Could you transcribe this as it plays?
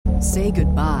Say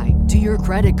goodbye to your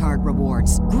credit card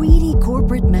rewards. Greedy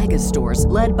corporate mega stores,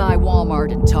 led by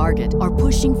Walmart and Target, are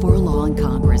pushing for a law in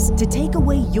Congress to take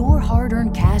away your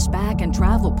hard-earned cash back and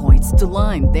travel points to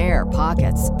line their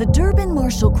pockets. The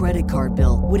Durbin-Marshall credit card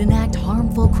bill would enact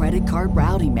harmful credit card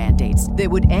routing mandates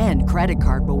that would end credit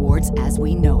card rewards as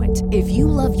we know it. If you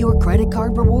love your credit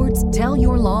card rewards, tell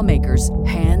your lawmakers,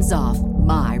 hands off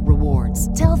my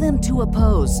rewards. Tell them to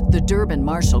oppose the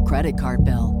Durbin-Marshall credit card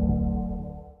bill.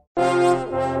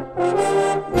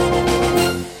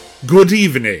 Good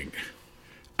evening,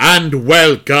 and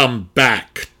welcome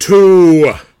back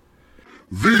to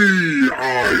The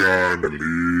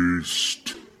Iron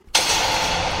List.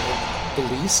 The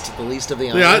least of the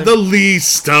iron? Yeah, the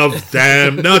least of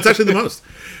them. No, it's actually the most.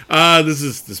 This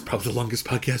is probably the longest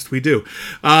podcast we do.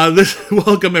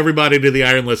 Welcome, everybody, to the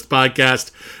Iron List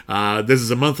podcast. This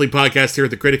is a monthly podcast here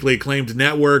at the Critically Acclaimed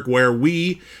Network where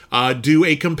we do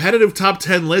a competitive top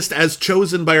 10 list as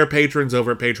chosen by our patrons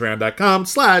over at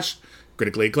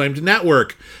patreon.com/Critically Acclaimed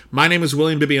Network. My name is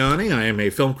William Bibiani. I am a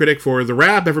film critic for The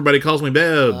Wrap. Everybody calls me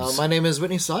Bibbs. My name is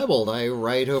Whitney Seibold. I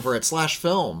write over at Slash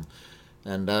Film.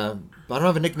 And I don't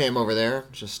have a nickname over there,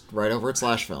 just right over at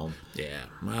Slash Film. Yeah,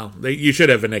 well, you should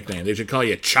have a nickname. They should call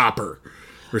you Chopper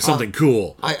or something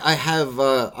cool. I have,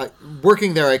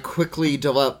 working there, I quickly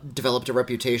developed a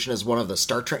reputation as one of the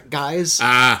Star Trek guys.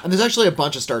 And there's actually a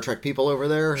bunch of Star Trek people over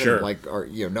there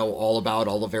who know all about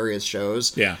all the various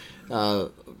shows. Yeah.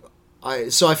 So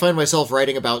I find myself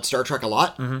writing about Star Trek a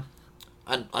lot. Mm-hmm.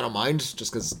 I don't mind,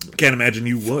 just because... Can't imagine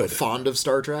you would. Fond of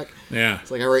Star Trek. Yeah.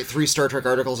 It's like I write 3 Star Trek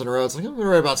articles in a row. It's like, I'm going to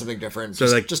write about something different,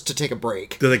 so just to take a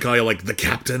break. Do they call you, like, the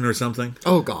captain or something?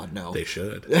 Oh, God, no. They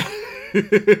should.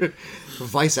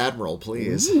 Vice Admiral,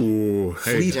 please. Ooh.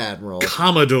 Fleet Admiral.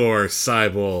 Commodore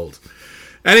Seibold.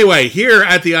 Anyway, here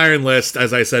at the Iron List,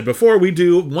 as I said before,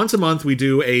 once a month, we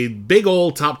do a big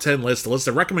old top 10 list, a list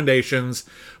of recommendations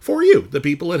for you, the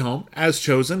people at home, as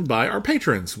chosen by our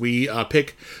patrons. We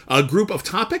pick a group of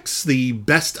topics, the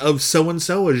best of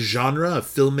so-and-so, a genre, a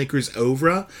filmmaker's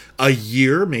oeuvre, a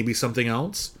year, maybe something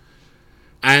else.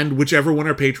 And whichever one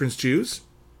our patrons choose,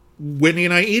 Whitney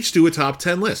and I each do a top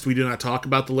 10 list. We do not talk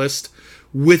about the list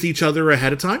with each other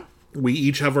ahead of time. We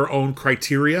each have our own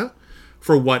criteria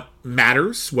for what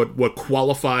matters, what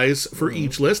qualifies for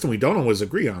each list, and we don't always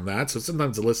agree on that, so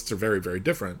sometimes the lists are very, very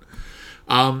different.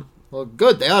 Well,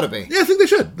 good, they ought to be. Yeah, I think they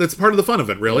should. That's part of the fun of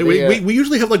it, really. We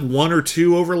usually have like 1 or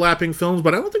 2 overlapping films,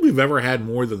 but I don't think we've ever had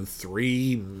more than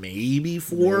 3, maybe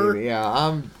 4. Maybe,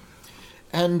 yeah.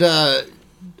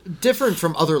 Different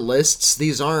from other lists,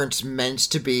 these aren't meant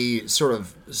to be sort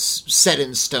of set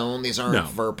in stone. These aren't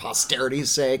for posterity's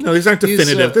sake. No, these aren't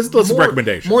definitive. This is a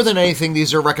recommendation. More than anything,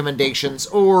 these are recommendations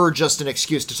or just an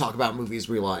excuse to talk about movies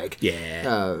we like.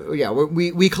 Yeah.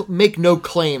 We make no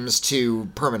claims to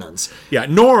permanence. Yeah,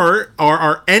 nor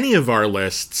are any of our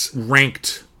lists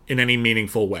ranked in any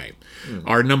meaningful way.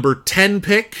 Our number 10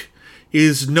 pick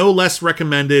is no less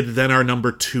recommended than our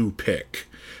number 2 pick.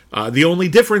 The only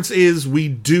difference is we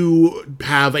do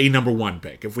have a number 1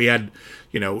 pick. If we had,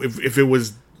 if it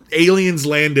was aliens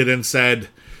landed and said,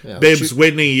 Bibbs,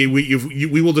 Whitney,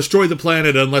 we will destroy the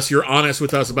planet unless you're honest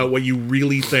with us about what you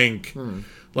really think,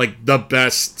 like, the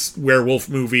best werewolf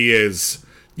movie is,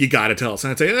 you gotta tell us.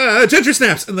 And I'd say, Ginger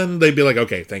Snaps! And then they'd be like,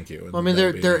 okay, thank you. And I mean,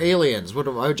 they're aliens. I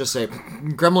would just say,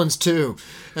 Gremlins 2.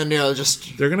 And,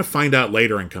 just... They're gonna find out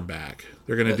later and come back.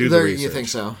 They're going to do the research. You think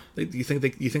so? You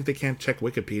think they can't check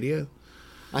Wikipedia?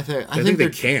 I think they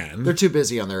can. They're too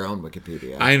busy on their own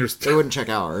Wikipedia. I understand. They wouldn't check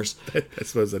ours. I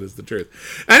suppose that is the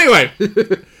truth. Anyway,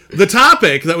 the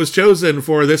topic that was chosen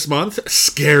for this month,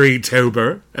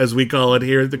 Scary-tober, as we call it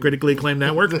here at the Critically Acclaimed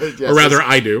Network. Yes, or rather,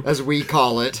 I do. As we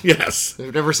call it. Yes.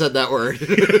 I've never said that word.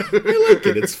 I like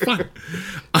it. It's fun.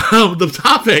 The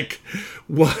topic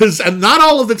was, and not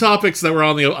all of the topics that were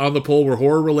on the poll were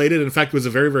horror related. In fact, it was a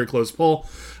very, very close poll.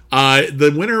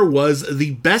 The winner was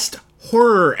the best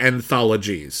horror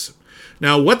anthologies.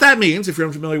 Now, what that means, if you're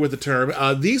unfamiliar with the term,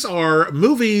 these are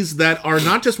movies that are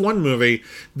not just one movie.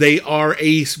 They are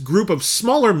a group of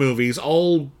smaller movies,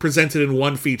 all presented in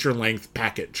one feature-length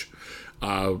package.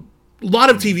 A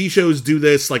lot of TV shows do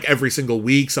this, like, every single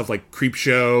week. Stuff like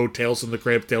Creepshow, Tales from the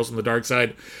Crypt, Tales from the Dark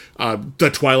Side,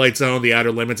 The Twilight Zone, The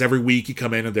Outer Limits. Every week you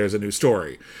come in and there's a new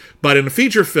story. But in a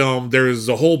feature film, there's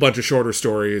a whole bunch of shorter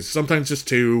stories. Sometimes just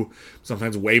 2,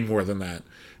 sometimes way more than that.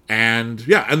 And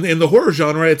yeah, and in the horror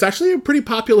genre, it's actually a pretty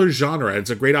popular genre. It's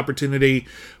a great opportunity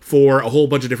for a whole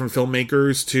bunch of different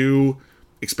filmmakers to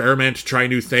experiment, try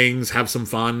new things, have some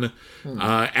fun.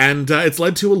 And it's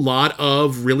led to a lot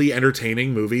of really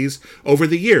entertaining movies over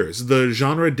the years. The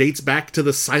genre dates back to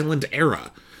the silent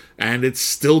era. And it's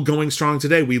still going strong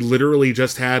today. We literally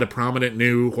just had a prominent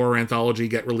new horror anthology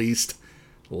get released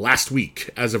last week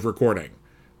as of recording.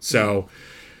 So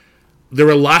there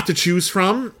were a lot to choose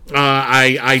from.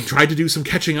 I tried to do some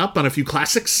catching up on a few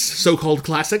classics, so-called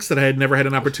classics, that I had never had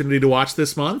an opportunity to watch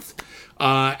this month.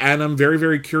 And I'm very,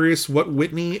 very curious what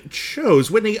Whitney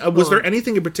chose. Whitney, was there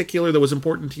anything in particular that was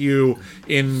important to you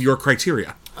in your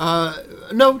criteria?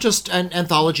 No, just an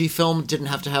anthology film. Didn't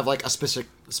have to have like a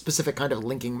specific kind of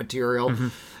linking material.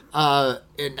 And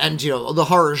the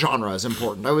horror genre is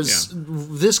important. I was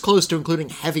this close to including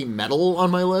heavy metal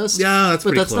on my list. Yeah, that's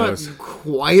pretty close. But that's not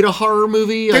quite a horror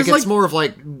movie. Like, it's more of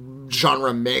like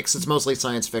genre mix. It's mostly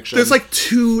science fiction.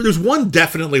 There's one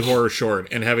definitely horror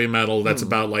short in heavy metal that's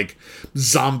about like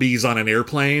zombies on an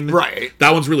airplane. Right.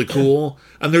 That one's really cool.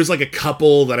 And there's like a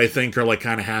couple that I think are like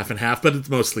kind of half and half, but it's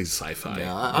mostly sci-fi.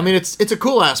 Yeah, I mean it's a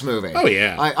cool ass movie. Oh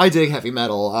yeah, I dig heavy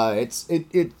metal.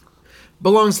 It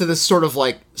belongs to this sort of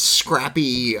like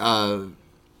scrappy, kind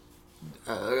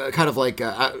of like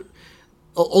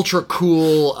ultra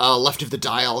cool, left of the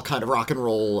dial kind of rock and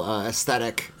roll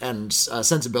aesthetic and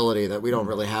sensibility that we don't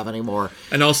really have anymore.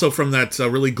 And also from that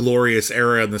really glorious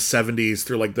era in the 70s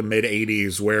through like the mid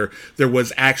 80s where there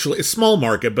was actually a small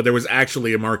market, but there was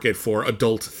actually a market for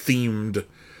adult themed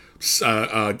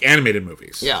animated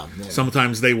movies. Yeah.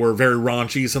 Sometimes they were very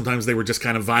raunchy, sometimes they were just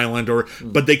kind of violent,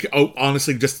 but they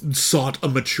honestly just sought a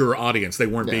mature audience. They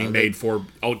weren't being made for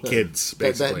kids,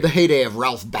 basically. The heyday of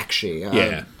Ralph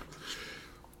Bakshi.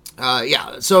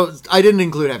 So I didn't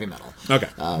include heavy metal. Okay.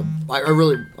 I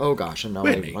really... Oh, gosh, and now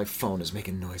my phone is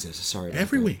making noises. Sorry about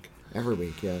Every that.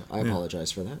 week, yeah. I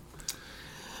apologize for that.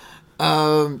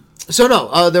 So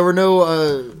no, there were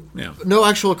no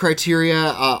actual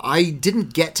criteria. I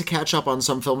didn't get to catch up on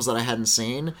some films that I hadn't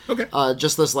seen. Okay.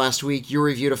 Just this last week, you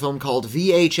reviewed a film called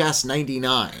VHS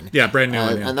 99. Yeah, brand new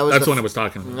one. And that's the one I was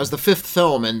talking about. That was the fifth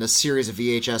film in this series of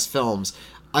VHS films.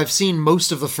 I've seen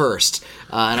most of the first,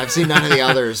 and I've seen none of the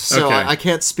others, so okay. I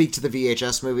can't speak to the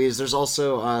VHS movies. There's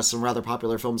also some rather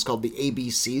popular films called The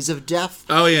ABCs of Death.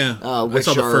 Oh yeah, I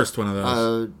saw the first one of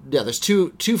those. There's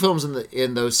two films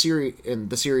in the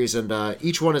series, and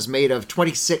each one is made of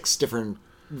 26 different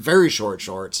very short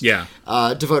shorts. Yeah,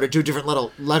 devoted to a different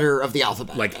letter of the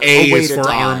alphabet. Like A is for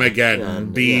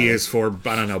Armageddon, B is for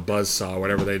Buzzsaw,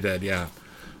 whatever they did. Yeah.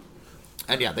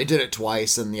 And they did it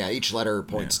twice, and each letter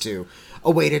points to a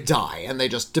way to die, and they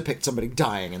just depict somebody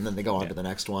dying, and then they go on to the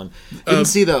next one. Didn't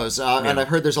see those, and I've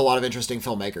heard there's a lot of interesting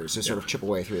filmmakers who sort of chip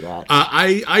away through that.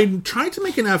 I tried to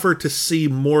make an effort to see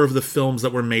more of the films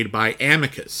that were made by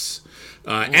Amicus.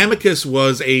 Amicus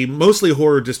was a mostly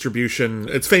horror distribution.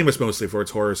 It's famous mostly for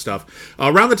its horror stuff.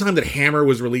 Around the time that Hammer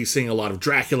was releasing a lot of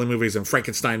Dracula movies and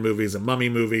Frankenstein movies and Mummy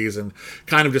movies and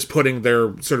kind of just putting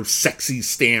their sort of sexy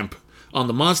stamp on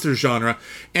the monster genre,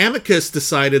 Amicus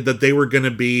decided that they were going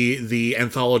to be the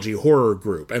anthology horror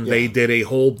group, and they did a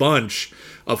whole bunch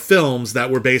of films that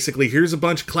were basically, here's a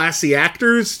bunch of classy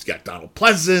actors. You got Donald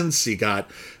Pleasance, you got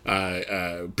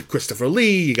Christopher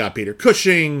Lee, you got Peter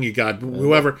Cushing, you got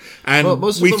whoever. And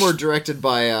most of them were directed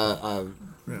by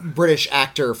British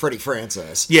actor Freddie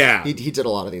Francis. Yeah. He did a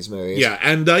lot of these movies. Yeah,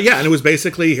 and it was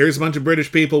basically, here's a bunch of British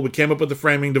people, we came up with the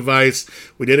framing device,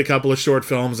 we did a couple of short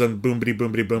films, and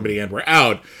boomity, and we're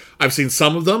out. I've seen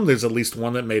some of them, there's at least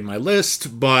one that made my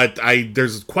list, but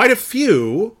there's quite a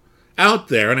few out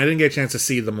there, and I didn't get a chance to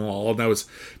see them all, and that was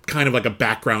kind of like a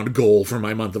background goal for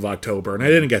my month of October, and I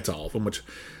didn't get to all of them, which,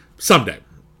 someday.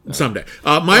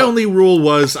 My only rule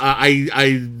was,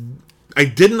 I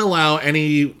didn't allow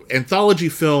any anthology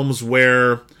films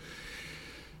where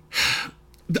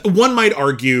one might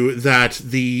argue that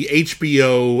the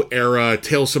HBO era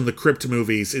Tales from the Crypt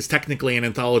movies is technically an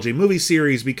anthology movie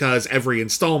series because every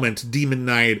installment, Demon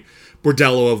Knight,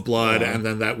 Bordello of Blood, and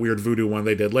then that weird voodoo one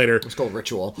they did later. It's called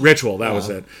Ritual. That was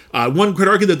it. One could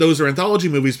argue that those are anthology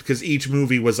movies because each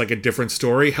movie was like a different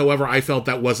story. However, I felt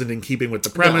that wasn't in keeping with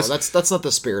the premise. No, that's not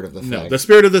the spirit of the thing. No, the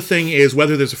spirit of the thing is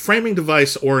whether there's a framing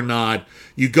device or not,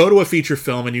 you go to a feature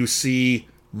film and you see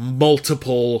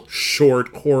multiple short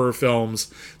horror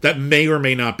films that may or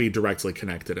may not be directly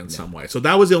connected in some way. So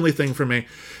that was the only thing for me.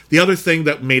 The other thing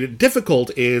that made it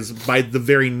difficult is by the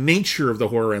very nature of the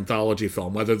horror anthology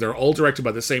film, whether they're all directed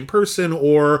by the same person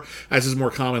or, as is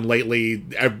more common lately,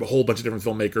 a whole bunch of different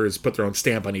filmmakers put their own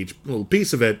stamp on each little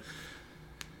piece of it.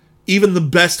 Even the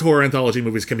best horror anthology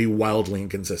movies can be wildly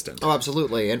inconsistent. Oh,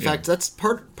 absolutely. In fact, that's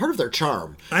part of their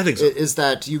charm. I think so. Is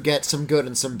that you get some good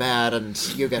and some bad, and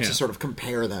you get to sort of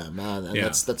compare them. And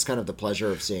that's kind of the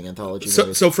pleasure of seeing anthology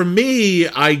movies. So for me,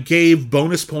 I gave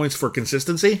bonus points for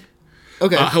consistency.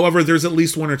 Okay. However, there's at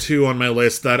least one or two on my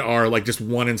list that are like just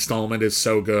one installment is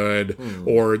so good,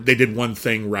 or they did one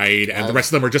thing right, and the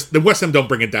rest of them are just, the rest of them don't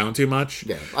bring it down too much.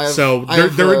 Yeah.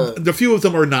 The few of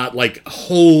them are not like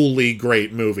wholly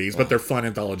great movies, but they're fun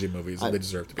anthology movies, and they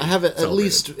deserve to be. I have at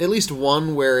least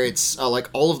one where it's like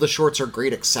all of the shorts are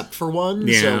great except for one.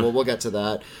 Yeah. So we'll get to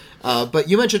that. But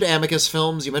you mentioned Amicus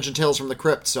Films, you mentioned Tales from the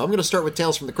Crypt, so I'm going to start with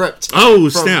Tales from the Crypt. Oh,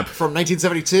 snap. From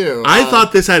 1972. I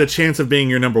thought this had a chance of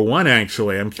being your number one,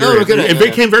 actually. I'm curious.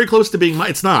 It came very close to being mine.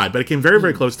 It's not, but it came very,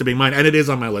 very close to being mine, and it is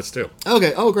on my list, too.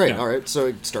 Okay, oh, great. Yeah. All right, so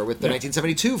we start with the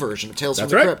 1972 version of Tales from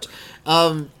the Crypt.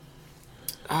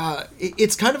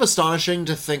 It's kind of astonishing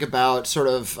to think about sort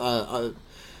of...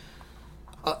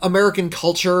 American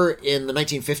culture in the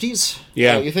 1950s.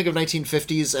 Yeah. You think of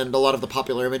 1950s and a lot of the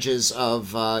popular images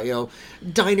of,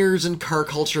 diners and car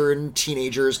culture and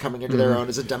teenagers coming into their own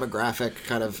as a demographic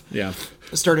kind of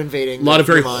start invading. A lot of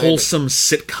very wholesome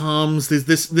sitcoms.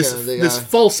 This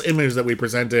false image that we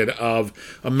presented of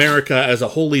America as a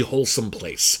wholly wholesome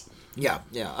place. Yeah,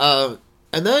 yeah.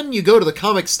 And then you go to the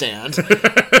comic stand...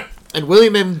 And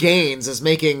William M. Gaines is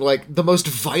making, like, the most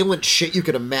violent shit you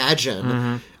could imagine.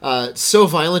 Mm-hmm. So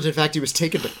violent, in fact, he was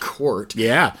taken to court.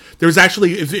 Yeah. There's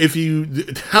actually,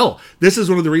 this is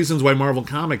one of the reasons why Marvel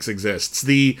Comics exists.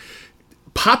 The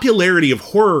popularity of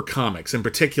horror comics in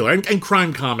particular, and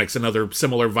crime comics and other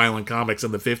similar violent comics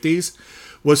in the 50s,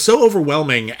 was so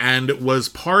overwhelming and was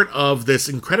part of this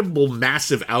incredible,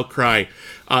 massive outcry.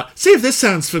 See if this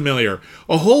sounds familiar.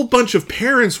 A whole bunch of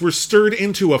parents were stirred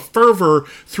into a fervor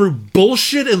through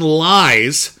bullshit and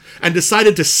lies and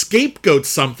decided to scapegoat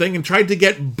something and tried to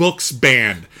get books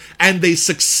banned. And they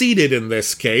succeeded in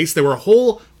this case. There were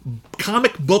whole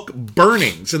comic book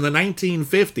burnings in the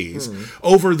 1950s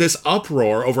over this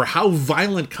uproar over how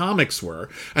violent comics were,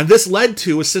 and this led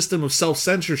to a system of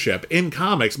self-censorship in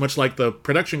comics, much like the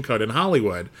production code in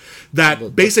Hollywood,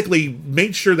 that basically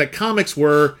made sure that comics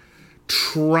were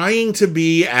trying to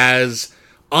be as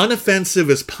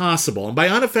unoffensive as possible. And by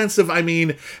unoffensive, I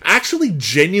mean actually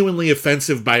genuinely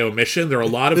offensive by omission. There are a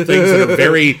lot of things that are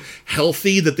very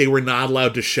healthy that they were not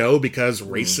allowed to show because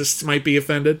racists might be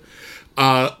offended.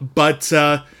 But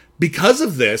because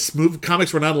of this,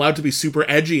 comics were not allowed to be super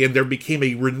edgy, and there became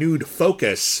a renewed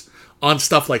focus on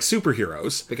stuff like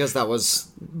superheroes. Because that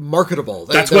was marketable.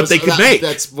 That's what they could make.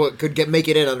 That's what could make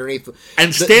it in underneath.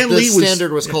 And Stan Lee the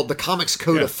standard was called the Comics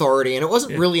Code Authority, and it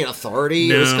wasn't really an authority.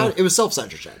 No. It was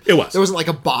self-censorship. It was. There wasn't like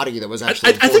a body that was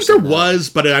actually I think there was,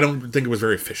 but I don't think it was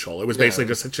very official. It was basically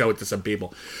just to show it to some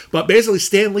people. But basically,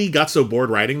 Stan Lee got so bored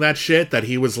writing that shit that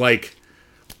he was like,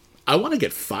 I want to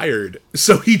get fired.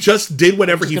 So he just did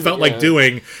whatever he felt like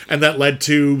doing, and that led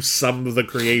to some of the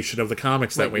creation of the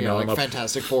comics that we know. Like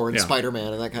Fantastic Four and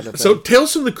Spider-Man and that kind of thing. So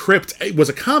Tales from the Crypt was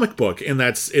a comic book in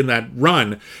that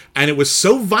run, and it was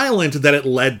so violent that it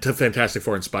led to Fantastic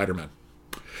Four and Spider-Man.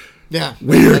 Yeah.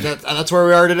 Weird. And that's where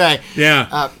we are today.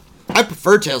 Yeah. I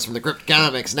prefer Tales from the Crypt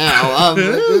comics now.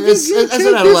 As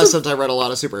an adolescent, I read a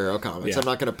lot of superhero comics. I'm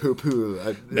not going to poo-poo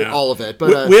all of it.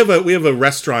 But we have a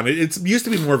restaurant. It used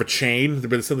to be more of a chain,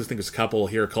 but some of there's a couple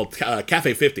here called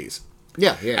Cafe 50s.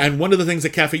 Yeah. And one of the things that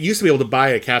Cafe used to be able to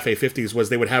buy at Cafe 50s was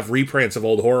they would have reprints of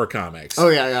old horror comics. Oh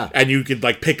yeah. And you could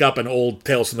like pick up an old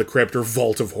Tales from the Crypt or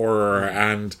Vault of Horror,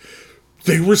 and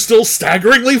they were still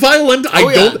staggeringly violent.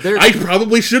 I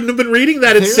probably shouldn't have been reading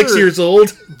that at 6 years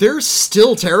old. They're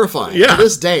still terrifying to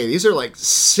this day. These are like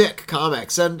sick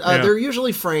comics, and they're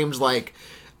usually framed like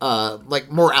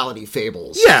morality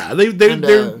fables. Yeah,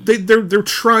 they're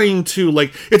trying to,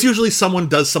 like, it's usually someone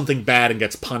does something bad and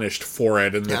gets punished for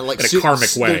it in a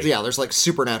karmic way. There's like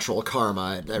supernatural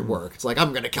karma at work. It's like,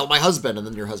 I'm going to kill my husband, and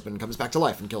then your husband comes back to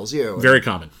life and kills you. Very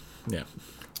common. Yeah.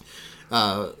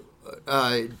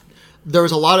 There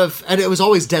was a lot of, and it was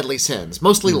always deadly sins,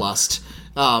 mostly lust.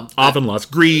 Often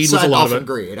lust. Greed was a lot of it.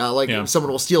 Greed.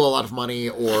 Someone will steal a lot of money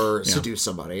or seduce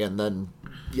somebody and then,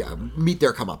 meet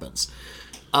their comeuppance.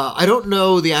 I don't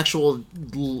know the actual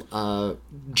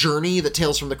journey that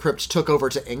Tales from the Crypt took over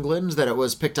to England, that it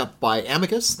was picked up by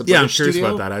Amicus, the British studio. I'm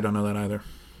curious about that. I don't know that either.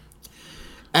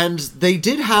 And they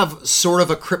did have sort of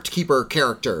a Crypt Keeper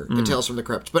character in Tales from the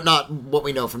Crypt, but not what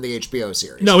we know from the HBO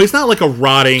series. No, he's not like a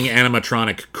rotting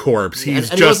animatronic corpse. He's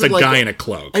just a guy in a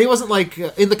cloak. And he wasn't like...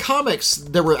 in the comics,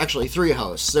 there were actually three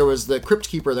hosts. There was the Crypt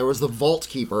Keeper, there was the Vault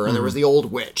Keeper, and there was the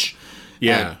Old Witch.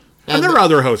 Yeah. And there were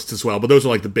other hosts as well, but those are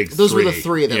like the big three. Those were the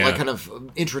three that like kind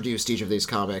of introduced each of these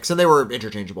comics, and they were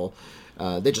interchangeable.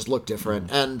 They just looked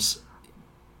different. And...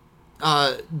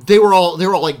 they were all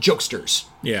like jokesters.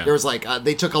 Yeah. There was like,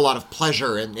 they took a lot of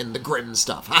pleasure in the grin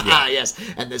stuff. Ha yes.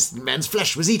 And this man's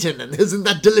flesh was eaten, and isn't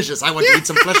that delicious? I want to eat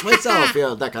some flesh myself.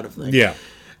 That kind of thing. Yeah.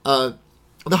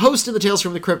 the host in the Tales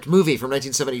from the Crypt movie from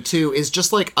 1972 is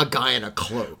just like a guy in a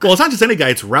cloak. Well, it's not just any guy,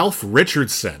 it's Ralph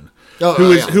Richardson,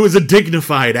 who is a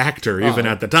dignified actor even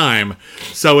at the time.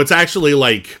 So it's actually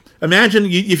like, imagine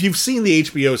if you've seen the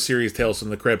HBO series Tales from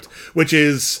the Crypt, which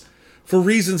is, for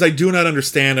reasons I do not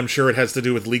understand, I'm sure it has to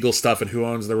do with legal stuff and who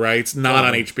owns the rights, not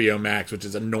on HBO Max, which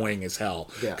is annoying as hell.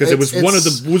 Because it was one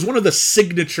of the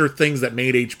signature things that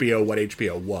made HBO what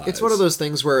HBO was. It's one of those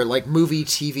things where like movie,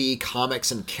 TV,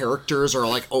 comics, and characters are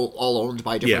like all owned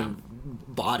by different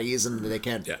bodies, and they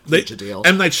can't reach a deal.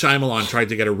 M. Night Shyamalan tried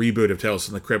to get a reboot of Tales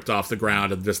from the Crypt off the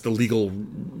ground, and just the legal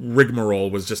rigmarole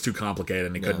was just too complicated,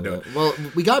 and he couldn't do it. Well,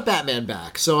 we got Batman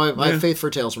back, so I have faith for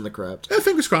Tales from the Crypt.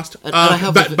 Fingers crossed. And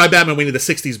by Batman, we need the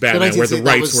 60s Batman, where the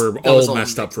rights were all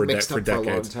messed up for decades. For a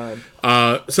long time.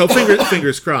 So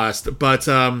fingers crossed. But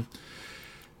where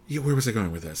was I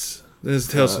going with this? This is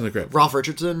Tales from the Crypt. Ralph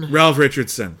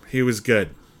Richardson. He was good.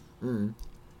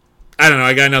 I don't know.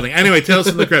 I got nothing. Anyway, Tales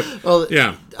from the Crypt.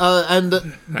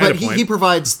 But he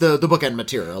provides the bookend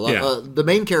material. The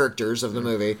main characters of the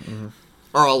movie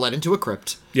are all led into a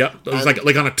crypt. Yep, it was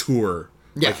like on a tour.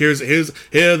 Yeah. Like here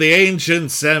are the ancient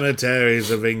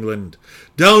cemeteries of England.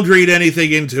 Don't read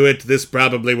anything into it. This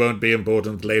probably won't be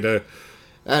important later.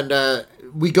 And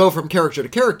we go from character to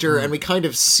character, and we kind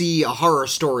of see a horror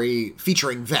story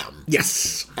featuring them.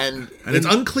 Yes. And it's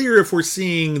unclear if we're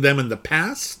seeing them in the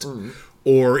past.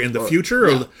 Or in the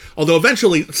future, although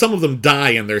eventually some of them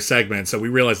die in their segments, so we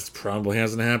realize it probably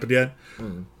hasn't happened yet.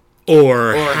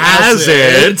 Or has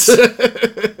it?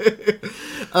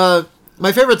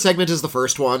 My favorite segment is the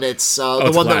first one. It's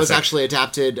the one that was actually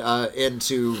adapted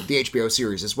into the HBO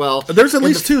series as well. There's at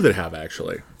least two that have,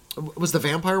 actually. Was the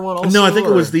vampire one also? No, I think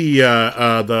it was the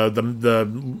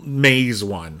maze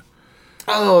one.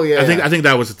 Oh yeah, I think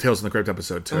that was the Tales from the Crypt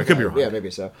episode too. Okay. I could be wrong. Yeah,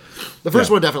 maybe so. The first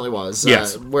one definitely was.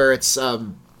 Yes, where it's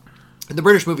in the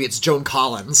British movie, it's Joan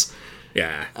Collins.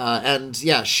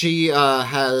 Yeah, she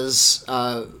has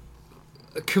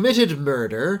committed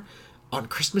murder on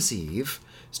Christmas Eve.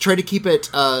 She's trying to keep it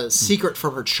secret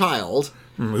from her child.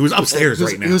 Who's upstairs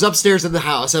right now. Who's upstairs in the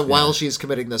house, and while she's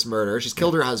committing this murder, she's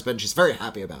killed her husband. She's very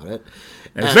happy about it.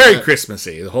 And it's very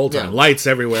Christmassy the whole time. Lights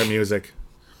everywhere, music.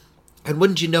 And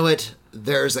wouldn't you know it,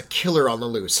 there's a killer on the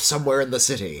loose somewhere in the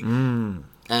city.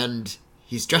 And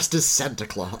he's dressed as Santa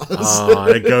Claus.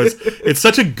 It's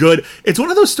such a good, it's one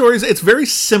of those stories, it's very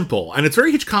simple, and it's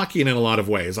very Hitchcockian in a lot of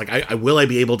ways. Like, will I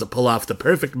be able to pull off the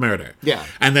perfect murder? Yeah.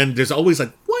 And then there's always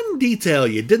like one detail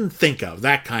you didn't think of,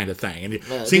 that kind of thing.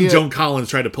 And seeing Joan Collins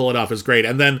try to pull it off is great.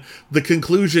 And then the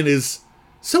conclusion is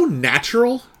so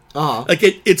natural. Like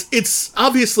it's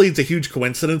obviously it's a huge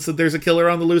coincidence that there's a killer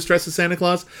on the loose dressed as Santa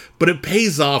Claus, but it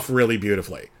pays off really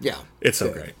beautifully. Yeah, it's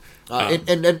so great.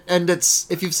 And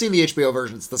it's, if you've seen the HBO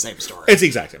version, it's the same story. It's the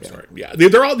exact same story. Yeah,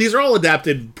 these are all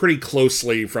adapted pretty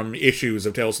closely from issues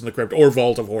of Tales from the Crypt or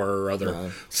Vault of Horror or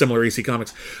other similar EC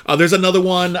comics. There's another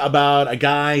one about a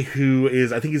guy who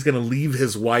is, I think he's going to leave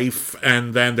his wife,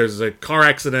 and then there's a car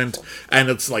accident, and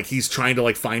it's like he's trying to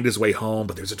like find his way home,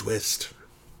 but there's a twist.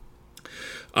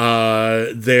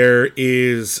 There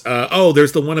is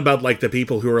there's the one about like the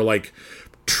people who are like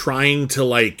trying to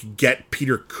like get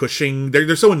Peter Cushing.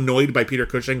 They're so annoyed by Peter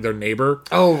Cushing, their neighbor.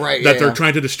 Oh right, that they're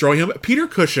trying to destroy him. Peter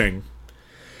Cushing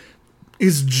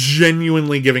is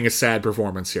genuinely giving a sad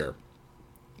performance here.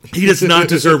 He does not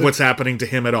deserve what's happening to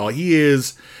him at all. He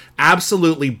is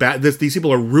absolutely bad. These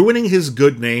people are ruining his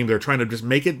good name. They're trying to just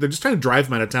make it. They're just trying to drive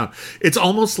him out of town. It's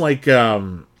almost like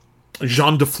Jean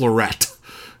de Florette.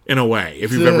 In a way,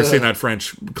 if you've ever seen that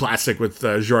French classic with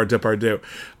Gerard Depardieu.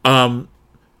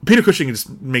 Peter Cushing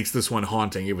just makes this one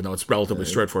haunting, even though it's relatively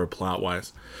straightforward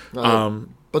plot-wise.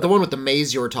 But the one with the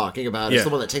maze you were talking about is the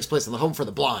one that takes place in the Home for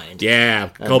the Blind. Yeah,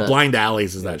 called Blind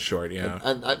Alleys is that short,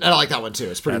 And I like that one, too.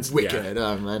 It's pretty wicked.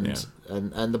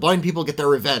 And the blind people get their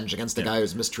revenge against the guy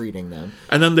who's mistreating them.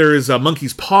 And then there is a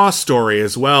Monkey's Paw story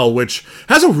as well, which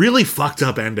has a really fucked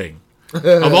up ending.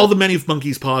 Of all the many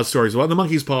Monkey's Paw stories, the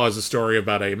Monkey's Paw is a story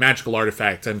about a magical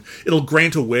artifact, and it'll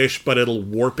grant a wish, but it'll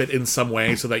warp it in some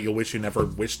way so that you'll wish you never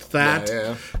wished that.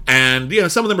 And,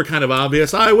 some of them are kind of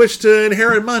obvious. I wish to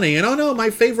inherit money, and oh no, my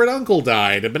favorite uncle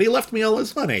died, but he left me all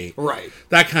his money. Right.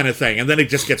 That kind of thing. And then it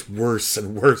just gets worse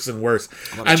and worse and worse.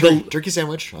 I want a turkey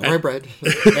sandwich on my bread.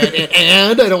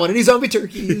 and I don't want any zombie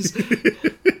turkeys.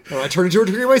 I want to turn into a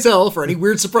turkey myself for any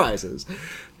weird surprises.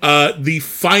 The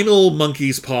final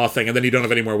Monkey's Paw thing, and then you don't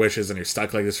have any more wishes and you're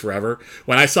stuck like this forever.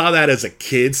 When I saw that as a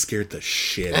kid, scared the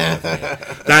shit out of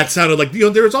me. That sounded like,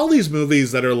 there's all these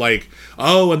movies that are like,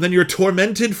 and then you're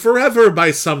tormented forever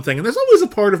by something. And there's always a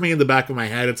part of me in the back of my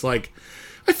head, it's like,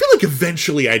 I feel like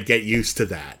eventually I'd get used to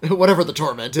that. Whatever the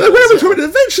torment is. Whatever the torment,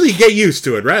 eventually get used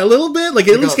to it, right? A little bit, like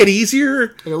at least get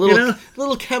easier. Like a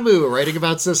little Camus writing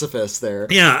about Sisyphus there.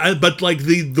 Yeah, but like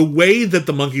the way that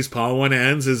the monkey's paw one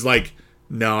ends is like,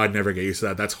 no, I'd never get used to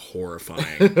that. That's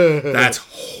horrifying. That's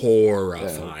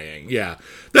horrifying. Yeah.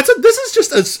 This is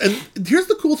just and here's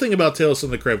the cool thing about Tales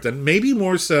from the Crypt, and maybe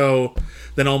more so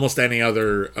than almost any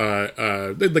other.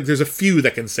 Like there's a few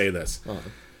that can say this.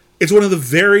 It's one of the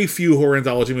very few horror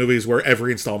anthology movies where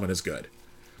every installment is good.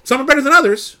 Some are better than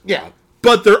others. Yeah.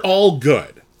 But they're all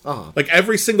good. Like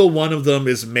every single one of them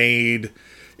is made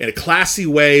in a classy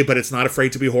way, but it's not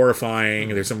afraid to be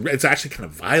horrifying. It's actually kind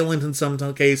of violent in some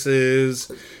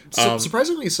cases.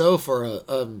 Surprisingly so for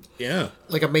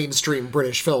a mainstream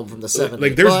British film from the 70s.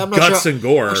 Like there's guts and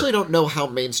gore. I actually don't know how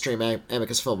mainstream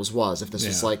Amicus Films was. If this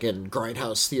was like in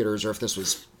grindhouse theaters or if this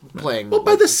was playing. Well,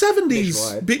 by the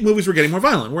 70s, big movies were getting more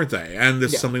violent, weren't they? And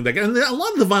this is something that, and a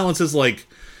lot of the violence is like.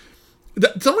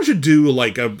 Someone should do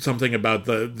like something about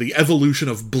the evolution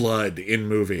of blood in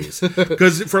movies,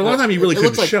 because for a long time you really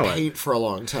couldn't show it. It looked like paint for a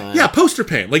long time. Yeah, poster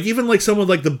paint. Like even like some of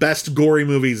like the best gory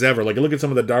movies ever. Like look at some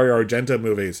of the Dario Argento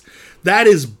movies. That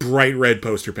is bright red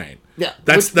poster paint. Yeah,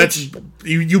 that's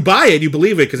you buy it, you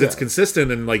believe it because it's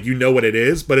consistent and like you know what it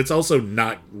is, but it's also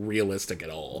not realistic at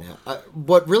all. Yeah.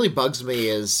 What really bugs me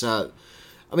is. I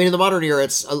mean, in the modern era,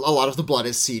 it's a lot of the blood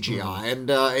is CGI, and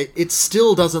it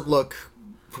still doesn't look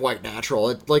quite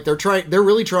natural. Like they're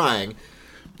really trying.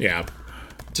 Yeah.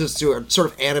 To sort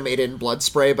of animate in blood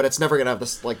spray, but it's never gonna have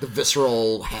this like the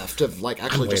visceral heft of like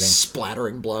actually just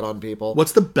splattering blood on people.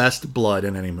 What's the best blood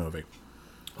in any movie?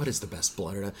 What is the best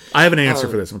blood in I have an answer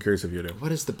for this. I'm curious if you do.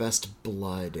 What is the best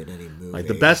blood in any movie? Like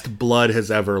the best blood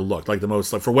has ever looked. Like the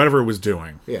most, like for whatever it was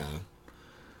doing. Yeah.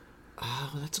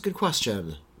 That's a good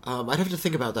question. I'd have to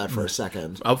think about that for a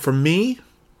second. For me,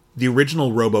 the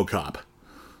original RoboCop.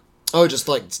 Oh, just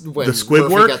like when the squib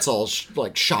Murphy work gets all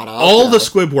shot up. All the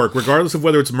squib work, regardless of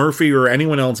whether it's Murphy or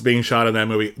anyone else being shot in that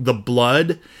movie, the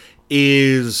blood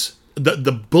is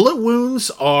the bullet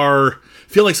wounds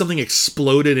feel like something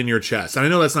exploded in your chest. And I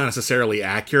know that's not necessarily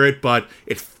accurate, but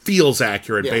it feels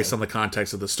accurate based on the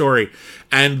context of the story.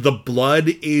 And the blood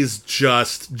is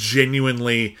just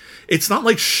genuinely, it's not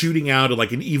like shooting out of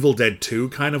like an Evil Dead 2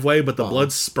 kind of way, but the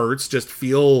blood spurts just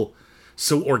feel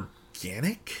so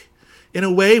organic. In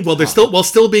a way, while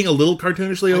still being a little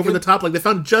cartoonishly over the top, like they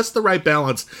found just the right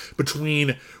balance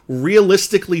between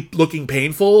realistically looking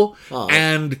painful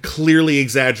and clearly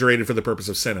exaggerated for the purpose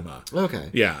of cinema. Okay,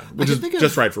 yeah, which is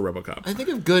just right for RoboCop. I think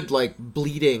of good like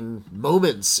bleeding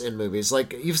moments in movies.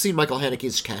 Like you've seen Michael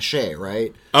Haneke's Caché,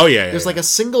 right? Oh yeah. There's like a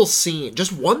single scene,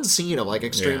 just one scene of like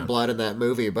extreme blood in that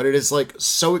movie, but it is like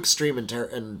so extreme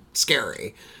and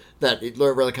scary that it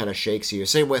really kind of shakes you.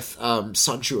 Same with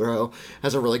Sanjuro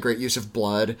has a really great use of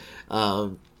blood.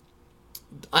 I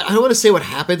don't want to say what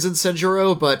happens in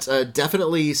Sanjuro, but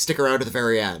definitely stick around to the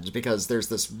very end, because there's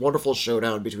this wonderful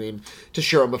showdown between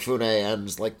Toshiro Mifune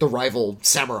and like the rival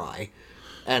samurai.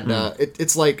 And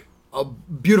it's like a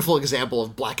beautiful example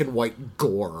of black and white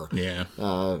gore. Yeah.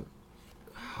 What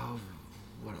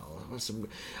else?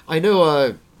 I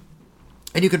know...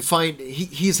 and you can find,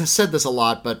 he's said this a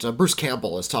lot, but Bruce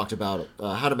Campbell has talked about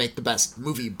how to make the best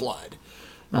movie blood.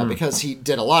 Because he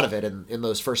did a lot of it in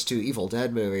those first two Evil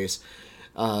Dead movies.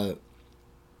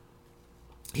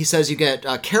 He says you get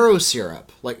Caro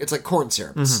syrup, it's like corn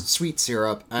syrup, sweet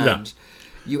syrup, and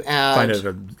you add... Find it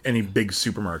at any big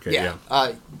supermarket,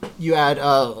 you add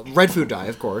red food dye,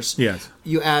 of course. Yes.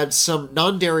 You add some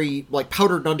non-dairy,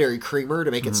 powdered non-dairy creamer to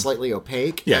make it slightly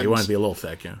opaque. Yeah, you want it to be a little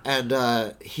thick, yeah.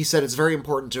 And he said it's very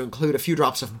important to include a few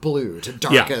drops of blue to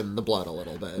darken the blood a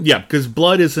little bit. Yeah, because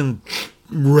blood isn't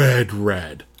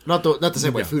red. Not the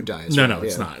same way food dye is. No,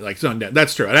 it's not.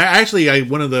 That's true. And I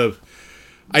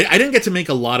didn't get to make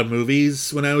a lot of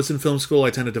movies when I was in film school. I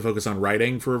tended to focus on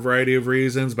writing for a variety of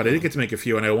reasons, but I did get to make a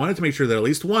few, and I wanted to make sure that at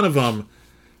least one of them,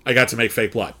 I got to make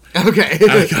fake blood. Okay.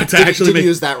 I got to did you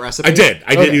use that recipe? I did.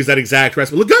 I did use that exact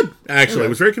recipe. It looked good, actually. It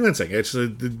was very convincing. It's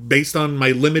based on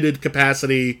my limited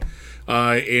capacity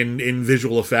in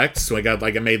visual effects. So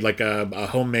I made like a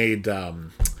homemade...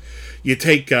 You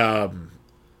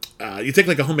take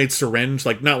like a homemade syringe,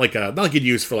 not like you'd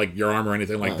use for like your arm or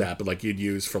anything like that, but like you'd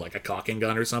use for like a caulking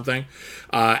gun or something.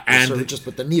 And sort of just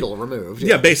with the needle removed.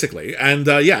 Yeah, basically. And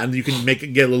and you can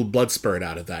get a little blood spurt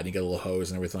out of that, and you get a little hose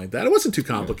and everything like that. It wasn't too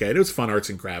complicated. It was fun arts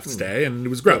and crafts day, and it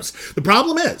was gross. The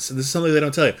problem is, and this is something they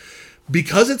don't tell you,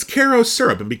 because it's Caro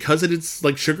syrup and because it's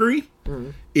like sugary,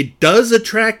 it does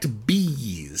attract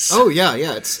bees. Oh yeah,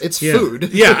 it's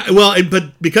food. Yeah, well,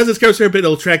 but because it's Caro syrup,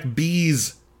 it'll attract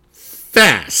bees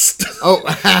fast. Oh.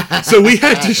 So we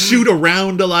had to shoot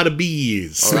around a lot of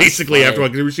bees, basically, after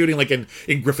we were shooting like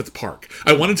in Griffith Park.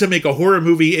 I wanted to make a horror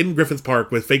movie in Griffith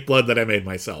Park with fake blood that I made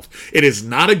myself. It is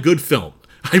not a good film.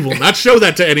 I will not show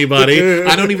that to anybody.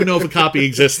 I don't even know if a copy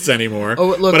exists anymore.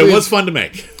 But it was fun to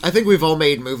make. I think we've all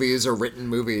made movies or written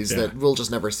movies that will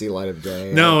just never see light of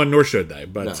day. No, and nor should they.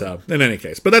 But in any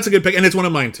case. But that's a good pick. And it's one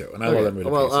of mine, too. And I love that movie.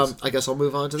 Well, I guess I'll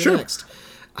move on to the next.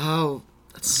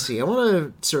 Let's see. I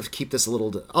want to sort of keep this a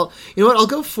little... you know what? I'll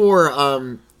go for...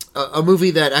 a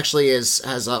movie that actually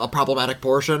has a problematic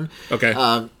portion.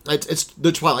 Okay. It's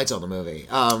the Twilight Zone, the movie.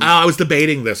 I was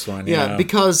debating this one. Yeah,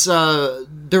 because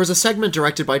there was a segment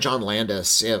directed by John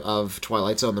Landis of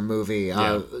Twilight Zone, the movie.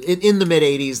 In the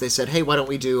mid-'80s, they said, hey, why don't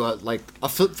we do a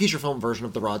feature film version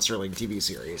of the Rod Serling TV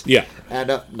series? Yeah. And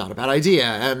not a bad idea.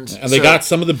 And they got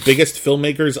some of the biggest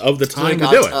filmmakers of the time to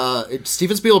do it.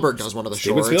 Steven Spielberg does one of the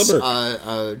shorts.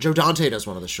 Joe Dante does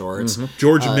one of the shorts. Mm-hmm.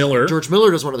 George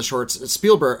Miller does one of the shorts.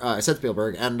 Spielberg, I said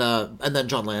Spielberg, and then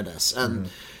John Landis. And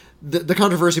the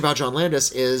controversy about John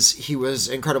Landis is he was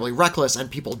incredibly reckless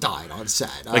and people died on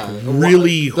set.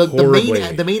 Really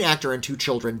horribly. The main actor and two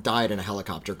children died in a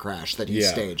helicopter crash that he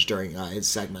staged during his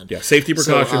segment. Yeah, safety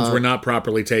precautions were not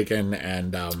properly taken,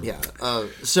 and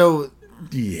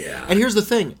Yeah. And here's the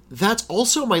thing. That's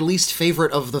also my least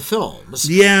favorite of the films.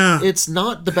 Yeah. It's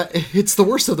not the best. It's the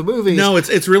worst of the movies. No,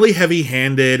 it's really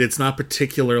heavy-handed. It's not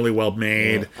particularly well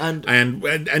made. Yeah.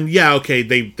 And yeah, okay,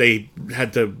 they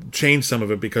had to change some of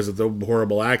it because of the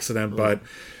horrible accident, but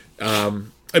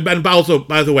and also,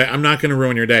 by the way, I'm not going to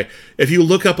ruin your day. If you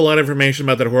look up a lot of information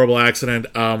about that horrible accident,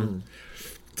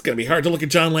 it's going to be hard to look at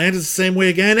John Landis the same way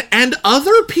again. And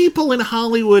other people in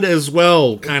Hollywood as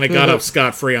well kind of got up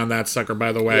scot-free on that sucker,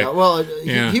 by the way. Yeah, well,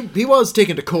 he was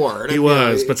taken to court. He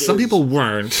was, but some people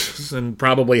weren't, and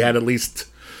probably had at least...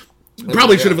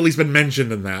 Probably should have at least been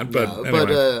mentioned in that, but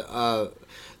anyway.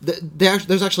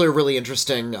 There's actually a really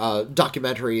interesting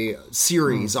documentary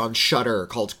series on Shudder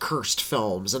called Cursed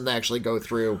Films, and they actually go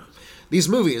through these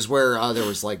movies where there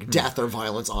was like death or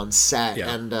violence on set,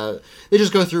 and they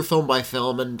just go through film by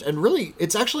film, and really,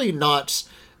 it's actually not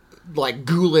like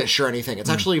ghoulish or anything. It's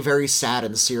actually a very sad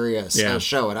and serious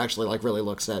show. It actually like really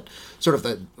looks at sort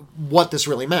of what this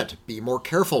really meant. Be more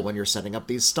careful when you're setting up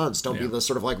these stunts. Don't be the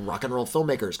sort of like rock and roll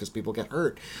filmmakers because people get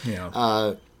hurt.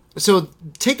 Yeah. So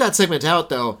take that segment out,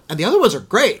 though, and the other ones are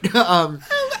great. I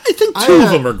think two of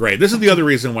them are great. This is the other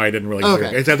reason why I didn't really...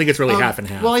 I think it's really half and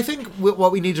half. Well, I think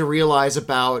what we need to realize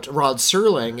about Rod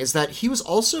Serling is that he was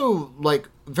also, like,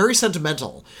 very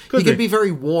sentimental. He could be very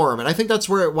warm, and I think that's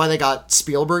why they got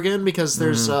Spielberg in, because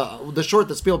there's the short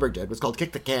that Spielberg did was called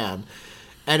Kick the Can.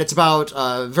 And it's about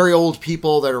very old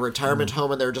people that are in a retirement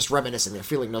home, and they're just reminiscing. They're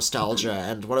feeling nostalgia,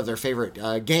 and one of their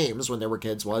favorite games when they were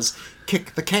kids was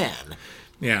Kick the Can.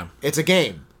 Yeah. It's a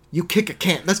game. You kick a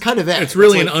can. That's kind of it. It's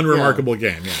really an unremarkable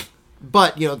game, yeah.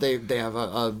 But, they have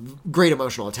a great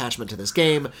emotional attachment to this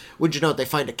game. Would you know, they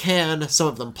find a can, some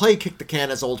of them play Kick the Can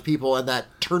as old people, and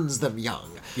that turns them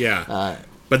young. Yeah.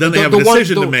 But then they have a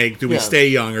decision to make. Do we stay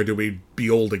young or do we be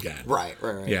old again? Right.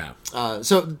 Yeah.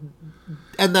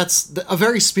 And that's a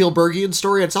very Spielbergian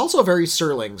story. It's also a very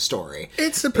Serling story.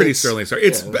 It's a pretty Serling story.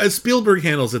 As Spielberg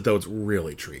handles it, though, it's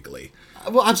really treacly.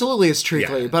 Well, absolutely, it's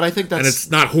treacly, but I think that's... And it's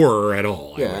not horror at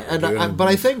all. Yeah, but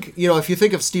I think, if you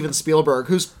think of Steven Spielberg,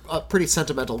 who's a pretty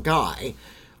sentimental guy,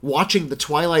 watching The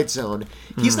Twilight Zone,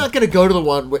 he's not going to go to the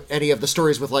one with any of the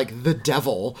stories with, like, the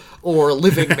devil or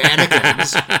living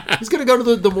mannequins. He's going to go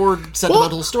to the more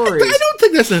sentimental stories. I don't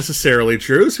think that's necessarily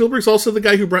true. Spielberg's also the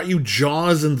guy who brought you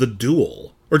Jaws and The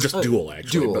Duel. Or just Duel,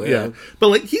 actually. Duel, But,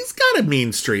 like, he's got a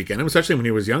mean streak in him, especially when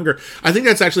he was younger. I think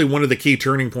that's actually one of the key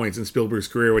turning points in Spielberg's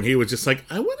career, when he was just like,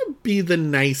 I want to be the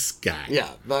nice guy. Yeah,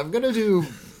 I'm going to do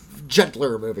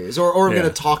gentler movies, or I'm going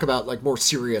to talk about, like, more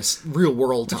serious,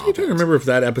 real-world topics. I'm trying to remember if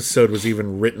that episode was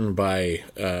even written by...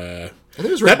 I think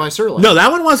it was written by Serling. No,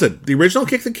 that one wasn't. The original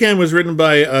Kick the Can was written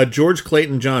by George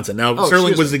Clayton Johnson. Now,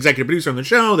 Serling was the executive producer on the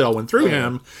show. They all went through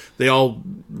him. They all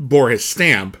bore his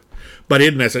stamp. But he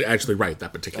didn't actually write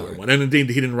that particular one. And indeed,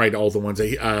 he didn't write all the ones that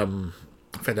he... I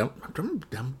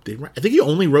think he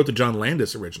only wrote the John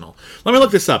Landis original. Let me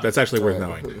look this up. That's actually worth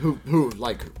knowing. Who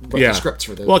wrote the scripts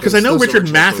for this? Well, because I know Richard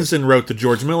Matheson wrote the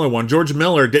George Miller one. George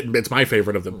Miller didn't... It's my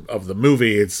favorite of the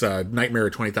movie. It's Nightmare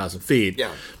at 20,000 Feet.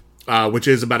 Yeah. Which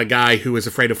is about a guy who is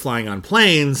afraid of flying on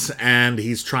planes, and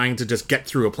he's trying to just get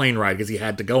through a plane ride because he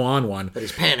had to go on one. But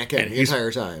he's panicking the entire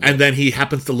time. And then he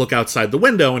happens to look outside the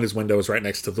window, and his window is right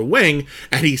next to the wing,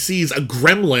 and he sees a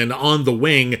gremlin on the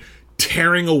wing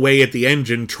tearing away at the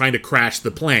engine, trying to crash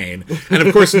the plane. And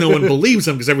of course, no one believes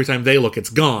him because every time they look, it's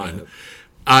gone.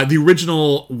 The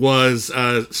original was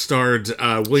starred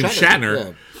William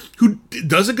Shatner, who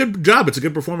does a good job. It's a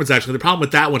good performance, actually. The problem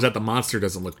with that one is that the monster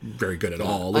doesn't look very good at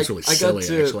all. It looks really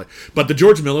silly, actually. But the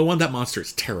George Miller one, that monster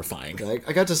is terrifying.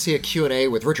 I got to see a Q&A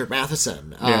with Richard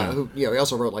Matheson, who he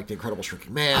also wrote like The Incredible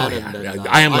Shrinking Man and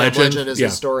I Am Legend is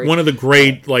his story. One of the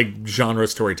great genre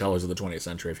storytellers of the 20th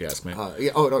century, if you ask me.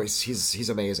 He's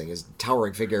amazing. He's a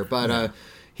towering figure. But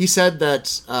he said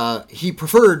that he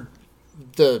preferred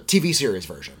the TV series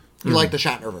version. He liked the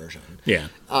Shatner version. Yeah.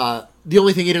 The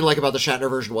only thing he didn't like about the Shatner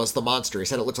version was the monster. He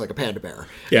said it looks like a panda bear.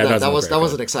 Yeah, that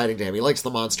wasn't exciting to him. He likes the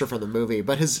monster from the movie,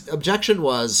 but his objection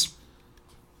was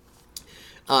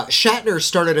Shatner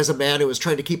started as a man who was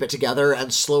trying to keep it together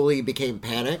and slowly became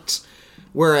panicked,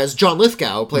 whereas John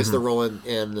Lithgow, who plays the role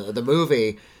in the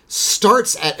movie,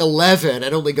 starts at 11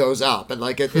 and only goes up, and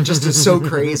like it just is so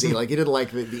crazy. Like he didn't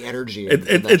like the energy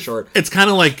in that short. It's kind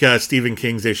of like Stephen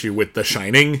King's issue with The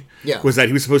Shining. Was that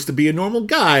he was supposed to be a normal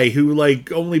guy who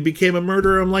like only became a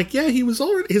murderer. I'm like,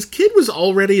 his kid was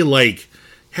already like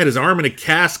had his arm in a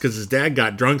cast because his dad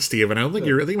got drunk, Steve. And I think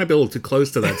you might be a little too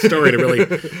close to that story to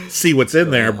really see what's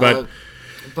in there, but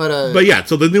yeah,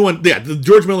 so the new one, the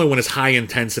George Miller one is high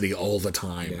intensity all the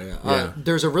time.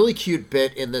 There's a really cute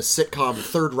bit in the sitcom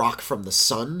Third Rock from the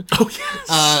Sun. Oh,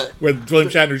 yes. Where William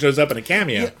Shatner shows up in a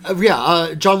cameo.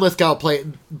 John Lithgow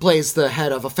plays the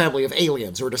head of a family of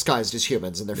aliens who are disguised as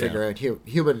humans, and they're figuring out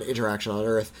human interaction on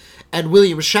Earth. And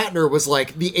William Shatner was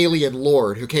like the alien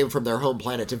lord who came from their home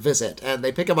planet to visit, and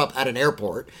they pick him up at an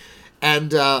airport,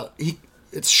 and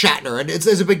it's Shatner, and it's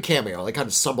a big cameo. Like, kind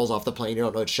of stumbles off the plane. You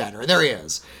don't know it's Shatner. And there he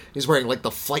is. He's wearing, like, the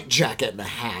flight jacket and a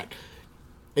hat.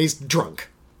 And he's drunk.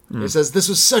 He says, "This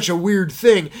was such a weird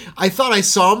thing. I thought I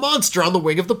saw a monster on the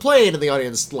wing of the plane." And the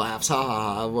audience laughs. Ha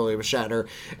ha ha, William Shatner.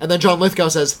 And then John Lithgow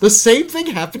says, "The same thing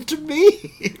happened to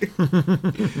me."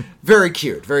 Very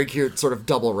cute. Very cute sort of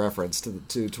double reference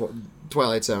to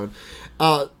Twilight Zone.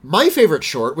 My favorite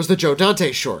short was the Joe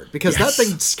Dante short, because that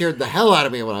thing scared the hell out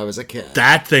of me when I was a kid.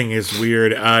 That thing is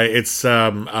weird. It's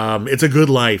a Good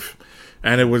Life,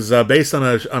 and it was based on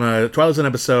a Twilight Zone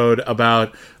episode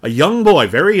about a young boy,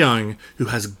 very young, who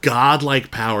has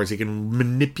godlike powers. He can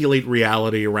manipulate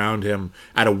reality around him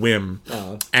at a whim,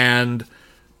 and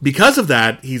because of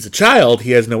that, he's a child.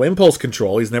 He has no impulse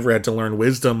control. He's never had to learn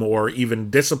wisdom or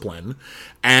even discipline,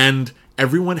 and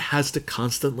everyone has to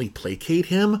constantly placate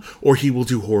him, or he will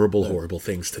do horrible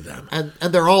things to them. And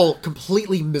they're all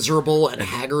completely miserable and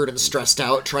haggard and stressed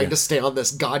out, trying to stay on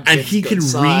this god. And he can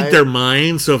read their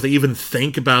minds, so if they even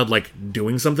think about like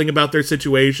doing something about their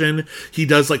situation, he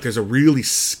does. Like, there's a really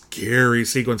scary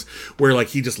sequence where like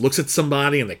he just looks at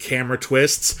somebody and the camera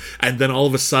twists, and then all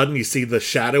of a sudden you see the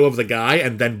shadow of the guy,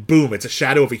 and then boom, it's a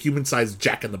shadow of a human-sized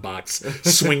Jack-in-the-Box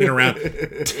swinging around.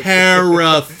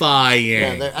 Terrifying.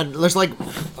 Yeah, and there's like,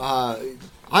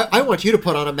 I want you to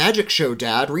put on a magic show,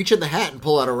 Dad. Reach in the hat and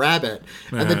pull out a rabbit.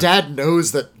 And the dad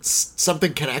knows that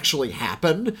something can actually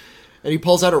happen. And he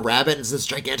pulls out a rabbit, and it's this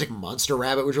gigantic monster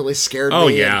rabbit, which really scared me. Oh,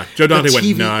 yeah. Joe Dante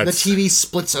went nuts. The TV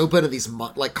splits open, and these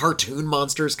like cartoon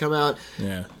monsters come out.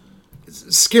 Yeah.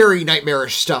 Scary,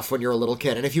 nightmarish stuff when you're a little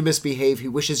kid. And if you misbehave, he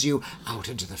wishes you out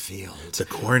into the field. The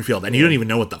cornfield. And you don't even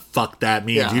know what the fuck that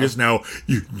means. Yeah. You just know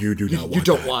you do not want that. You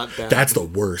don't want that. That's the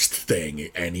worst thing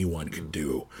anyone can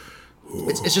do.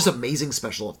 It's just amazing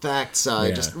special effects.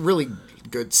 Just really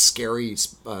good, scary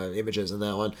images in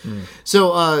that one.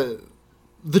 So,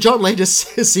 the John Landis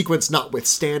sequence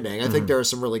notwithstanding, I think there are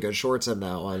some really good shorts in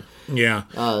that one. Yeah.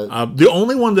 The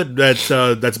only one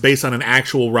that's based on an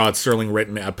actual Rod Serling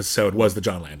written episode was the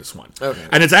John Landis one. Okay.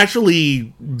 And it's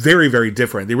actually very, very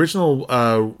different. The original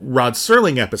Rod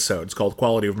Serling episode, it's called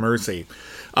Quality of Mercy,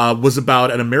 was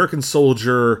about an American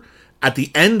soldier at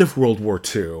the end of World War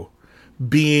II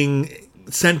being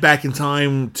sent back in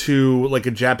time to like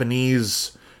a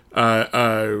Japanese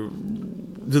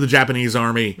to the Japanese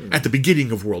army at the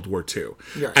beginning of World War II,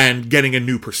 and getting a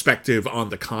new perspective on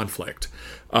the conflict.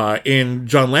 In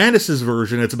John Landis's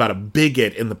version, it's about a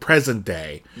bigot in the present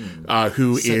day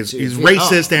who is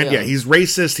racist, and he's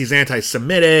racist, he's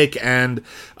anti-Semitic, and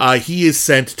he is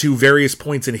sent to various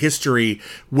points in history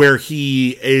where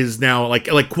he is now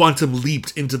like quantum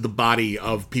leaped into the body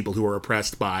of people who are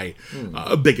oppressed by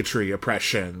bigotry,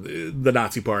 oppression, the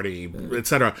Nazi Party,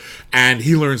 etc. And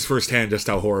he learns firsthand just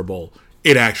how horrible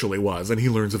it actually was, and he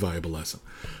learns a valuable lesson.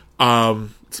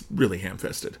 It's really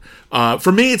ham-fisted.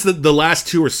 For me, it's the last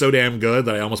two are so damn good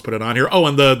that I almost put it on here. Oh,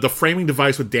 and the framing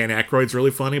device with Dan Aykroyd's really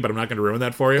funny, but I'm not going to ruin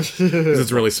that for you because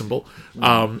it's really simple.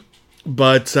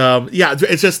 It's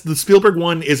just the Spielberg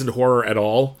one isn't horror at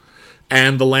all,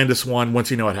 And the Landis one,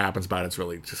 once you know what happens about it, it's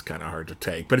really just kind of hard to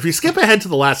take. But if you skip ahead to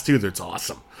the last two, that's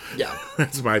awesome. Yeah.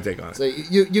 That's my take on it. So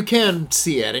you can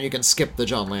see it, and you can skip the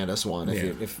John Landis one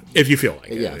if you feel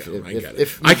like it. Yeah, I get it.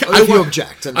 If you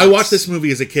object. I watched this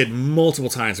movie as a kid multiple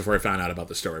times before I found out about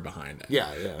the story behind it.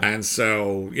 Yeah. And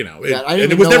so, it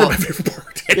was never my favorite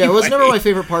part. Anyway. Yeah, it was never my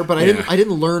favorite part, but I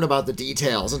didn't learn about the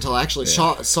details until I actually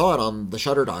saw it on the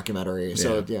Shudder documentary.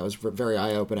 So, it was very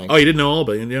eye-opening. Oh, you didn't know all,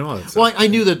 but you didn't know all that stuff. Well, I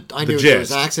knew there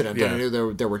was an accident, and I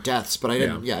knew there were deaths, but I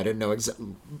didn't know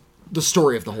the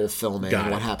story of the whole film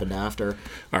and what happened after.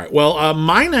 All right. Well,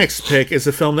 my next pick is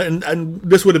a film that, and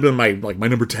this would have been my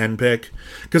number 10 pick,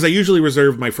 because I usually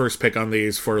reserve my first pick on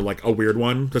these for like a weird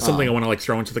one. That's something I want to like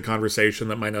throw into the conversation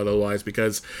that might not otherwise,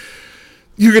 because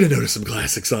you're going to notice some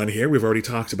classics on here. We've already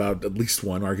talked about at least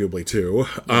one, arguably two.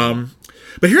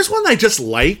 But here's one I just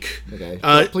like.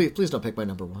 Okay. Please don't pick my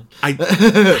number one. I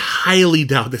highly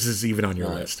doubt this is even on your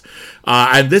list.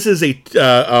 And this is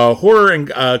a horror and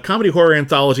comedy horror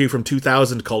anthology from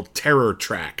 2000 called Terror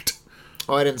Tract.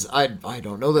 Oh, I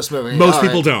don't know this movie. Most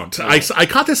people don't. Right. I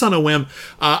caught this on a whim.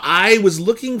 I was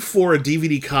looking for a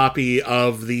DVD copy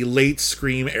of the late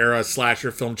Scream era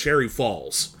slasher film Cherry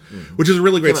Falls. Which is a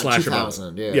really great slasher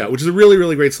movie. Yeah, which is a really,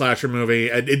 really great slasher movie.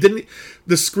 It didn't.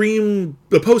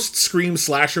 The post-Scream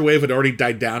slasher wave had already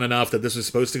died down enough that this was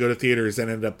supposed to go to theaters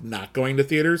and ended up not going to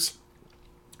theaters.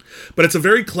 But it's a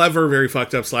very clever, very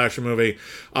fucked up slasher movie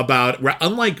about,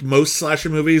 unlike most slasher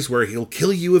movies where he'll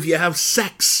kill you if you have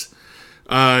sex.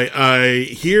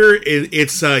 Here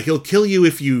it's he'll kill you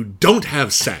if you don't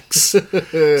have sex.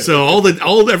 So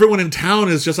everyone in town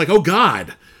is just like, oh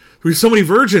God, there's so many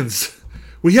virgins.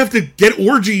 We have to get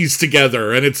orgies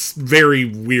together, and it's very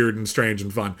weird and strange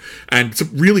and fun. And it's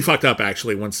really fucked up,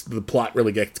 actually, once the plot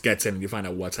really gets in and you find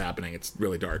out what's happening. It's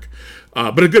really dark.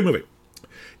 But a good movie.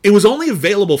 It was only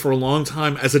available for a long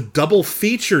time as a double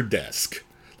feature disc.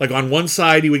 Like, on one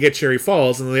side, you would get Cherry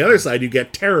Falls, and on the other side, you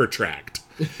get Terror Tract.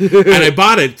 And I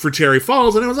bought it for Cherry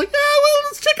Falls, and I was like,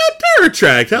 let's check out Terror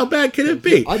Tract. How bad can it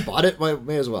be? I bought it.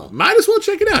 May as well. Might as well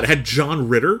check it out. It had John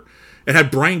Ritter. It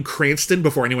had Bryan Cranston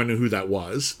before anyone knew who that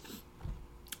was.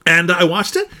 And I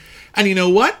watched it, and you know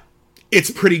what?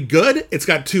 It's pretty good. It's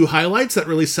got two highlights that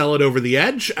really sell it over the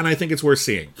edge, and I think it's worth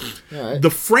seeing. Right. The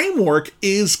framework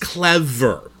is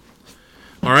clever.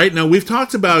 All right, now we've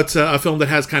talked about a film that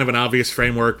has kind of an obvious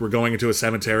framework. We're going into a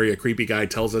cemetery, a creepy guy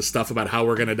tells us stuff about how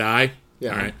we're going to die. Yeah.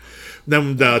 All right.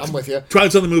 Then I'm with you.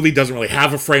 Twilight Zone the movie doesn't really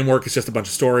have a framework. It's just a bunch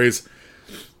of stories.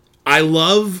 I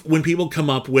love when people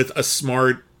come up with a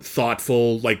smart,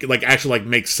 thoughtful, like actually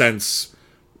makes sense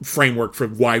framework for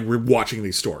why we're watching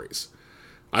these stories.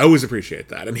 I always appreciate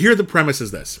that. And here the premise is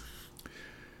this.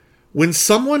 When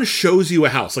someone shows you a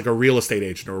house, like a real estate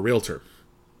agent or a realtor,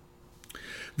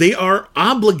 they are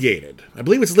obligated, I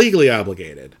believe it's legally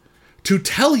obligated, to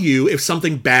tell you if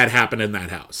something bad happened in that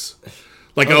house.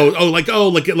 Like,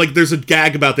 like there's a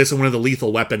gag about this in one of the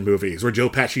Lethal Weapon movies where Joe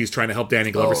Pesci is trying to help Danny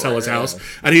Glover sell his house.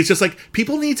 And he's just like,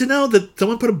 people need to know that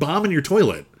someone put a bomb in your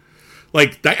toilet.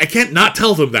 Like, I can't not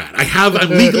tell them that. I'm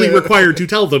legally required to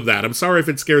tell them that. I'm sorry if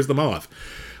it scares them off.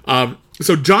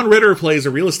 So John Ritter plays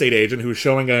a real estate agent who's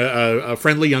showing a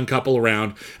friendly young couple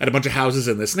around at a bunch of houses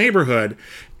in this neighborhood.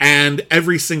 And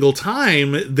every single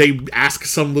time they ask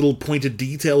some little pointed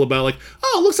detail about like,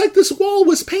 oh, it looks like this wall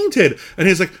was painted. And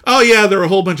he's like, oh yeah, there are a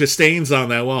whole bunch of stains on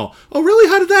that wall. Oh really?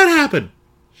 How did that happen?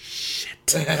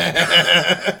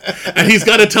 And he's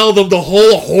got to tell them the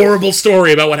whole horrible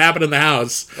story about what happened in the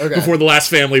house before the last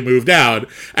family moved out.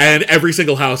 And every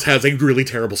single house has a really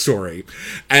terrible story.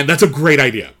 And that's a great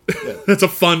idea. Yeah. That's a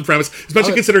fun premise,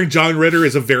 especially considering John Ritter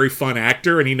is a very fun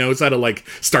actor and he knows how to like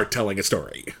start telling a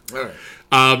story. All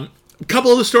right. A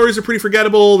couple of the stories are pretty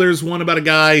forgettable. There's one about a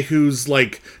guy who's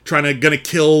like gonna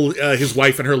kill his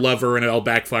wife and her lover, and it all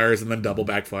backfires and then double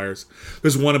backfires.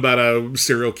 There's one about a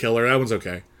serial killer. That one's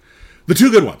okay. The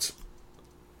two good ones.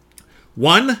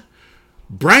 One,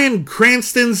 Bryan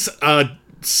Cranston's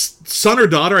son or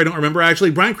daughter, I don't remember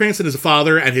actually. Bryan Cranston is a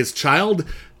father, and his child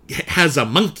has a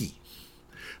monkey.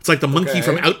 It's like the monkey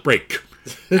from Outbreak.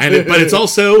 But it's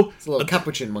also... It's a little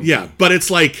capuchin monkey. Yeah, but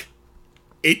it's like...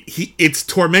 It's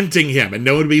tormenting him, and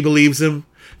nobody believes him.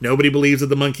 Nobody believes that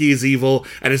the monkey is evil,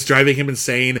 and it's driving him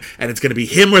insane, and it's going to be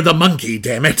him or the monkey,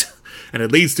 damn it. And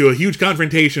it leads to a huge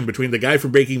confrontation between the guy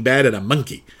from Breaking Bad and a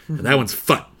monkey. And that one's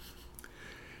fun.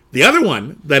 The other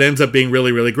one that ends up being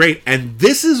really, really great, and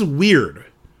this is weird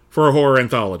for a horror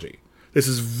anthology. This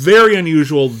is very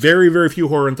unusual. Very, very few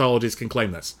horror anthologies can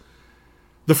claim this.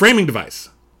 The Framing Device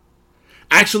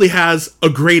actually has a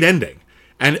great ending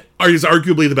and is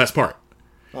arguably the best part.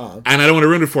 And I don't want to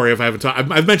ruin it for you if I haven't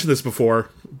talked. I've mentioned this before,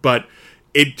 but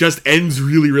it just ends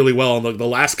really, really well. And the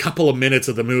last couple of minutes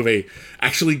of the movie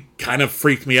actually kind of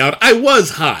freaked me out. I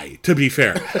was high, to be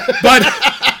fair. But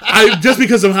just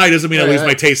because I'm high doesn't mean I lose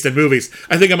my taste in movies.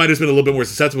 I think I might have been a little bit more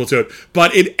susceptible to it.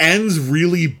 But it ends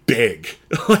really big.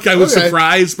 Like, I was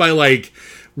surprised by, like,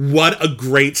 what a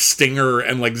great stinger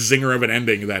and, like, zinger of an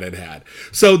ending that it had.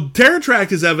 So Terror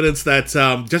Track is evidence that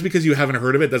just because you haven't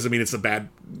heard of it doesn't mean it's a bad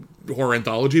horror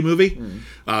anthology movie.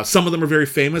 Some of them are very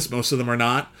famous, most of them are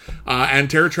not. And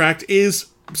Terror Track is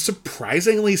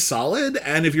surprisingly solid.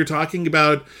 And if you're talking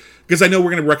about, because I know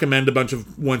we're going to recommend a bunch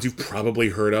of ones you've probably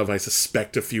heard of, I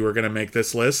suspect a few are going to make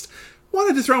this list.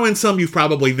 Wanted to throw in some you've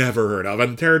probably never heard of,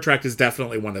 and Terror Track is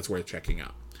definitely one that's worth checking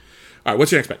out. All right,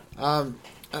 what's your next pick?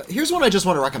 Here's one I just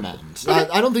want to recommend. Okay.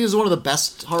 I don't think this is one of the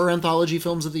best horror anthology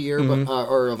films of the year, but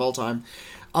or of all time.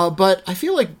 But I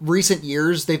feel like recent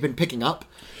years they've been picking up.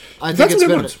 I think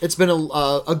it's been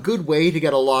a good way to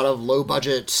get a lot of low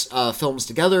budget films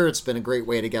together. It's been a great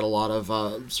way to get a lot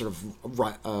of sort of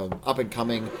up and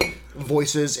coming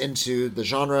voices into the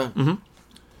genre.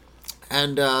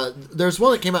 And there's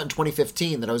one that came out in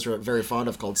 2015 that I was very fond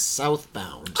of called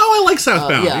Southbound. Oh, I like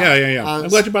Southbound. Yeah. I'm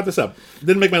glad you brought this up.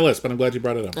 Didn't make my list, but I'm glad you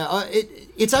brought it up.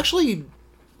 It's actually,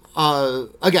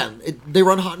 again, they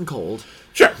run hot and cold.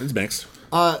 Sure, it's mixed.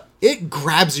 It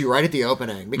grabs you right at the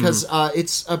opening because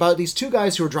it's about these two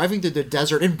guys who are driving through the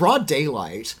desert in broad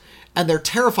daylight, and they're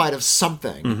terrified of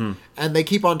something, and they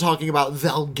keep on talking about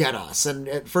they'll get us. And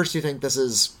at first you think this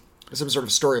is some sort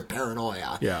of story of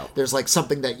paranoia. Yeah. There's like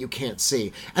something that you can't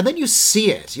see. And then you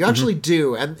see it. You actually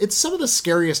do. And it's some of the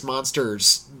scariest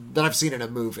monsters that I've seen in a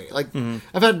movie. Like,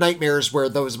 I've had nightmares where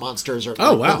those monsters are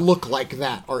that look like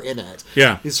that are in it.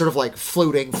 Yeah. These sort of like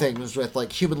floating things with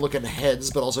like human-looking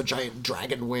heads, but also giant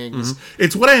dragon wings.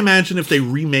 It's what I imagine if they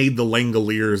remade the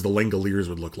Langoliers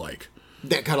would look like.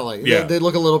 That kind of like, they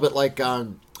look a little bit like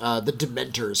the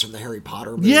Dementors from the Harry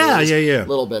Potter movies. Yeah. A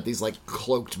little bit, these like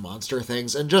cloaked monster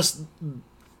things. And just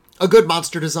a good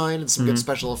monster design and some good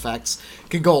special effects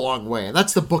can go a long way. And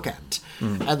that's the bookend.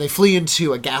 And they flee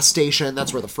into a gas station.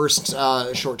 That's where the first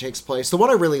short takes place. The one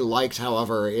I really liked,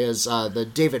 however, is the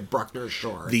David Bruckner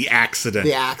short. The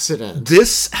Accident.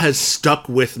 This has stuck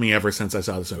with me ever since I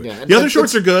saw this movie. The other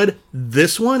shorts are good.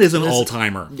 This one is an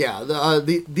all-timer. Yeah,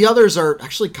 the others are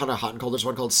actually kind of hot and cold. There's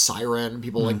one called Siren.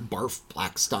 People like barf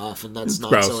black stuff, and that's not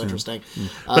gross, so interesting.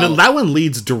 But that one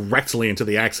leads directly into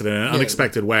The Accident in an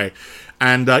unexpected way.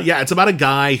 And it's about a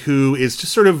guy who is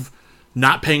just sort of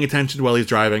not paying attention while he's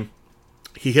driving.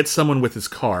 He hits someone with his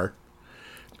car,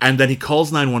 and then he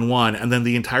calls 911, and then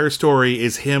the entire story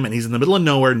is him, and he's in the middle of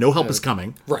nowhere, no help is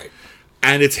coming. Right.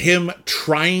 And it's him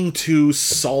trying to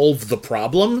solve the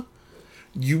problem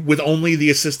with only the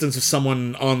assistance of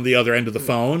someone on the other end of the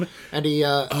phone.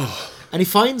 And he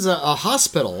finds a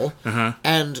hospital,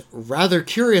 and rather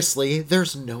curiously,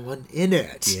 there's no one in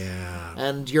it. Yeah.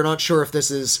 And you're not sure if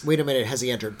this is, wait a minute, has he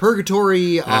entered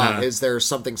purgatory? Is there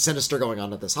something sinister going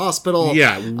on at this hospital?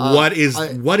 Yeah, what is,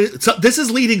 so this is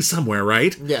leading somewhere,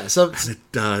 right? Yeah, and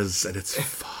it does, and it's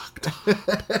fucked up.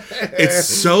 It's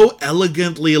so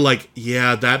elegantly like,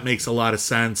 yeah, that makes a lot of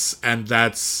sense, and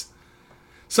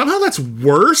somehow that's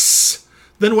worse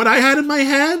than what I had in my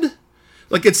head.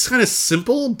 Like, it's kind of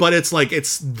simple, but it's like,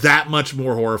 it's that much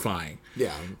more horrifying.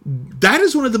 Yeah. That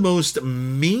is one of the most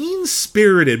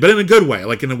mean-spirited, but in a good way,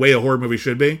 like in a way a horror movie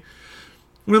should be,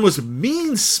 one of the most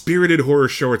mean-spirited horror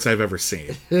shorts I've ever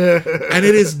seen. And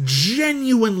it is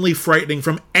genuinely frightening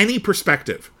from any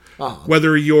perspective.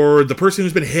 Whether you're the person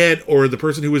who's been hit or the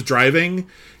person who was driving,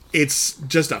 it's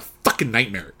just a fucking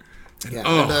nightmare.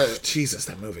 Jesus,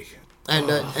 that movie.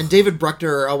 And David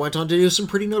Bruckner went on to do some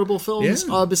pretty notable films.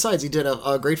 Besides, he did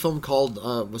a great film called,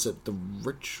 was it The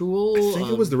Ritual? I think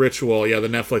it was The Ritual, the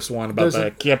Netflix one about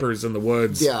the campers in the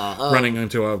woods running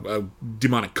into a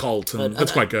demonic cult. And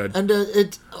that's quite good. And a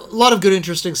lot of good,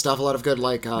 interesting stuff. A lot of good,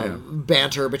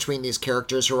 banter between these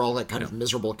characters who are all, kind of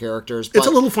miserable characters. But, it's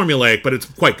a little formulaic, but it's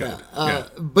quite good.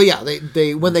 But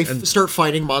they when they start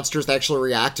fighting monsters, they actually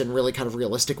react in really kind of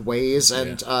realistic ways.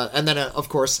 And then, of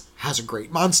course, has a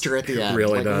great monster at the end.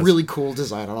 Really does. Really cool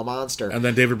design on a monster. And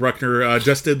then David Bruckner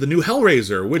just did the new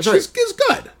Hellraiser, which is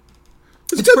good.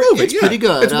 It's a good movie. It's pretty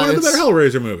good. It's one of the better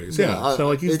Hellraiser movies.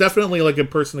 So he's definitely a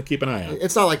person to keep an eye on.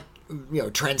 It's not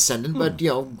transcendent, but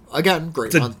again,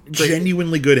 great. It's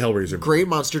genuinely good Hellraiser movie. Great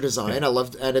monster design. I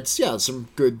loved, and it's some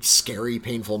good, scary,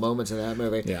 painful moments in that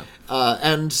movie. Yeah.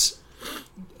 And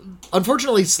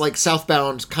unfortunately, it's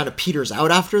Southbound kind of peters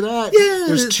out after that. Yeah.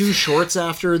 There's two shorts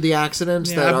after The Accident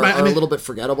that are a little bit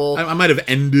forgettable. I might have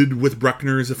ended with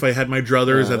Bruckner's if I had my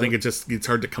druthers. I think it's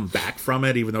hard to come back from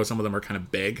it, even though some of them are kind of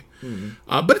big.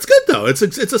 But it's good, though. It's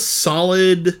a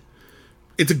solid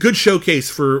it's a good showcase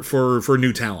for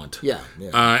new talent. Yeah.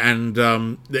 And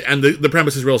the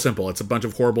premise is real simple. It's a bunch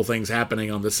of horrible things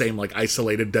happening on the same like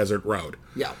isolated desert road.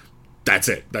 Yeah. That's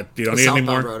it. That you don't need any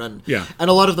more. Road. And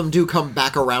a lot of them do come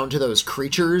back around to those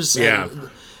creatures.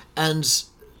 And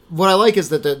what I like is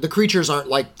that the creatures aren't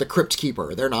like the Crypt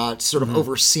Keeper. They're not sort of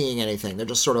overseeing anything. They're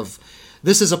just sort of,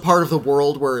 this is a part of the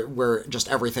world where just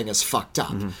everything is fucked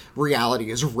up.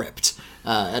 Reality is ripped.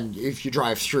 And if you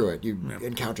drive through it, you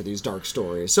encounter these dark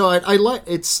stories. So I like,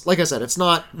 it's, like I said, it's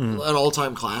not an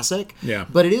all-time classic. Yeah.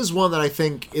 But it is one that I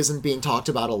think isn't being talked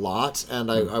about a lot, and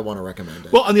I want to recommend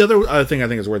it. Well, and the other thing I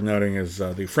think is worth noting is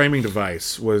the framing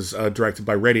device was directed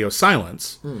by Radio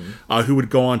Silence, who would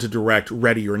go on to direct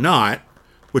Ready or Not,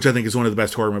 which I think is one of the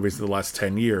best horror movies of the last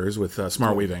 10 years with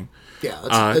Smart Weaving. Yeah,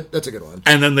 that's a good one.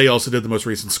 And then they also did the most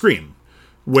recent Scream,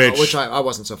 which I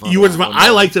wasn't so fond of. I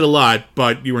liked it a lot,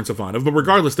 but you weren't so fond of. But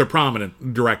regardless, they're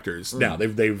prominent directors now.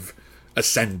 They've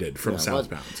ascended from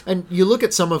Southbound. And you look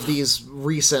at some of these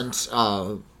recent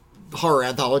horror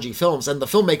anthology films, and the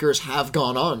filmmakers have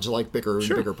gone on to like bigger and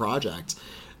bigger projects.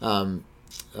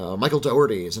 Michael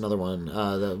Dougherty is another one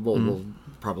that we'll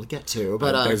probably get to,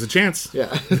 but there's a chance.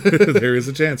 Yeah, there is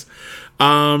a chance.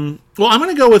 Well, I'm going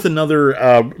to go with another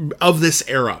of this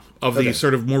era, of the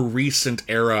sort of more recent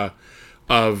era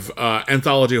of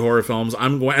anthology horror films.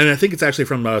 And I think it's actually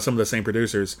from some of the same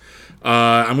producers.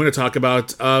 I'm going to talk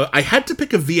about. I had to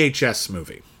pick a VHS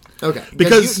movie. Okay,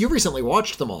 because you recently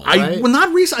watched them all, right?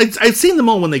 Not recently. I'd seen them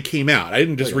all when they came out. I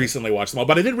didn't just recently watch them all,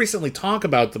 but I did recently talk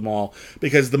about them all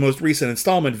because the most recent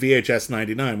installment, VHS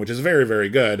 99, which is very, very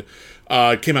good,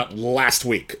 came out last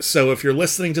week. So if you're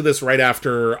listening to this right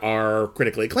after our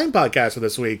critically acclaimed podcast for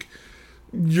this week,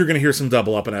 you're going to hear some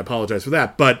double up, and I apologize for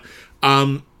that. But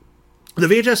the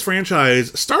VHS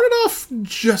franchise started off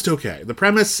just okay. The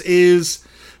premise is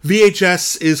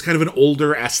VHS is kind of an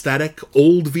older aesthetic.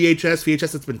 Old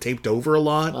VHS that's been taped over a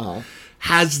lot,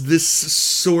 has this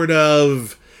sort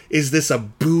of, is this a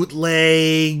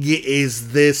bootleg?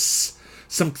 Is this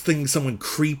something someone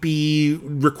creepy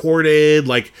recorded?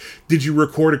 Like, did you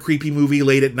record a creepy movie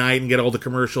late at night and get all the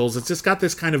commercials? It's just got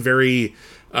this kind of very,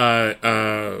 what's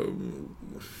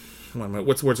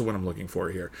the word I'm looking for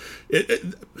here?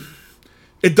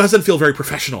 It doesn't feel very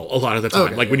professional a lot of the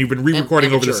time. When you've been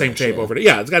re-recording over the same tape over it.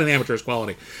 Yeah, it's got an amateurish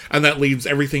quality. And that leaves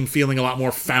everything feeling a lot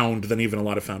more found than even a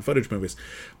lot of found footage movies.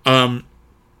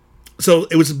 So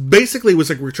it was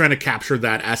like we're trying to capture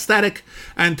that aesthetic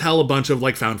and tell a bunch of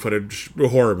like found footage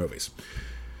horror movies.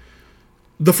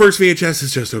 The first VHS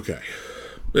is just okay.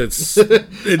 And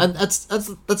that's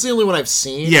the only one I've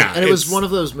seen. Yeah, and it was one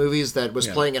of those movies that was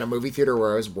playing in a movie theater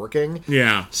where I was working.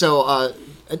 Yeah. So,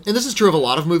 and this is true of a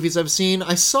lot of movies I've seen.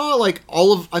 I saw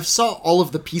all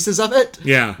of the pieces of it.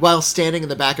 Yeah. While standing in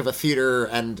the back of a theater,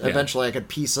 and eventually I could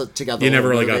piece it together. You never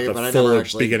really got the full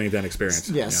beginning to end experience.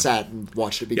 Yeah, sat and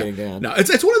watched it beginning to end. No,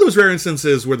 it's one of those rare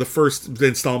instances where the first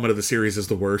installment of the series is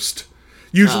the worst.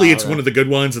 Usually it's one of the good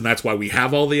ones, and that's why we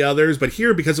have all the others. But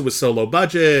here, because it was so low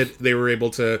budget, they were able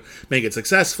to make it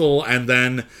successful. And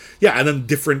then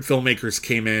different filmmakers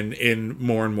came in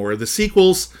more and more of the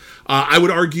sequels. I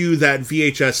would argue that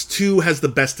VHS 2 has the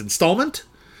best installment.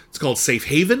 It's called Safe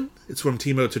Haven. It's from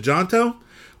Timo Tjahjanto.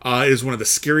 It is one of the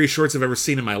scariest shorts I've ever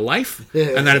seen in my life.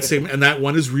 And that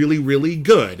one is really, really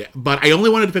good. But I only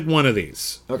wanted to pick one of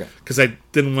these. Okay. Because I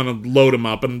didn't want to load them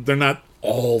up, and they're not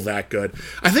all that good.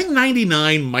 I think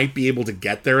 99 might be able to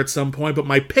get there at some point, but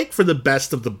my pick for the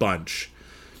best of the bunch,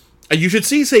 you should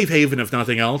see Safe Haven if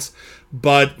nothing else,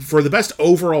 but for the best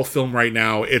overall film right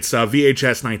now, it's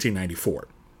VHS 1994.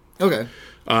 Okay.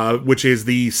 Which is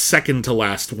the second to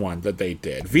last one that they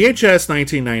did. VHS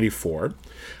 1994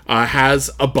 has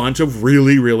a bunch of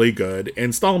really, really good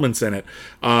installments in it.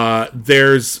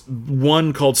 There's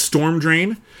one called Storm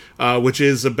Drain, which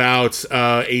is about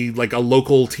a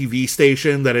local TV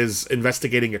station that is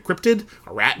investigating a cryptid,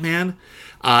 a rat man.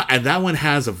 And that one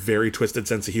has a very twisted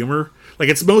sense of humor. Like,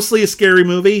 it's mostly a scary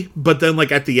movie, but then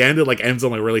at the end, it ends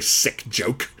on a really sick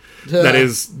joke. That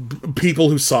is, people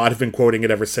who saw it have been quoting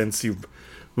it ever since. You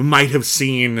might have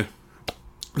seen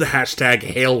the hashtag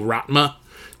Hail Ratma.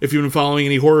 If you've been following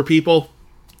any horror people,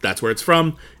 that's where it's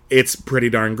from. It's pretty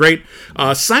darn great.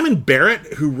 Simon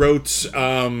Barrett, who wrote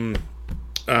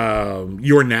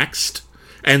You're Next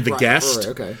and The Guest,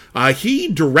 he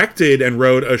directed and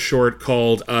wrote a short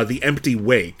called The Empty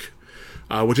Wake,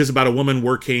 which is about a woman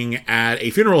working at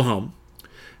a funeral home.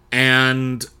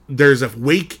 And there's a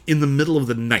wake in the middle of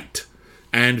the night.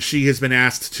 And she has been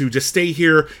asked to just stay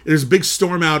here. There's a big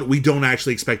storm out. We don't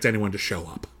actually expect anyone to show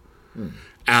up.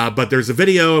 But there's a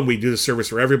video, and we do the service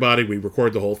for everybody. We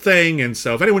record the whole thing, and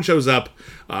so if anyone shows up,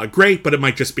 great, but it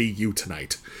might just be you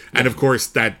tonight. And of course,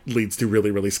 that leads to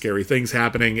really, really scary things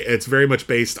happening. It's very much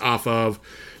based off of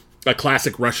a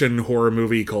classic Russian horror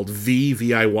movie called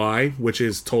V.I.Y., which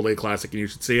is totally a classic, and you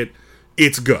should see it.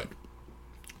 It's good.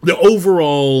 The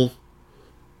overall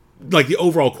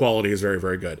quality is very,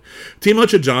 very good. Timo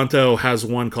Tchajanto has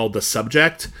one called The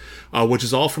Subject, which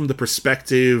is all from the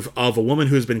perspective of a woman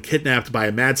who's been kidnapped by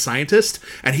a mad scientist,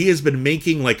 and he has been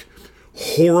making, like,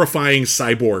 horrifying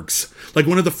cyborgs. Like,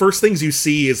 one of the first things you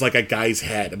see is, like, a guy's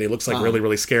head, and he looks, like, really,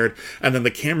 really scared, and then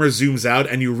the camera zooms out,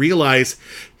 and you realize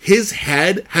his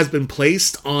head has been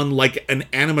placed on, like, an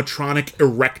animatronic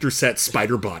erector set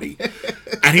spider body.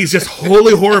 And he's just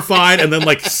wholly horrified, and then,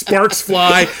 like, sparks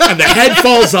fly, and the head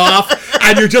falls off,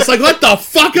 and you're just like, what the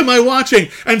fuck am I watching?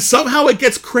 And somehow it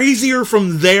gets crazier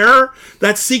from there.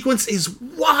 That sequence is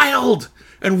wild,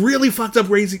 and really fucked up,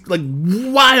 crazy, like,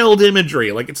 wild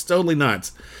imagery. Like, it's totally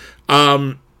nuts.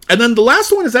 And then the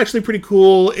last one is actually pretty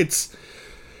cool. It's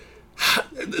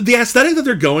the aesthetic that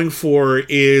they're going for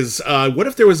is what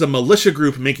if there was a militia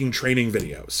group making training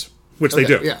videos, which they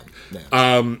do.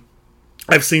 Yeah.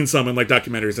 I've seen some in like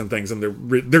documentaries and things, and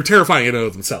they're terrifying in and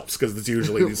of themselves because it's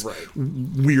usually these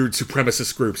weird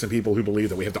supremacist groups and people who believe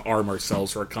that we have to arm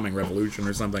ourselves for a coming revolution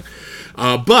or something.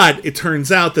 But it turns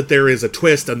out that there is a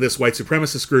twist, and this white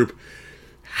supremacist group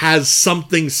has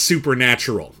something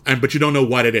supernatural, but you don't know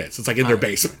what it is. It's like in their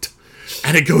basement,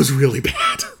 and it goes really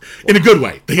bad in a good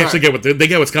way. They actually get they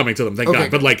get what's coming to them, thank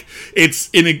God. But like it's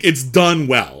done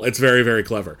well. It's very, very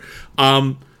clever.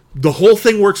 The whole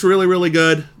thing works really, really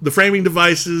good. The framing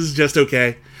device is just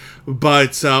okay,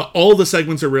 but all the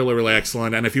segments are really, really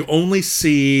excellent. And if you only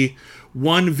see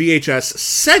one VHS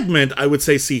segment, I would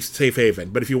say see Safe Haven.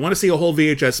 But if you want to see a whole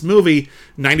VHS movie,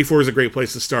 94 is a great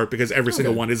place to start because every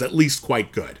single one is at least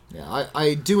quite good. Yeah,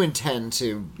 I do intend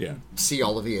to see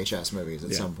all the VHS movies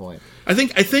at some point. I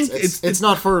think it's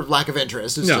not for lack of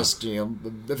interest. It's just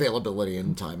availability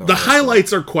and time. The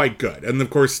highlights are quite good, and of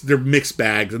course they're mixed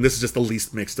bags, and this is just the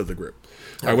least mixed of the group.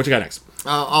 All right, what you got next?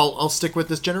 I'll stick with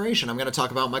this generation. I'm going to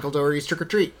talk about Michael Dougherty's Trick or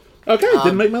Treat. Okay,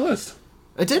 didn't make my list.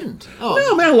 It didn't. Oh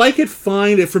no, man, I like it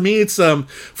fine. For me, it's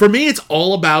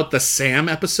all about the Sam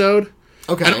episode.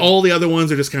 Okay, and all the other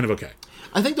ones are just kind of okay.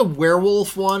 I think the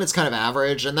werewolf one is kind of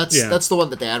average, and that's the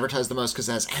one that they advertised the most because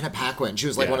it has Anna Paquin. She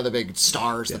was like one of the big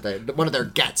stars that one of their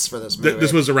gets for this movie.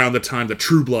 This was around the time that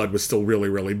True Blood was still really,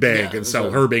 really big, and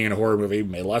so her being in a horror movie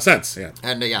made a lot of sense. Yeah,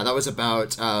 and that was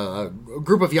about a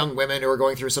group of young women who were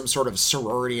going through some sort of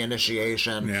sorority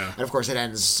initiation. Yeah, and of course it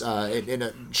ends in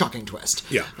a shocking twist.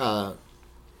 Yeah.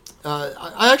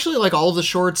 I actually like all of the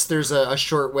shorts. There's a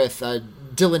short with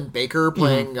Dylan Baker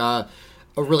playing a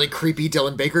really creepy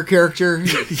Dylan Baker character.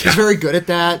 He's very good at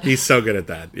that. He's so good at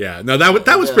that. Yeah. No,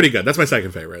 that was pretty good. That's my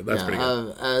second favorite. That's pretty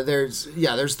good. There's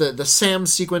the Sam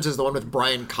sequence is the one with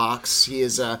Brian Cox. He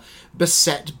is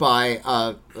beset by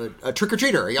a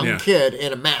trick-or-treater, a young kid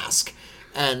in a mask.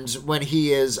 And when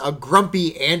he is a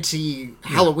grumpy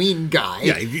anti-Halloween guy...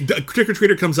 Yeah, a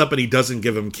trick-or-treater comes up and he doesn't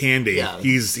give him candy. Yeah.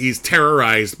 He's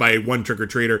terrorized by one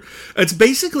trick-or-treater. It's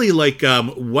basically like,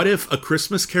 what if A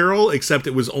Christmas Carol, except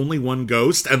it was only one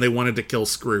ghost and they wanted to kill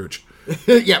Scrooge?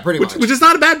 Yeah, pretty much. Which is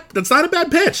not a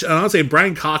bad pitch. And honestly,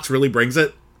 Brian Cox really brings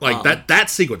it. Like, that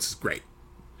sequence is great.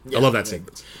 Yeah, I love that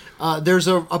sequence. There's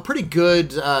a pretty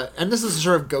good, and this is a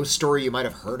sort of ghost story you might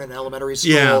have heard in elementary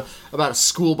school, about a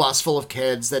school bus full of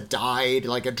kids that died,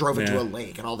 like it drove into a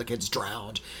lake and all the kids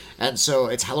drowned. And so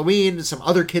it's Halloween, some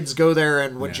other kids go there,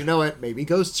 and wouldn't you know it, maybe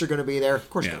ghosts are going to be there. Of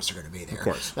course ghosts are going to be there. Of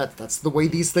course. That's the way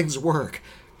these things work.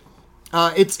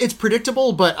 It's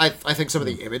predictable, but I think some of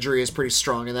the imagery is pretty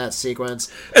strong in that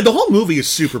sequence. And the whole movie is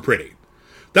super pretty.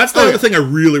 That's the other thing I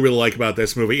really, really like about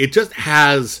this movie. It just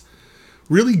has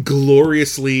really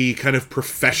gloriously kind of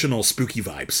professional spooky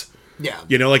vibes. Yeah.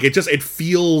 You know, like it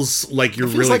feels like you're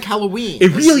really... like Halloween.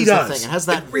 It really does. It has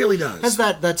that... It really does. Has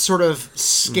that sort of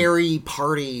scary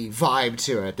party vibe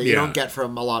to it that you don't get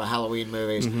from a lot of Halloween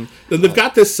movies. Mm-hmm. Then they've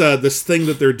got this thing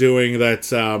that they're doing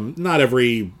that not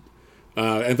every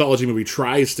anthology movie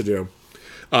tries to do.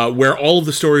 Where all of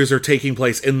the stories are taking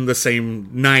place in the same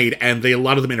night, and a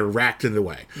lot of them interact in a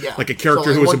way. Yeah. Like a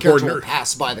character who is important. Will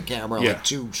pass by the camera like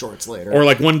 2 shorts later. Or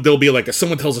like there'll be like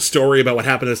someone tells a story about what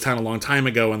happened in this town a long time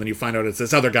ago, and then you find out it's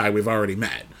this other guy we've already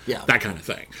met. Yeah. That kind of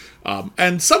thing.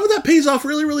 And some of that pays off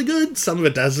really, really good. Some of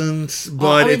it doesn't,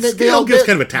 but it all gives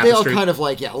kind of a tapestry. They all kind of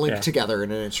link together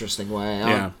in an interesting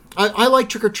way. I like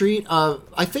Trick or Treat.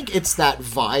 I think it's that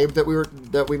vibe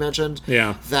that we mentioned.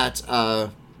 Yeah.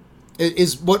 That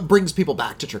is what brings people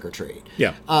back to Trick or Treat.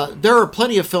 Yeah. There are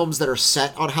plenty of films that are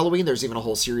set on Halloween. There's even a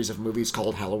whole series of movies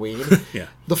called Halloween. Yeah.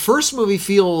 The first movie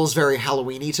feels very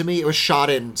Halloween-y to me. It was shot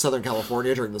in Southern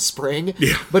California during the spring.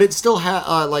 Yeah. But it still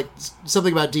had, like,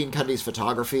 something about Dean Cundy's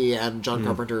photography and John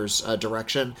Carpenter's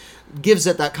direction gives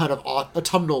it that kind of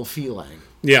autumnal feeling.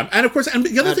 Yeah. And of course, and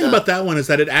the other thing about that one is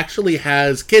that it actually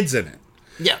has kids in it.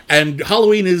 Yeah. And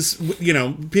Halloween is,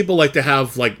 people like to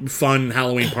have, like, fun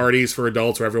Halloween parties for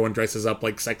adults where everyone dresses up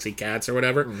like sexy cats or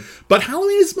whatever. But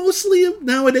Halloween is mostly,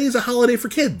 nowadays, a holiday for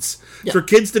kids. Yeah. It's for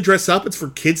kids to dress up. It's for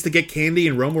kids to get candy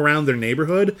and roam around their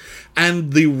neighborhood.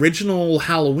 And the original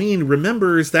Halloween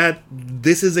remembers that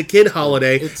this is a kid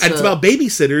holiday. It's about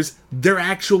babysitters. They're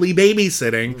actually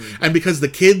babysitting. And because the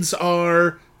kids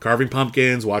are carving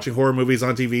pumpkins, watching horror movies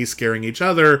on TV, scaring each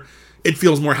other, it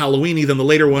feels more Halloween-y than the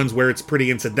later ones where it's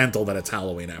pretty incidental that it's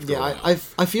Halloween after a while.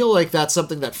 I feel like that's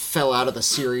something that fell out of the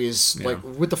series, like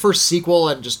with the first sequel,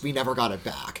 and just we never got it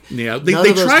back. Yeah, they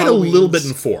tried a little bit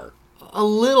in 4. A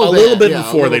little bit in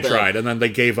 4 they tried, and then they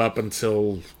gave up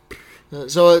until...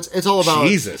 So it's all about...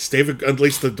 Jesus, David, at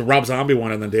least the Rob Zombie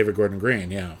one and then David Gordon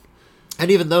Green, yeah. And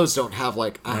even those don't have,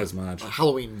 like, not as much. A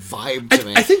Halloween vibe to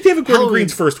me. I think David Gordon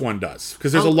Green's first one does.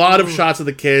 Because there's a lot of shots of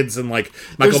the kids and, like,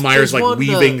 Michael Myers, like,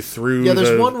 weaving through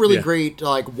there's one really great,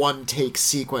 like, one-take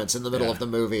sequence in the middle of the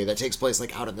movie that takes place,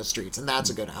 like, out in the streets. And that's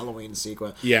a good Halloween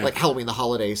sequence. Yeah. Like, Halloween the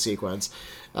Holiday sequence.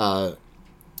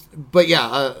 But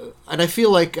yeah, and I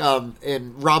feel like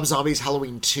in Rob Zombie's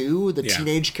Halloween 2, the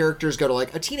teenage characters go to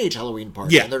like a teenage Halloween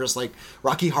party, and they're just like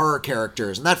Rocky Horror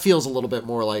characters, and that feels a little bit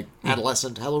more like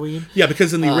adolescent Halloween. Yeah,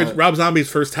 because in the Rob Zombie's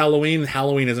first Halloween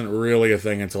isn't really a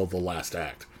thing until the last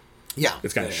act. Yeah,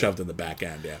 it's kind of shoved in the back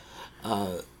end.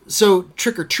 Yeah. So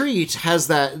Trick or Treat has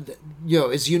that,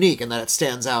 is unique in that it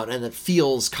stands out and it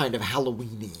feels kind of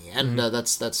Halloween-y, and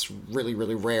that's really,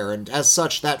 really rare, and as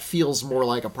such, that feels more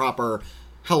like a proper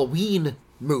Halloween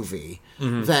movie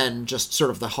than just sort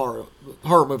of the horror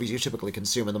movies you typically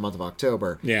consume in the month of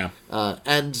October. Yeah.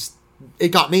 And it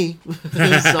got me, so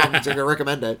I'm going to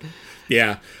recommend it.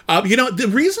 Yeah. The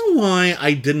reason why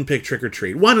I didn't pick Trick or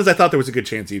Treat, one is I thought there was a good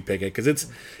chance you'd pick it, because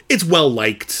it's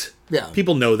well-liked. Yeah.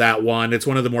 People know that one. It's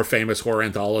one of the more famous horror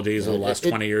anthologies of the last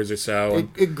 20 years or so.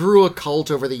 It grew a cult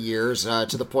over the years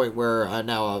to the point where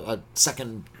now a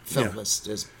second film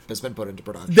has been put into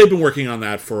production. They've been working on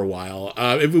that for a while.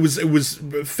 It was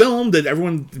filmed that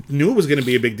everyone knew it was going to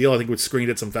be a big deal. I think it was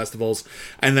screened at some festivals,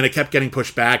 and then it kept getting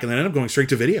pushed back, and then ended up going straight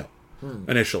to video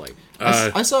initially.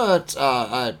 I saw it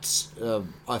at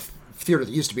a theater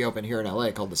that used to be open here in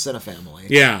LA called the Cinefamily.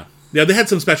 Yeah. Yeah, they had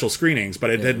some special screenings, but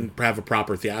it didn't have a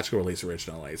proper theatrical release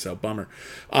originally, so bummer.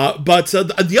 But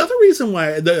the other reason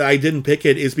why I didn't pick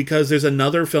it is because there's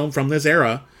another film from this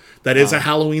era that is a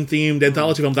Halloween-themed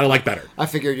anthology film that I like better. I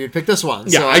figured you'd pick this one.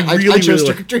 Yeah, so I chose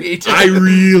Trick or Treat. I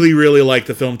really, really like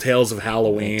the film Tales of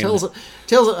Halloween. Tales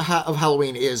of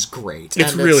Halloween is great.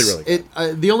 It's really, really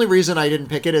good. The only reason I didn't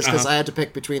pick it is because I had to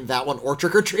pick between that one or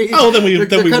Trick or Treat. Oh, they're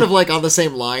kind of like on the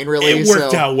same line, really. It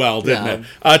worked out well, didn't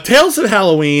it? Tales of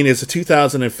Halloween is a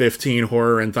 2015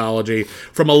 horror anthology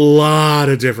from a lot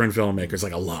of different filmmakers,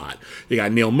 like a lot. You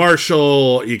got Neil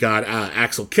Marshall, you got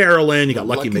Axel Carolyn, you got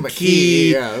Lucky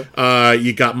McKee,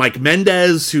 you got Mike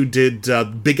Mendez, who did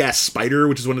Big Ass Spider,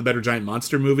 which is one of the better giant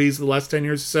monster movies of the last 10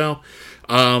 years or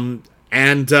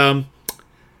so.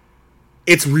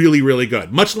 It's really, really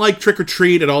good. Much like Trick or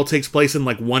Treat, it all takes place in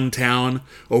like one town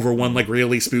over one like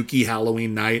really spooky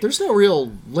Halloween night. There's no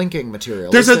real linking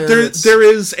material. There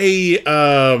is a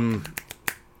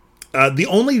the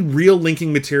only real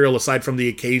linking material aside from the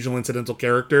occasional incidental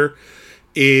character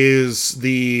is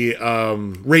the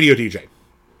radio DJ.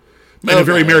 In a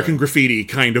very American Graffiti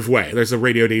kind of way. There's a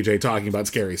radio DJ talking about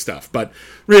scary stuff, but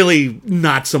really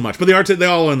not so much. But they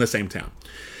all are in the same town.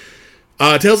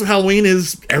 Tales of Halloween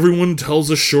is everyone tells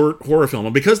a short horror film.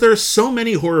 And because there are so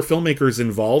many horror filmmakers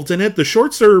involved in it, the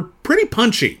shorts are pretty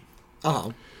punchy.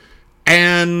 Oh.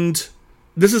 And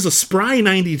this is a spry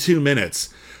 92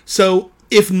 minutes. So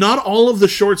if not all of the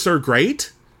shorts are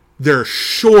great, they're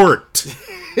short.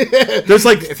 There's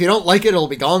like, if you don't like it, it'll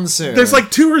be gone soon. There's like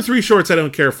 2 or 3 shorts I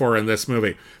don't care for in this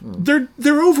movie.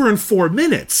 They're over in 4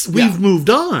 minutes. We've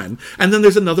moved on. And then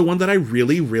there's another one that I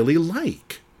really, really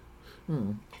like.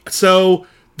 So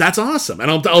that's awesome. And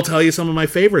I'll tell you some of my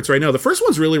favorites right now. The first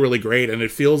one's really, really great, and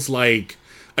it feels like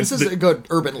This is a good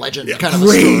urban legend kind of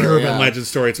great story. Urban legend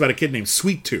story. It's about a kid named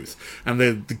Sweet Tooth. And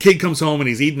the kid comes home and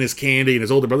he's eating his candy, and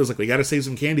his older brother's like, we got to save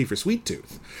some candy for Sweet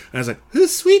Tooth. And I was like,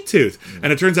 who's Sweet Tooth?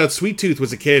 And it turns out Sweet Tooth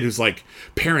was a kid whose like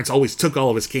parents always took all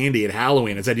of his candy at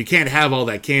Halloween and said, you can't have all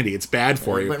that candy. It's bad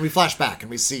for you. When we flash back and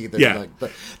we see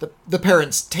the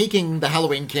parents taking the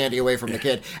Halloween candy away from the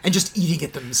kid and just eating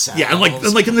it themselves. Yeah,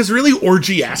 and like in this really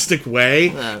orgiastic way.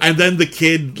 And then the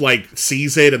kid like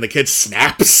sees it and the kid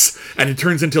snaps and it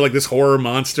turns into like this horror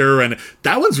monster, and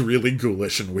that one's really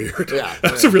ghoulish and weird. Yeah,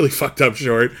 that's a really fucked up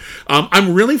short.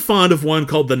 I'm really fond of one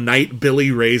called The Night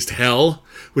Billy Raised Hell,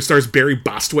 which stars Barry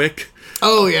Bostwick.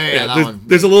 Oh, yeah, that one.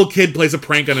 There's a little kid plays a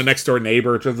prank on a next-door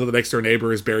neighbor. It turns out the next-door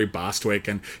neighbor is Barry Bostwick,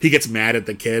 and he gets mad at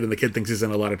the kid, and the kid thinks he's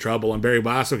in a lot of trouble, and Barry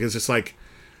Bostwick is just like,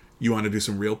 you want to do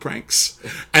some real pranks?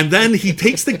 And then he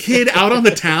takes the kid out on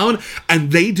the town,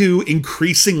 and they do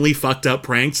increasingly fucked up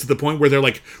pranks to the point where they're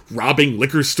like robbing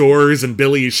liquor stores and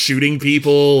Billy is shooting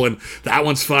people, and that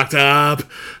one's fucked up.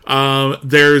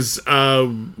 There's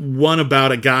one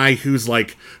about a guy who's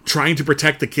like trying to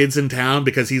protect the kids in town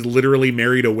because he's literally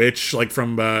married a witch, like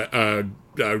from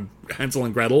Hansel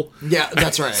and Gretel. Yeah,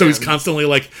 that's right. So he's constantly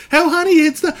like, "Oh, honey,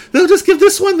 they'll just give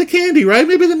this one the candy, right?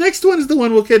 Maybe the next one is the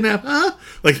one we'll kidnap, huh?"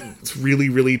 Like, it's really,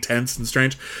 really tense and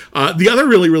strange. The other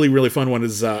really, really, really fun one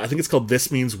is, I think it's called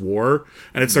This Means War,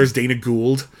 and it stars Dana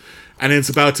Gould, and it's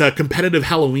about competitive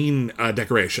Halloween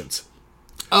decorations.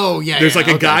 Oh, yeah. There's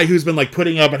a guy who's been like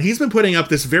putting up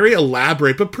this very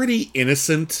elaborate but pretty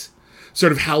innocent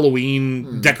sort of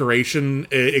Halloween decoration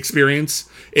experience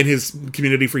in his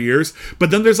community for years.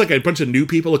 But then there's like a bunch of new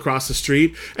people across the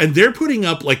street, and they're putting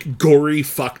up like gory,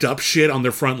 fucked up shit on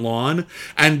their front lawn,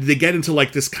 and they get into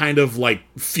like this kind of like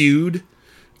feud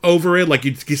over it, like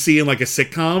you see in like a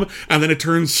sitcom, and then it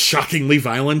turns shockingly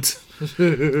violent.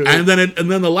 and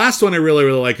then the last one I really,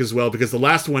 really like as well, because the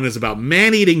last one is about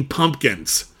man-eating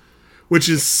pumpkins, which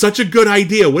is such a good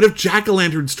idea. What if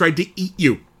jack-o'-lanterns tried to eat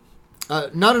you?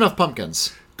 Not enough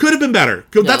pumpkins. Could have been better.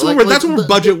 That's what we're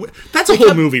budget. That's a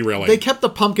whole movie, really. They kept the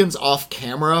pumpkins off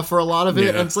camera for a lot of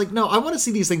it, and it's like, no, I want to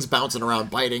see these things bouncing around,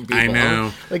 biting people. I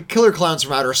know. Like Killer Clowns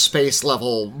from Outer Space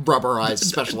level rubberized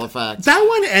special effects. That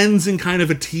one ends in kind of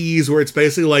a tease where it's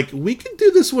basically like, we could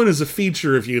do this one as a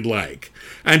feature if you'd like.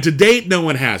 And to date, no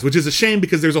one has, which is a shame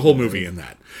because there's a whole movie in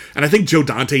that. And I think Joe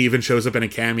Dante even shows up in a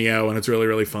cameo, and it's really,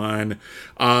 really fun.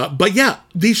 But yeah,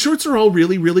 these shorts are all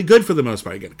really, really good for the most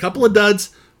part. Again, a couple of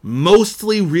duds,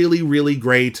 mostly really, really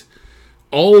great.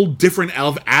 All different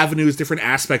avenues, different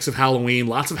aspects of Halloween,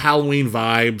 lots of Halloween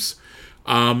vibes.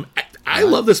 I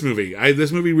love this movie.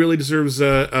 This movie really deserves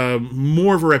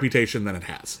more of a reputation than it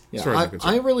has. Yeah,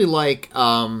 I really like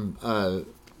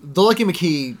the Lucky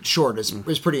McKee short is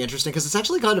pretty interesting because it's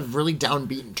actually kind of really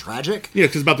downbeat and tragic. Yeah,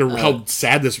 because about how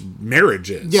sad this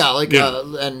marriage is. Yeah,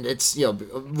 and it's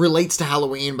relates to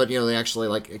Halloween, but they actually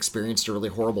like experienced a really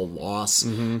horrible loss,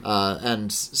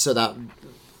 and so that.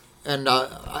 And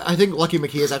I think Lucky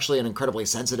McKee is actually an incredibly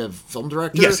sensitive film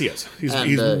director. Yes, he is.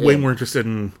 He's way more interested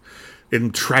in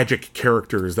tragic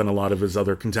characters than a lot of his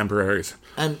other contemporaries.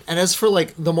 And as for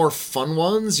like the more fun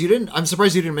ones, I'm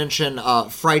surprised you didn't mention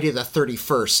Friday the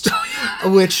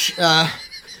 31st, which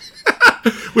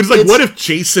which is like, what if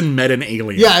Jason met an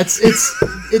alien? Yeah,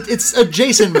 it's a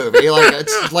Jason movie, like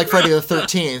it's like Friday the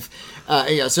 13th.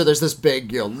 So there's this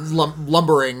big,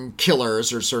 lumbering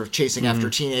killers are sort of chasing after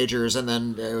teenagers, and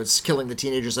then it's killing the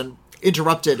teenagers, and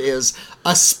interrupted is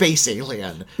a space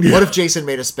alien. Yeah. What if Jason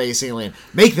made a space alien?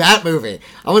 Make that movie.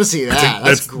 I want to see that.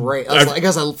 That's great. I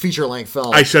guess a feature-length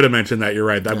film. I should have mentioned that. You're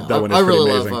right. That one is I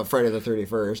really amazing. love Friday the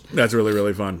 31st. That's really,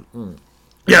 really fun.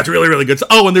 Yeah, it's really, really good.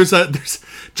 Oh, and there's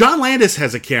John Landis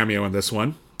has a cameo in this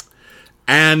one,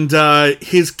 and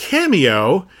his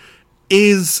cameo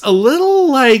is a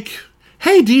little like,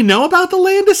 hey, do you know about the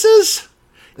Landises?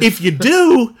 If you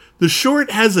do, the short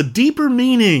has a deeper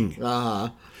meaning.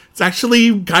 It's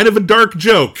actually kind of a dark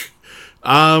joke.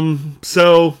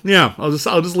 So yeah, I'll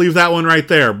just leave that one right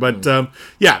there. But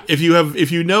yeah, if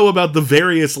you know about the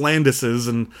various Landises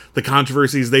and the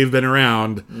controversies they've been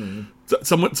around,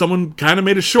 someone kind of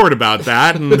made a short about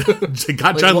that, and they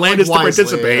got John Landis to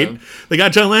participate. Yeah. They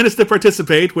got John Landis to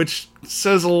participate, which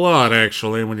says a lot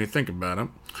actually when you think about it.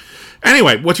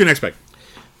 Anyway, what's your next pick?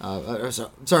 Sorry,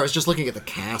 I was just looking at the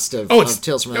cast of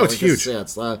Tales from Halloween. It's huge. Yeah,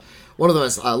 it's one of them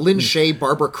is Lynn Shay,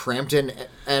 Barbara Crampton,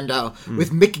 and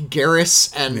with Mick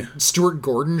Garris and Stuart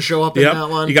Gordon show up in that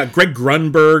one. You got Greg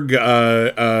Grunberg.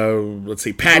 Let's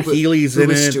see, Pat Healy's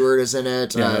in it. Stewart is in it.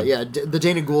 The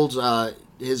Dana Gould.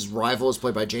 His rival is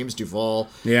played by James Duval.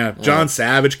 Yeah, John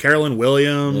Savage, Carolyn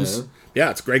Williams. Yeah,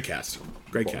 it's a great cast.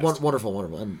 Great cast.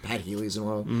 Wonderful. And Pat Healy's in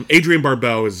one of them. Adrienne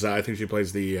Barbeau is, I think she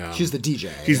plays the... she's the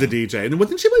DJ. She's the DJ. And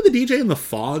didn't she play the DJ in The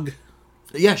Fog?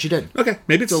 Yeah, she did. Okay,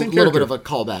 maybe it's the same character. A little bit of a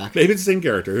callback. Maybe it's the same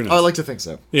character. Who knows? I like to think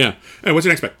so. Yeah. Hey, what's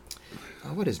your next pick?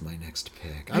 What is my next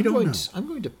pick? I don't know. I'm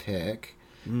going to pick...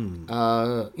 I'm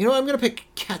going to pick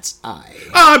Cat's Eye.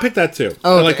 Oh, I picked that too.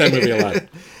 Oh, okay. I like that movie a lot.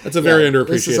 That's a very underappreciated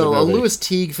This is a movie. Lewis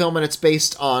Teague film, and it's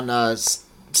based on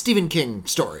Stephen King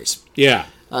stories. Yeah.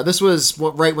 This was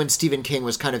right when Stephen King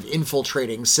was kind of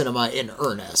infiltrating cinema in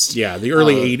earnest. Yeah, the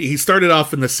early 80s. He started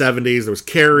off in the 70s. There was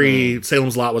Carrie.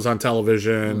 Salem's Lot was on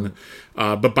television.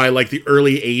 But by like the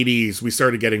early 80s, we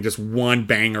started getting just one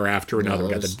banger after another.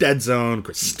 We got The Dead Zone,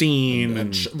 Christine.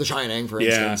 And The Shining, for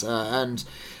instance.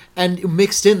 And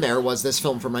mixed in there was this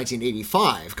film from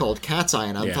 1985 called Cat's Eye,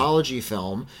 an anthology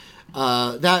film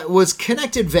that was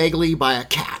connected vaguely by a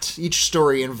cat. Each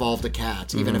story involved a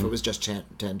cat, even if it was just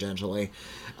tangentially.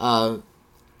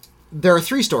 There are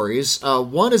 3 stories.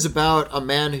 One is about a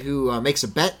man who makes a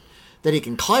bet that he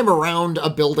can climb around a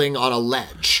building on a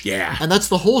ledge. Yeah. And that's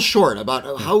the whole short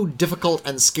about how difficult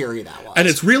and scary that was. And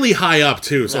it's really high up,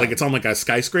 too. So, like, it's on, like, a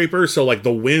skyscraper. So, like,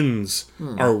 the winds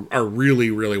are really,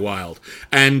 really wild.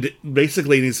 And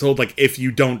basically, he's told, like, if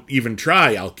you don't even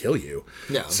try, I'll kill you.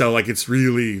 Yeah. So, like, it's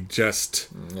really just...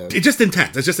 It's just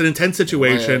intense. It's just an intense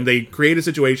situation. They create a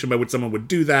situation by which someone would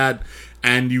do that.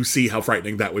 And you see how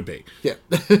frightening that would be. Yeah.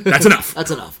 That's enough.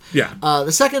 That's enough. Yeah.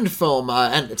 The second film,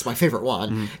 and it's my favorite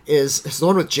one, is the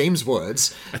one with James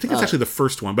Woods. I think it's actually the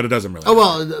first one, but it doesn't really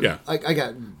matter. I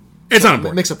got... It's not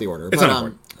important. Mix up the order. It's not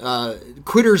important.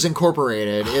 Quitters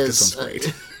Incorporated is...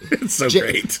 great. It's so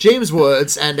great. James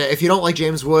Woods, and if you don't like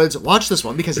James Woods, watch this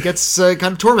one because he gets kind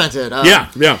of tormented.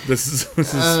 This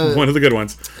is one of the good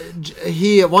ones.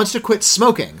 He wants to quit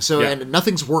smoking, and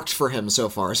nothing's worked for him so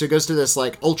far. So he goes to this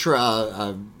like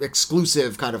ultra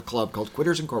exclusive kind of club called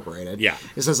Quitters Incorporated. Yeah.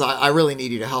 He says, I really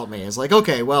need you to help me. It's like,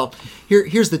 okay, well,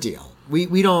 here's the deal.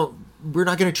 We're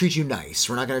not going to treat you nice.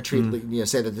 We're not going to treat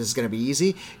say that this is going to be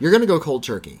easy. You're going to go cold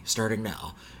turkey starting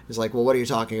now. He's like, well, what are you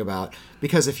talking about?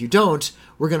 Because if you don't,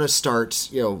 we're going to start,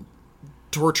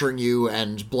 torturing you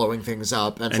and blowing things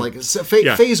up. And it's like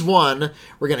phase 1,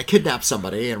 we're going to kidnap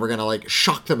somebody and we're going to like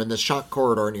shock them in this shock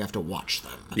corridor, and you have to watch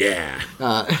them. Yeah.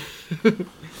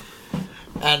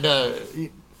 And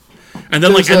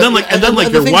then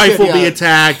your wife will be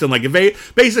attacked, and like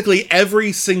basically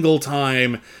every single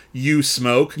time you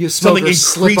smoke something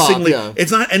increasingly it's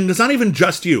not even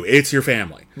just you, it's your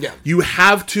family. Yeah. You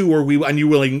have to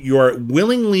you are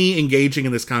willingly engaging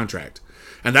in this contract.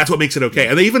 And that's what makes it okay.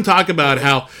 And they even talk about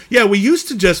how we used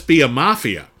to just be a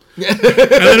mafia. And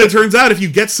then it turns out if you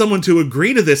get someone to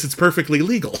agree to this, it's perfectly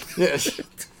legal. Yes.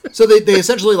 So they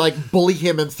essentially like bully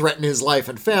him and threaten his life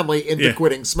and family into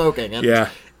quitting smoking. And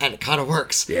it kind of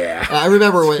works. Yeah. I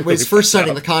remember when he's first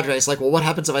signing the contract, it's like, well, what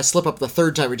happens if I slip up the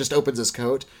third time? He just opens his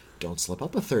coat. Don't slip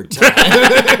up a third time.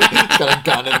 He's got a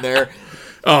gun in there.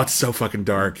 Oh, it's so fucking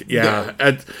dark. Yeah.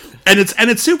 And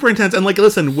it's super intense. And like,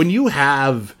 listen, when you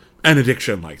have an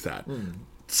addiction like that,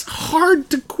 it's hard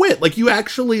to quit. Like, you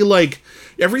actually, like,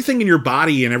 everything in your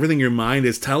body and everything in your mind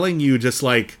is telling you just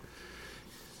like,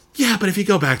 yeah, but if you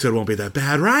go back to it, it won't be that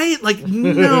bad, right? Like,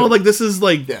 no, like, this is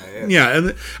like, and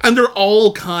there are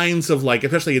all kinds of like,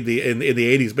 especially in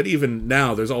the 80s, but even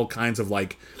now, there's all kinds of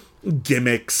like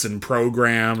gimmicks and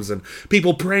programs and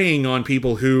people preying on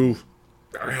people who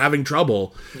are having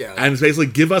trouble, and it's basically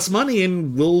give us money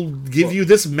and we'll give you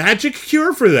this magic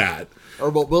cure for that. Or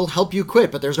we'll help you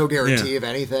quit, but there's no guarantee of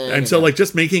anything. And so, like,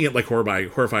 just making it like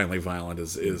horrifyingly violent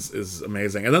is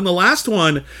amazing. And then the last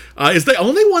one is the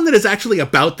only one that is actually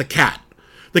about the cat.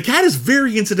 The cat is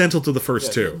very incidental to the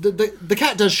first two. The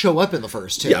cat does show up in the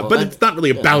first two. Yeah, but it's not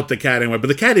really about the cat anyway. But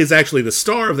the cat is actually the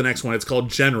star of the next one. It's called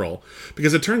General.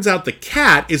 Because it turns out the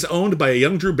cat is owned by a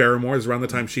young Drew Barrymore. It's around the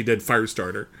time she did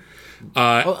Firestarter.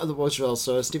 Which was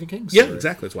also Stephen King's story. Yeah,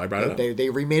 exactly. That's why I brought it up. They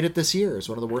remade it this year. It's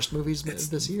one of the worst movies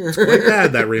this year. It's quite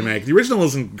bad, that remake. The original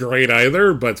isn't great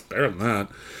either, but it's better than that.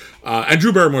 And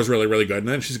Drew Barrymore's really, really good. And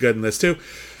then she's good in this, too.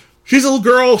 She's a little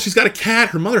girl. She's got a cat.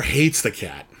 Her mother hates the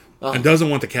cat. And doesn't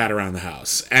want the cat around the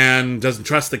house. And doesn't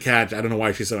trust the cat. I don't know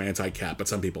why she's so anti-cat, but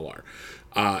some people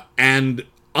are. And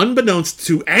unbeknownst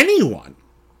to anyone,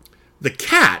 the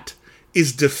cat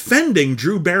is defending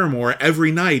Drew Barrymore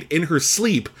every night in her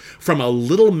sleep from a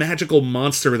little magical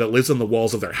monster that lives on the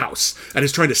walls of their house and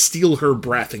is trying to steal her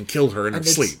breath and kill her in her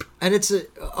sleep. And it's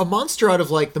a monster out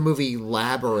of, like, the movie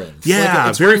Labyrinth. Yeah, like,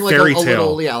 it's very like fairy a tale.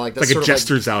 little, yeah, like, like a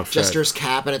jester's outfit. Jester's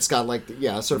cap, and it's got, like,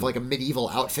 yeah, sort of like a medieval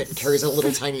outfit and carries a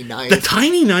little tiny knife. The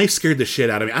tiny knife scared the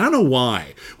shit out of me. I don't know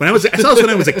why. I saw this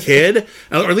when I was a kid,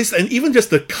 or at least, and even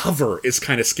just the cover is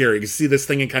kind of scary. You see this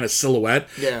thing in kind of silhouette,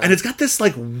 and it's got this,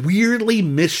 like, weirdly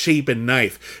misshapen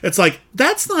knife. It's like,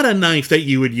 that's not a knife that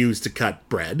you would use to cut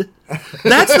bread.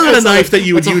 That's not a knife that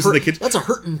you would use in the kitchen. That's a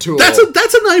hurting tool. That's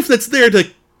a knife that's there to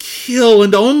kill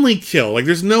and only kill. Like,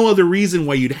 there's no other reason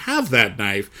why you'd have that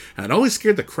knife, and it always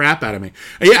scared the crap out of me.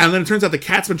 And then it turns out the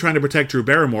cat's been trying to protect Drew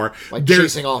Barrymore, like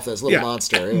chasing off this little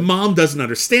monster. Mom doesn't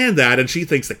understand that, and she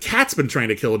thinks the cat's been trying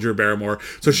to kill Drew Barrymore,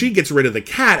 so she gets rid of the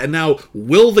cat. And now,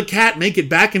 will the cat make it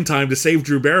back in time to save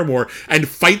Drew Barrymore and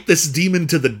fight this demon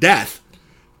to the death?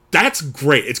 That's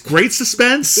great. It's great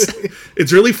suspense.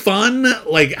 It's really fun.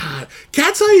 Like,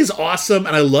 Cat's Eye is awesome,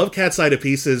 and I love Cat's Eye to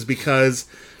pieces because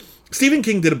Stephen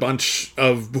King did a bunch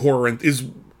of horror, is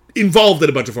involved in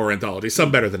a bunch of horror anthologies,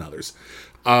 some better than others.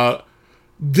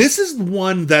 This is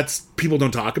one that people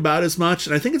don't talk about as much,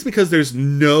 and I think it's because there's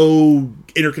no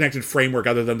interconnected framework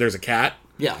other than there's a cat.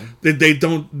 Yeah.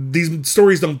 These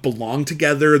stories don't belong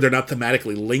together. They're not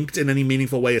thematically linked in any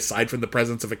meaningful way aside from the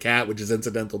presence of a cat, which is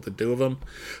incidental to two of them.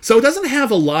 So it doesn't have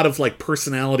a lot of, like,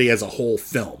 personality as a whole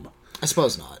film. I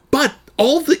suppose not. But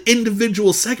all the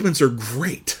individual segments are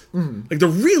great. Like, they're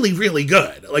really, really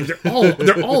good. Like,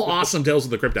 they're all awesome Tales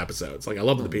of the Crypt episodes. Like, I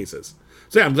love the pieces.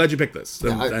 So yeah, I'm glad you picked this.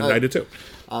 And I did too.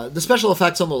 The special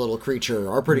effects on the little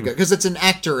creature are pretty good because it's an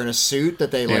actor in a suit that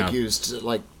they used to,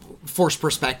 like, force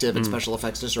perspective and special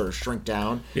effects to sort of shrink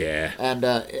down. Yeah. And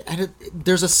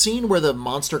there's a scene where the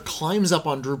monster climbs up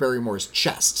on Drew Barrymore's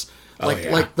chest,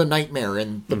 like the nightmare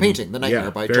in the painting, The Nightmare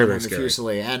by John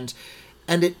Fuseli,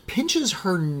 and it pinches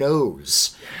her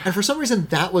nose. And for some reason,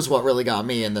 that was what really got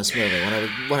me in this movie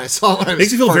when I saw it. When I was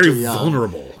makes you feel very young.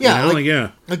 vulnerable. Yeah, you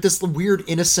know? like this weird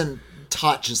innocent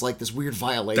touch is like this weird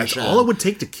violation. That's all it would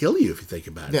take to kill you if you think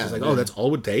about it. Yeah, it's like, that's all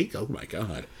it would take? Oh my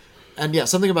god. And yeah,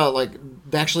 something about, like,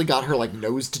 they actually got her, like,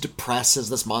 nose to depress as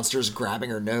this monster's grabbing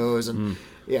her nose. And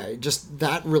yeah, just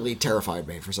that really terrified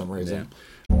me for some reason. Yeah.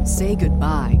 Say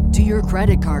goodbye to your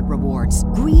credit card rewards.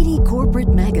 Greedy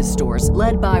corporate mega stores,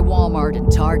 led by Walmart and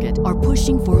Target, are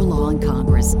pushing for a law in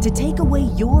Congress to take away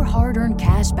your hard-earned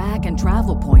cash back and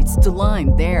travel points to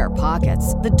line their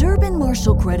pockets. The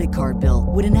Durbin-Marshall credit card bill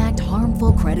would enact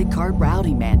harmful credit card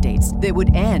routing mandates that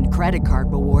would end credit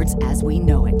card rewards as we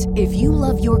know it. If you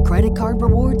love your credit card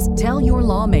rewards, tell your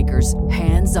lawmakers,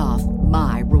 hands off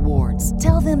my rewards.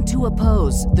 Tell them to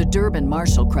oppose the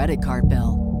Durbin-Marshall credit card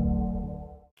bill.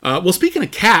 Well, speaking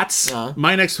of cats,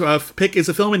 my next pick is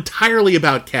a film entirely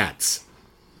about cats.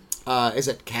 Is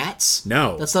it Cats?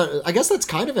 No. That's not. I guess that's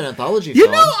kind of an anthology film.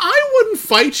 You know, I wouldn't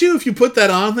fight you if you put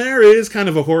that on there. It is kind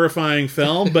of a horrifying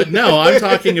film. But no, I'm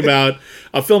talking about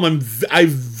a film I'm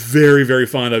very, very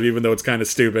fond of, even though it's kind of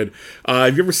stupid.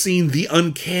 Have you ever seen The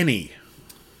Uncanny?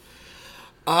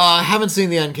 I haven't seen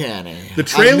The Uncanny. The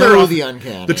trailer, The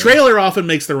Uncanny. The trailer often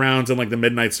makes the rounds on, like, the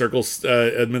Midnight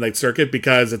Circuit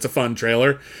because it's a fun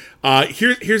trailer.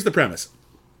 Here's the premise.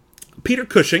 Peter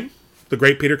Cushing, the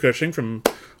great Peter Cushing from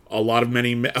a lot of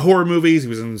many horror movies. He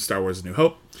was in Star Wars: A New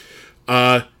Hope.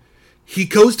 He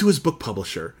goes to his book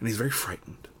publisher and he's very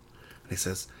frightened. And he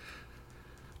says,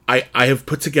 I have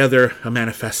put together a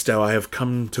manifesto. I have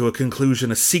come to a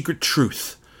conclusion, a secret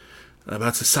truth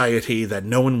about society that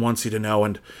no one wants you to know,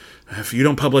 and if you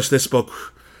don't publish this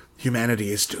book, humanity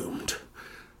is doomed.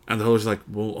 And the publisher's like,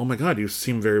 well, oh my god, you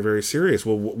seem very, very serious.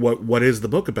 Well, what is the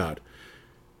book about?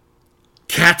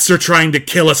 Cats are trying to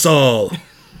kill us all.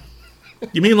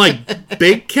 You mean like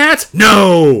big cats?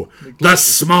 No, the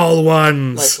small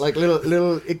ones. Like little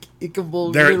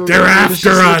They're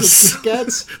after us.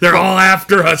 Cats. They're all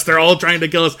after us. They're all trying to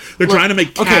kill us. They're trying to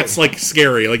make cats like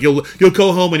scary. Like you'll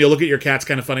go home and you'll look at your cats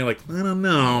kind of funny. Like, I don't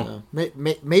know.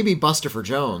 Maybe Buster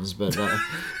Jones, but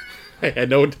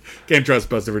I can't trust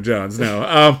Buster Jones.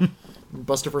 No.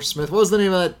 Buster Smith. What was the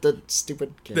name of that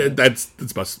stupid cat?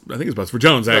 It's Buster. I think it's Buster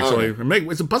Jones actually.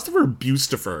 Is it Buster or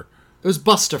Bustifer? It was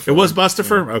Bustifer. It was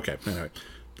Bustifer? Yeah. Okay. Anyway.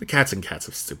 The cats and cats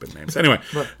have stupid names. Anyway.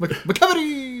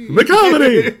 McCovey!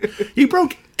 He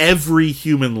broke every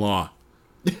human law.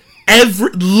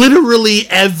 Literally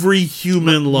every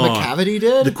human law. McCavity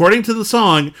did? According to the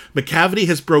song, McCavity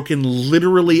has broken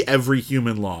literally every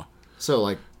human law. So,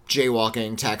 like,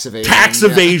 jaywalking, tax evasion. Tax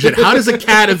evasion. How does a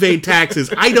cat evade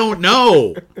taxes? I don't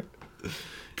know.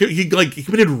 He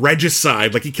committed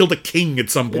regicide. Like, he killed a king at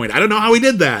some point. I don't know how he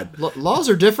did that. Laws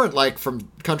are different, like, from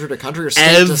country to country or state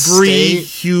Every to state.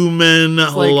 human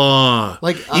law.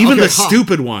 Like, even the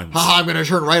stupid ones. I'm going to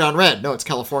turn right on red. No, it's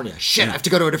California. Shit, I have to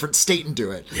go to a different state and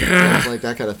do it. Yeah. Like,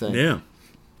 that kind of thing. Yeah.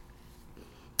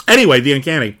 Anyway, The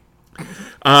Uncanny.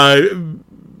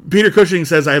 Peter Cushing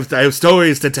says, I have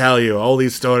stories to tell you. All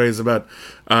these stories about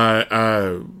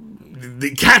the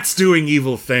cats doing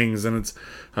evil things. And it's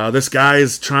this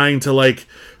guy's trying to, like,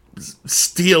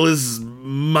 steal his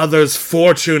mother's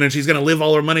fortune, and she's going to live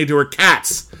all her money to her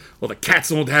cats. Well, the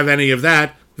cats won't have any of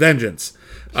that. Vengeance.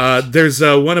 There's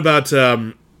one about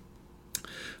a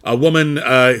woman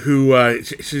who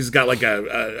she's got, like,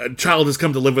 a child has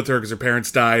come to live with her because her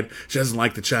parents died. She doesn't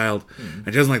like the child, and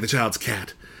she doesn't like the child's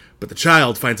cat. But the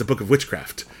child finds a book of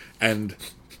witchcraft, and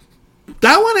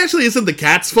that one actually isn't the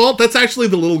cat's fault. That's actually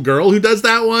the little girl who does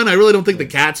that one. I really don't think the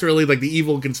cat's really, like, the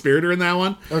evil conspirator in that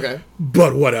one. Okay.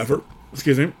 But whatever.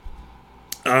 Excuse me.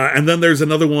 And then there's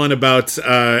another one about in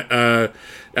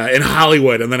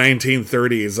Hollywood in the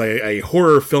 1930s, a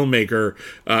horror filmmaker,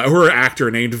 a horror actor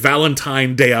named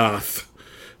Valentine Deoth.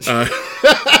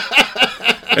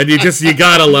 And you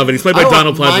gotta love it. He's played by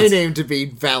Donald Pleasence. My name to be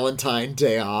Valentine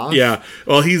Deoth. Yeah.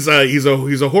 Well, he's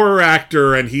a horror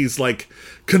actor, and he's, like,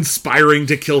 conspiring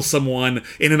to kill someone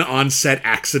in an on-set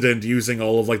accident using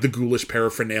all of, like, the ghoulish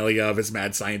paraphernalia of his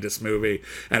Mad Scientist movie.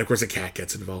 And, of course, a cat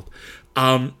gets involved.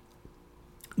 The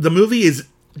movie is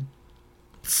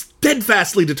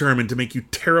steadfastly determined to make you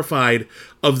terrified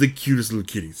of the cutest little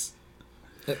kitties.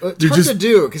 It's hard to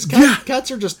do, because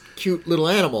cats are just cute little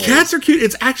animals. Cats are cute.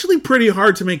 It's actually pretty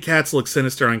hard to make cats look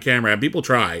sinister on camera. People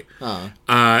try.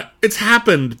 It's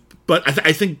happened, but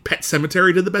I think Pet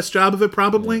Sematary did the best job of it,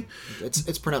 probably. Yeah.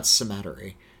 It's pronounced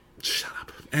Cemetery. Shut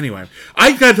up. Anyway,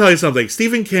 I gotta tell you something.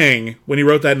 Stephen King, when he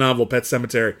wrote that novel, Pet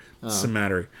Sematary,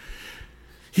 Cemetery,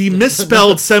 he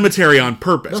misspelled cemetery on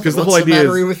purpose, because the whole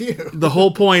idea is the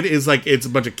whole point is, like, it's a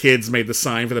bunch of kids made the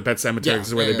sign for the pet cemetery, because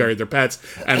it's where they buried their pets,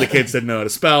 and the kids didn't know how to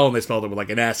spell, and they spelled it with, like,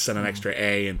 an S and an extra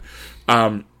A,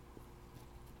 and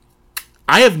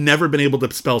I have never been able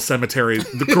to spell cemetery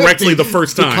correctly the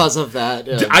first time. Because of that.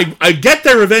 Yeah. I get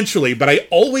there eventually, but I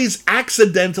always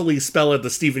accidentally spell it the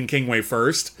Stephen King way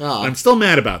first. I'm still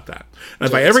mad about that. And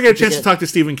if I ever get a chance to talk to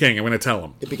Stephen King, I'm going to tell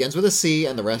him. It begins with a C,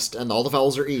 and the rest, and all the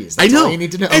vowels are E's. That's I know. All you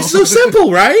need to know. It's so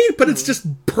simple, right? But it's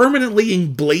just permanently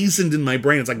emblazoned in my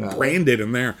brain. It's like branded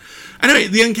in there. Anyway,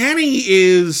 The Uncanny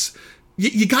is...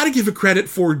 You got to give it credit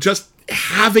for just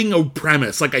having a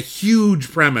premise, like a huge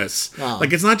premise.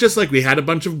 Like, it's not just like we had a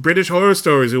bunch of British horror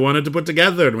stories we wanted to put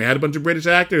together, and we had a bunch of British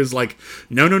actors. Like,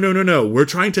 no. We're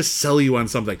trying to sell you on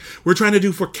something. We're trying to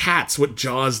do for cats what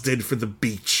Jaws did for the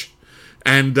beach.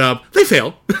 And they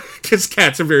fail, because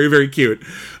cats are very, very cute.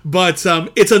 But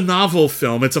it's a novel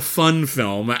film. It's a fun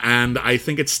film. And I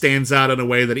think it stands out in a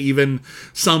way that even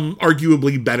some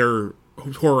arguably better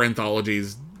horror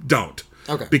anthologies don't.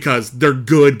 Okay. Because they're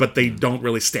good, but they don't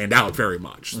really stand out very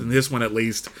much. In this one, at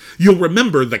least, you'll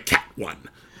remember the cat one.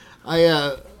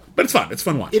 But it's fun. It's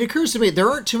fun watch. It occurs to me there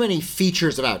aren't too many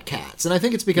features about cats, and I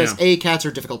think it's because cats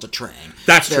are difficult to train.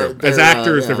 That's true. As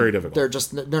actors, they're very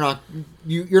difficult. They're not.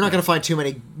 You're not going to find too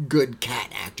many good cat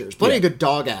actors. Plenty of good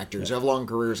dog actors who have long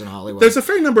careers in Hollywood. There's a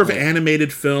fair number of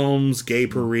animated films, Gay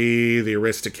Paris, The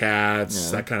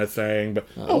Aristocats, that kind of thing. But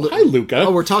hi, Luca.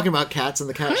 Oh, we're talking about cats and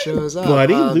the cat shows.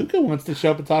 Buddy, Luca wants to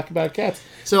show up and talk about cats.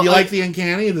 So you like The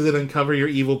Uncanny? Does it uncover your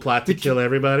evil plot to kill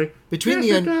everybody?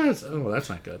 It does. Oh, that's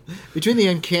not good. Between The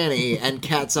Uncanny and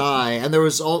Cat's Eye, and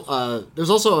there's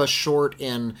also a short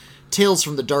in Tales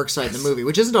from the Dark Side in the movie,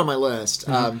 which isn't on my list.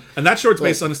 And that short's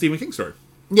based on a Stephen King story.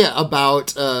 Yeah,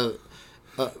 about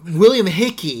William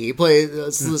Hickey, plays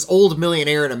this old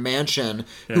millionaire in a mansion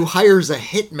who hires a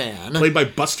hitman. Played by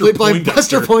Buster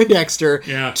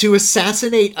Poindexter to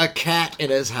assassinate a cat in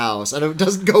his house. And it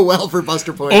doesn't go well for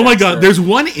Buster Poindexter. Oh my god, there's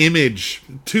one image,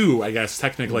 two, I guess,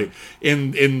 technically,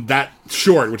 in that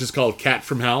short, which is called Cat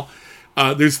from Hell.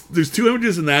 There's two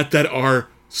images in that are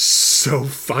so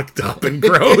fucked up and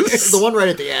gross. The one right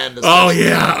at the end.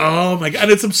 Oh my god,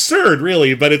 and it's absurd,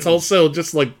 really, but it's also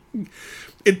just like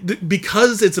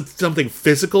because it's something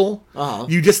physical.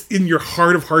 You just, in your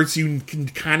heart of hearts, you can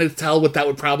kind of tell what that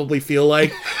would probably feel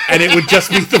like, and it would just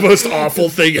be the most awful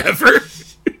thing ever.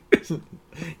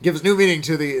 Gives new meaning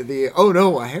to the oh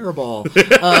no, a hairball.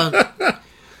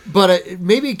 But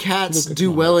maybe cats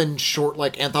do well in short,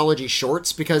 like anthology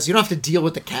shorts, because you don't have to deal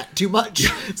with the cat too much.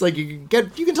 It's like you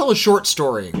can tell a short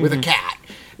story with a cat.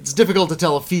 It's difficult to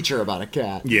tell a feature about a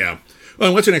cat. Yeah.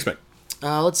 Well, what's your next pick?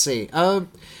 Let's see. I'm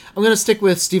going to stick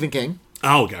with Stephen King.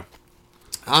 Oh, okay.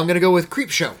 I'm going to go with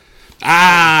Creepshow.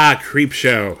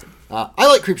 Creepshow. I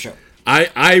like Creepshow.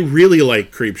 I really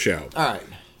like Creepshow. All right.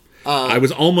 I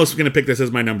was almost going to pick this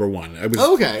as my number one. It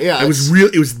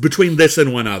was between this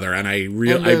and one other, and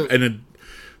in a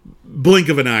blink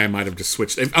of an eye, I might have just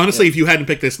switched. Honestly, if you hadn't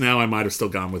picked this now, I might have still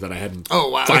gone with it. I hadn't.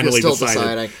 Finally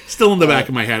decided. Still in the back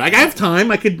of my head. I have time.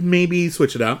 I could maybe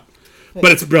switch it up,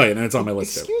 but it's brilliant, and it's on my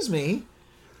list. Excuse me.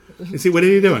 You see, what are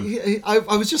you doing? I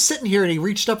was just sitting here, and he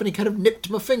reached up and he kind of nipped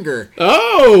my finger.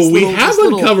 Oh, we have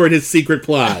uncovered his secret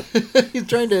plot. He's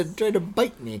trying to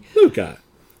bite me.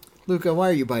 Luca, why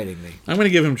are you biting me? I'm going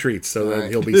to give him treats so that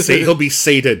he'll be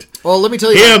sated. Well, let me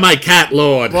tell you. Here, my cat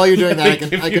lord. While you're doing that,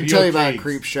 I can tell you about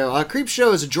Creepshow.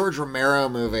 Creepshow is a George Romero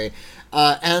movie,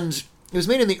 and it was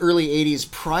made in the early '80s,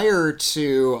 prior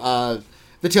to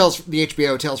the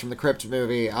HBO Tales from the Crypt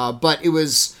movie, but it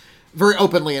was very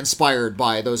openly inspired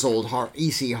by those old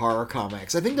EC horror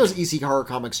comics. I think those EC horror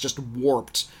comics just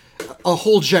warped a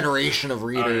whole generation of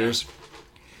readers.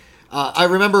 I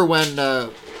remember when.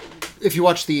 If you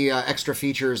watch the extra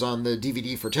features on the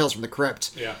DVD for Tales from the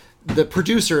Crypt, the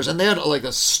producers, and they had like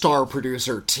a star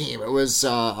producer team. It was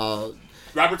Robert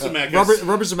Zemeckis,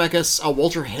 Robert Zemeckis,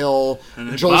 Walter Hill,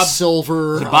 Joel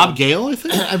Silver, Bob Gale, I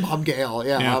think, and Bob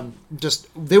Gale. Just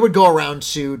they would go around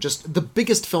to just the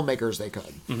biggest filmmakers they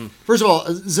could. Mm-hmm. First of all,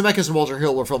 Zemeckis and Walter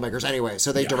Hill were filmmakers anyway,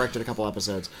 so they directed a couple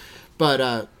episodes,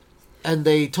 but and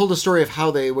they told a story of how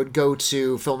they would go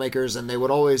to filmmakers, and they would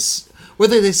always.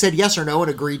 Whether they said yes or no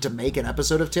and agreed to make an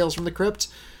episode of Tales from the Crypt,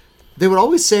 they would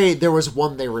always say there was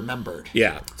one they remembered.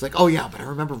 Yeah. It's like, oh yeah, but I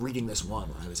remember reading this one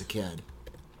when I was a kid.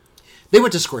 They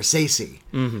went to Scorsese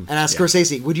and asked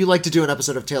Scorsese, would you like to do an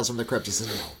episode of Tales from the Crypt? He said,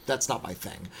 no, that's not my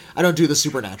thing. I don't do the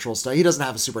supernatural stuff. He doesn't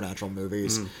have supernatural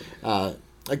movies.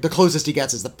 Like the closest he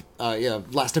gets is the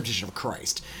Last Temptation of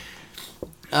Christ.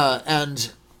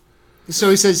 And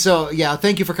so he says,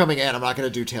 thank you for coming in. I'm not going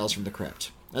to do Tales from the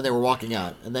Crypt. And they were walking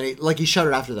out, and then he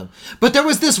shouted after them. But there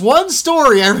was this one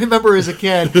story I remember as a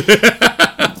kid.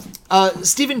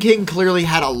 Stephen King clearly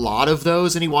had a lot of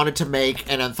those, and he wanted to make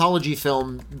an anthology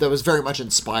film that was very much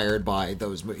inspired by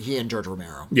those. He and George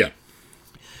Romero. Yeah.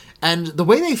 And the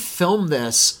way they film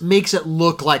this makes it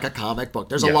look like a comic book.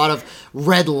 There's a lot of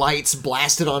red lights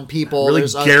blasted on people. Really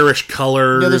garish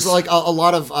colors. There's like a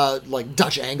lot of like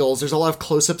Dutch angles. There's a lot of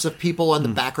close-ups of people, and the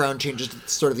background changes to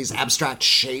sort of these abstract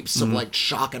shapes of like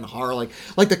shock and horror,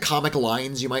 like the comic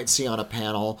lines you might see on a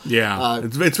panel. Yeah,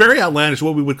 it's very outlandish.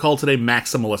 What we would call today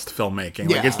maximalist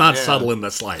filmmaking. Like it's not subtle in the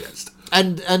slightest.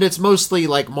 And it's mostly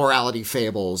like morality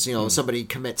fables. You know, somebody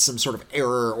commits some sort of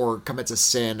error or commits a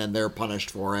sin, and they're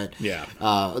punished for it. Yeah.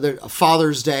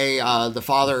 Father's Day. The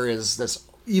father is this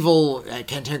evil,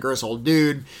 cantankerous old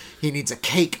dude. He needs a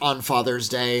cake on Father's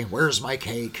Day. Where's my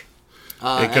cake?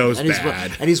 It goes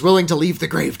bad. And he's willing to leave the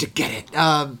grave to get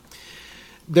it.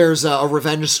 There's a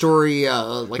revenge story,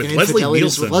 like an infidelity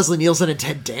with Leslie Nielsen and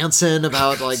Ted Danson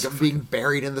about like being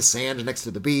buried in the sand next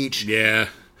to the beach. Yeah.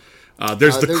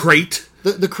 There's The Crate.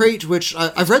 The Crate, which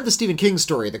I've read the Stephen King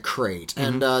story, The Crate,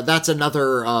 and that's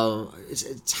another.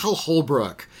 It's Hal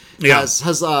Holbrook. Yeah.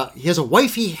 He has a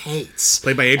wife he hates,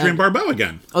 played by Adrienne Barbeau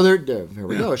again. Oh, here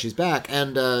we go. She's back,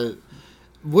 and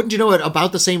wouldn't you know it?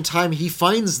 About the same time, he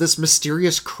finds this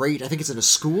mysterious crate. I think it's in a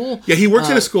school. Yeah, he works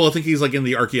at a school. I think he's like in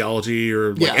the archaeology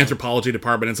or anthropology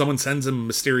department, and someone sends him a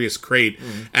mysterious crate.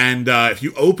 And if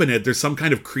you open it, there's some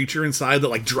kind of creature inside that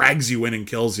like drags you in and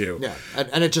kills you. Yeah,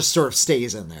 and it just sort of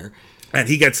stays in there. And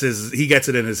he gets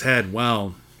it in his head.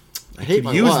 Well, I could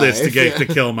use this to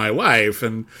kill my wife,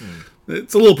 and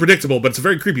it's a little predictable, but it's a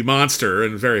very creepy monster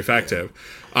and very effective.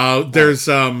 There's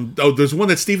one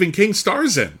that Stephen King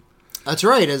stars in. That's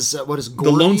right. What is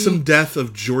Gordy? The Lonesome Death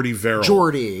of Jordy Verrill.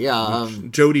 Jordy, yeah.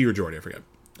 Jody or Jordy, I forget.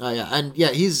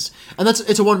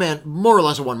 It's a more or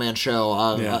less a one man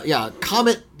show.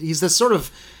 Comet. He's this sort of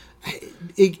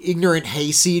ignorant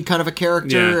hayseed kind of a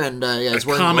character, and he's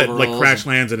wearing Comet overalls like crash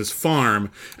lands at his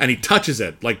farm, and he touches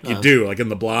it like you do, like in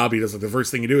the Blob. He does like the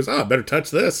first thing you do is, I better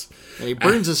touch this. And he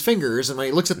burns his fingers, and when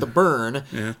he looks at the burn,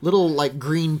 little like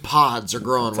green pods are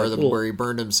growing where he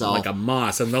burned himself, like a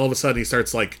moss. And all of a sudden he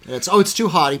starts like, it's too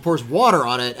hot. He pours water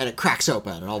on it, and it cracks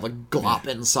open, and all the glop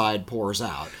inside pours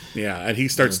out. Yeah, and he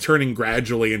starts turning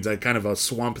gradually into kind of a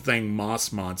Swamp Thing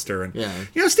moss monster. And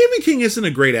Stephen King isn't a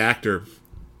great actor.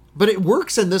 But it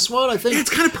works in this one, I think. It's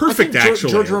kind of perfect,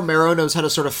 actually. George Romero knows how to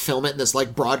sort of film it in this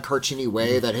like broad, cartoony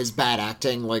way that his bad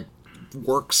acting like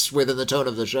works within the tone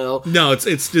of the show. No, it's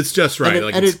just right.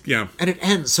 And it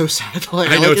ends so sadly.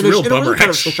 I know, it's a real bummer, in a really kind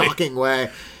of actually. shocking way.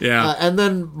 Yeah. And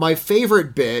then my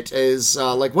favorite bit is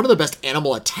like one of the best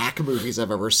animal attack movies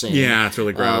I've ever seen. Yeah, it's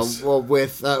really gross.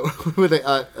 With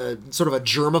a sort of a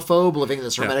germaphobe living in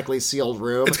this hermetically sealed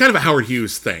room. It's kind of a Howard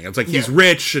Hughes thing. It's like he's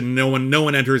rich and no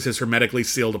one enters his hermetically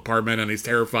sealed apartment, and he's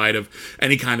terrified of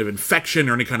any kind of infection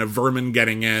or any kind of vermin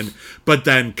getting in. But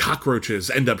then cockroaches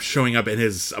end up showing up in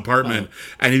his apartment,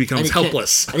 and he becomes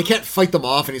helpless. And he can't fight them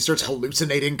off, and he starts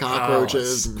hallucinating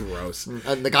cockroaches. Oh, it's gross.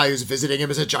 And the guy who's visiting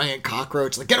him is a giant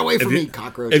cockroach. Like, get away from me,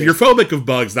 cockroaches. If you're phobic of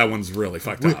bugs, that one's really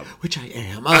fucked up. Which I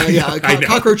am.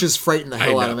 Cockroaches frighten the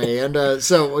hell out of me. And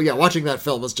watching that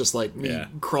film was just like me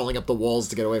crawling up the walls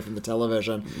to get away from the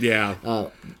television. Yeah.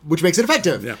 Which makes it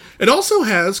effective. Yeah. It also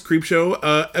has, Creepshow,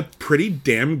 a pretty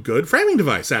damn good framing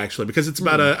device, actually, because it's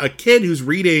about a kid who's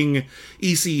reading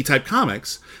EC-type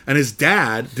comics, and his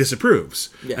dad disapproves.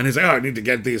 Yeah. And he's like, I need to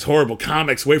get these horrible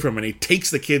comics away from him. And he takes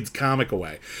the kid's comic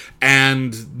away.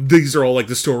 And these are all like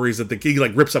the stories that he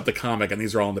like rips up the comic, and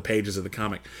these are all on the pages of the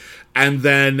comic. And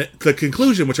then the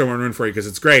conclusion, which I won't ruin for you because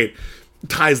it's great,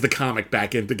 ties the comic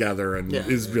back in together and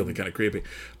is really kind of creepy.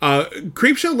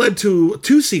 Creepshow led to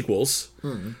 2 sequels.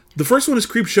 The first one is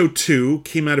Creepshow 2,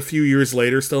 came out a few years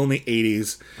later, still in the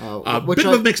 80s. Bit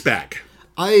of a mixed bag.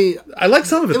 I like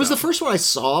some of it. It was the first one I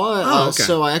saw,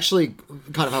 so I actually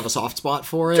kind of have a soft spot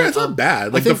for it. Yeah, it's not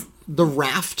bad. Like I think the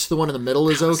raft, the one in the middle,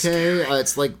 is okay.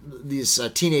 It's like these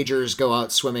teenagers go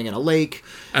out swimming in a lake,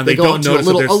 and they go don't onto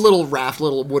notice a little raft,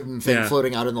 little wooden thing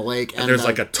floating out in the lake, and there's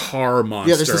like a tar monster.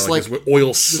 Yeah, there's this like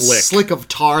oil slick of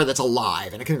tar that's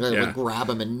alive, and it can like grab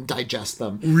them and digest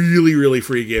them. Really, really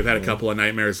freaky. I've had a couple of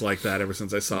nightmares like that ever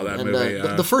since I saw that movie.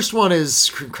 The first one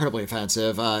is incredibly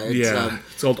offensive.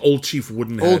 It's called Old Chief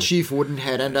Woodenhead. Old Chief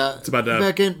Woodenhead, and it's about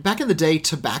back in the day,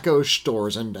 tobacco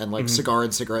stores and like cigar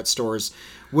and cigarette stores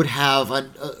would have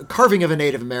a carving of a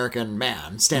Native American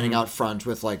man standing out front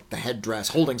with like the headdress,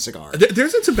 holding cigars.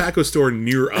 There's a tobacco store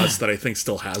near us that I think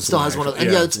still has one of, and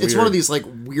it's one of these like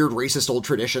weird racist old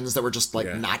traditions that we're just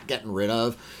like not getting rid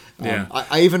of.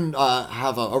 I even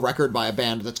have a record by a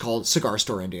band that's called Cigar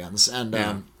Store Indians,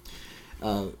 and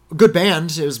good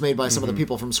band. It was made by some of the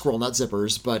people from Squirrel Nut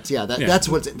Zippers, but that's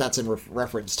what that's in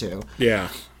reference to. Yeah.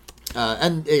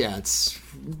 It's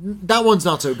that one's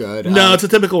not so good. No, it's a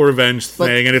typical revenge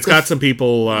thing, and it's got some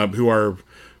people who are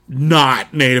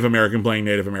not Native American playing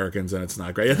Native Americans, and it's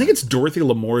not great. I think it's Dorothy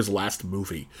Lamore's last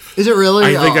movie. Is it really?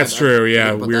 I think that's true.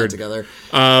 Yeah, put weird. That together.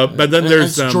 But then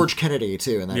there's George Kennedy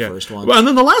too in that first one. Well, and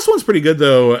then the last one's pretty good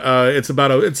though. It's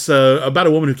about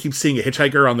a woman who keeps seeing a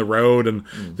hitchhiker on the road, and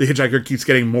the hitchhiker keeps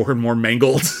getting more and more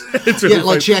mangled. It's really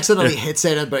like she accidentally hits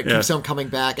it, but it keeps on coming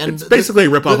back. And it's basically a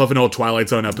ripoff of an old Twilight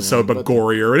Zone episode, but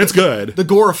gorier, and it's good. The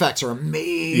gore effects are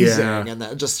amazing, and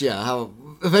that how.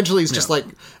 Eventually, he's just like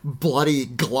bloody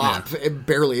glop,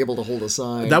 barely able to hold a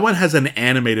sign. That one has an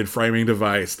animated framing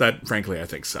device that, frankly, I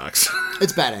think sucks.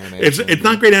 It's bad animation. It's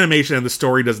not great animation, and the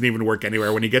story doesn't even work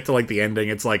anywhere. When you get to like the ending,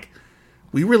 it's like,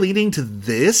 we were leading to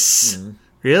this?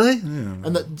 Really? Yeah.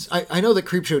 And I know that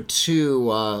Creepshow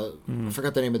 2, I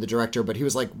forgot the name of the director, but he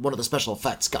was like one of the special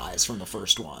effects guys from the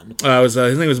first one. His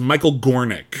name was Michael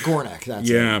Gornick. Gornick, that's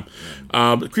it. Yeah.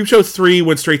 Creepshow 3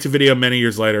 went straight to video many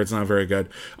years later. It's not very good.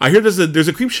 I hear there's a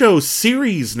Creepshow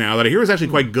series now that I hear is actually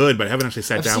quite good, but I haven't actually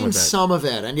sat down with it. I've seen some of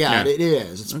it, and it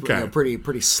is. It's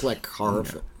pretty slick horror,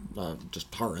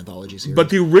 just horror anthology series.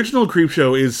 But the original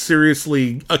Creepshow is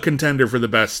seriously a contender for the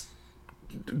best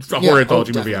horror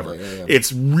anthology movie ever. Yeah.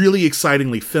 It's really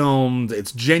excitingly filmed.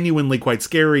 It's genuinely quite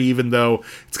scary, even though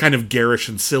it's kind of garish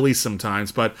and silly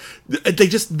sometimes. But they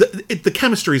just the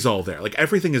chemistry's all there. Like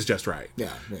everything is just right.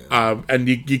 Yeah. And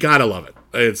you gotta love it.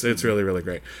 It's really, really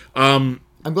great. I'm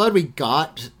glad we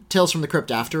got Tales from the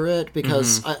Crypt after it,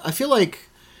 because I feel like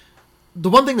the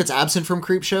one thing that's absent from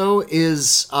Creepshow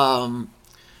is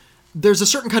there's a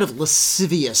certain kind of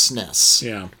lasciviousness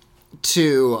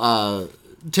to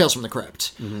Tales from the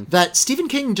Crypt that Stephen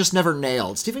King just never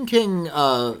nailed. Stephen King,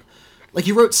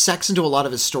 he wrote sex into a lot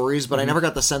of his stories, but I never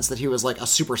got the sense that he was like a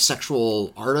super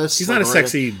sexual artist. He's not a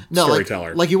sexy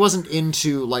storyteller. Like he wasn't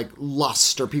into like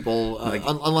lust or people,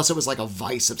 unless it was like a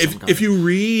vice of some kind. If you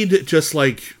read just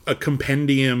like a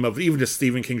compendium of even just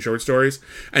Stephen King short stories,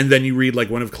 and then you read like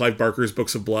one of Clive Barker's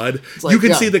books of blood, you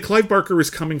can see that Clive Barker is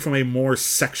coming from a more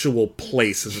sexual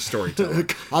place as a storyteller.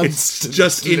 It's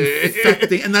just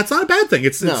infecting, and that's not a bad thing.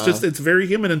 It's very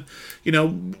human,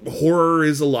 and horror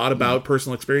is a lot about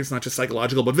personal experience, not just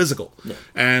psychological but physical.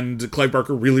 And Clive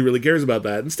Barker really, really cares about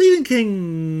that, and Stephen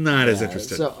King not as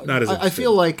interested. I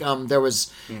feel like there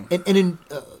was,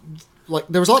 like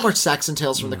there was a lot more sex in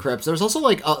Tales from the Crypt. There was also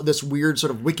like this weird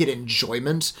sort of wicked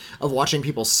enjoyment of watching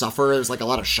people suffer. There's like a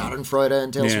lot of Schadenfreude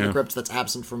in Tales from the Crypt that's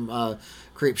absent from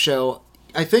Creepshow.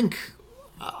 I think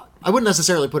I wouldn't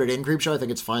necessarily put it in Creepshow. I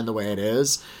think it's fine the way it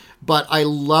is. But I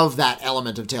love that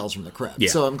element of Tales from the Crypt.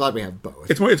 So I'm glad we have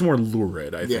both. It's more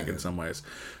lurid, I think, in some ways.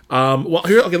 Well,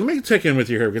 here, okay, let me check in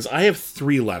with you here, because I have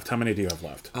 3 left. How many do you have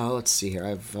left? Let's see here. I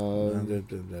have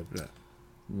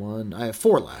 1. I have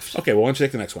 4 left. Okay, well, why don't you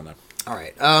take the next one then? All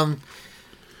right.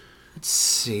 Let's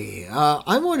see.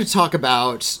 I'm going to talk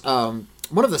about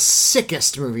one of the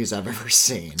sickest movies I've ever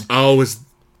seen. Oh, is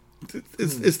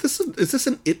this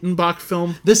an Ittenbach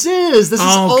film? This is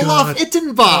Olaf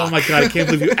Ittenbach. Oh my god, I can't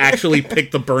believe you actually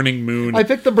picked The Burning Moon. I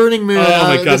picked The Burning Moon. Oh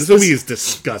my god, this movie is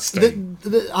disgusting.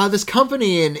 This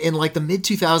company in like the mid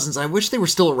 2000s, I wish they were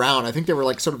still around. I think they were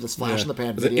like sort of this flash in the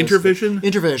pan. Was it Intervision?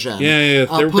 Intervision. Yeah.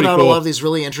 They put out a lot of these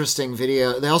really interesting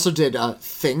video. They also did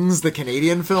Things, the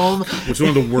Canadian film, which is one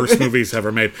of the worst movies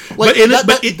ever made. Like,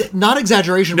 not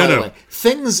exaggeration, by the way.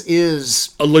 Things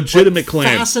is a legitimate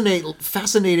claim.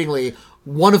 Fascinatingly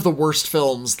one of the worst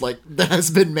films like that has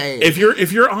been made. If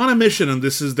you're on a mission, and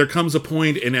there comes a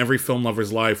point in every film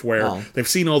lover's life where they've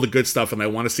seen all the good stuff and they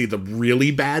want to see the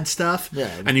really bad stuff,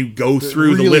 and you go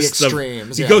through the list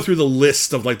go through the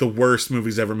list of like the worst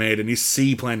movies ever made, and you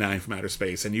see Plan 9 from Outer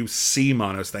Space, and you see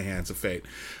Monos: The Hands of Fate.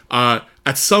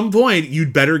 At some point,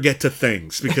 you'd better get to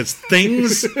Things, because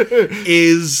Things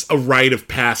is a rite of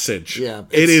passage. Yeah,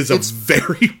 it's a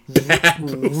very bad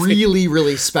movie. Really,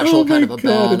 really special kind of a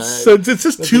bad. It's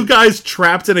just 2 guys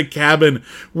trapped in a cabin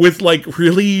with like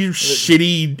really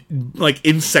shitty like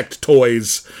insect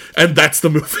toys, and that's the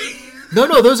movie.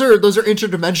 No, those are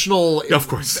interdimensional, of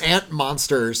course, ant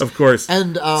monsters, of course,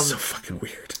 and so fucking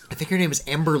weird. I think her name is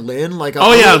Amber Lynn, like a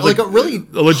really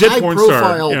legit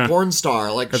high-profile porn star.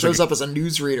 Like shows up as a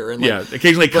newsreader, and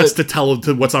occasionally cuts to tell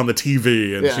to what's on the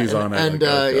TV, and she's on it. And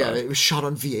it was shot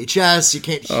on VHS. You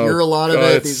can't hear a lot of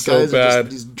it. These guys are just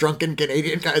these drunken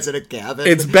Canadian guys in a cabin.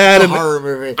 It's bad. It's a horror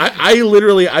movie.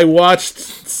 I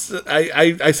watched.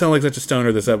 I sound like such a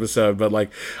stoner this episode, but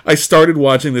like I started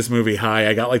watching this movie high.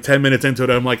 I got like 10 minutes into it.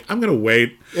 I'm like, I'm gonna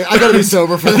wait. Yeah, I gotta be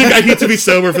sober for this. I think I need to be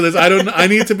sober for this. I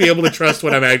need to be able to trust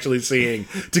what I'm actually seeing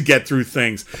to get through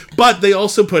Things. But they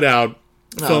also put out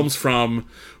films from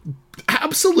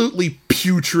absolutely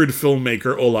putrid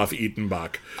filmmaker Olaf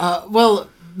Ittenbach.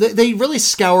 They really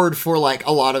scoured for like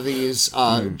a lot of these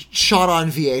shot on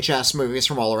VHS movies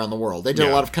from all around the world. They did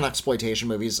a lot of Exploitation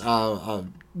movies.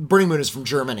 Burning Moon is from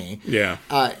Germany. Yeah.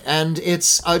 And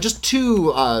it's just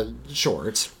 2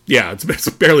 shorts. Yeah, it's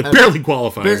barely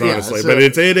qualifies, honestly, but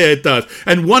it does.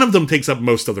 And one of them takes up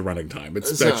most of the running time.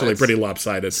 It's actually pretty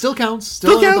lopsided. Still counts.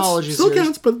 Still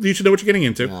counts, but you should know what you're getting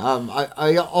into.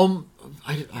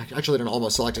 I actually didn't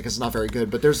almost select it because it's not very good,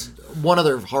 but there's one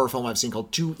other horror film I've seen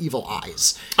called Two Evil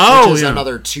Eyes, which is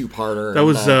another 2-parter. That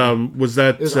was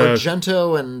that... It was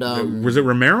Argento and... was it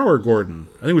Romero or Gordon?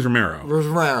 I think it was Romero. It was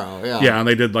Romero, yeah. Yeah, and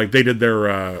they did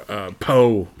their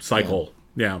Poe cycle.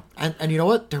 Yeah. And you know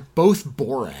what? They're both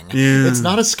boring. Yeah. It's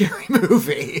not a scary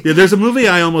movie. Yeah, there's a movie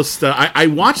I almost... I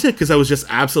watched it because I was just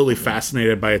absolutely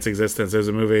fascinated by its existence. There's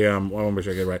a movie... I want to make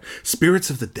sure I get it right.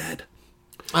 Spirits of the Dead.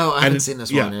 Oh, I haven't seen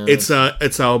this one. Yeah, it's a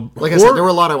like I said, there were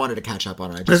a lot I wanted to catch up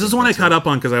on. This is one I caught up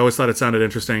on because I always thought it sounded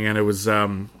interesting, and it was.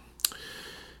 Here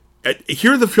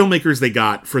are the filmmakers they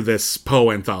got for this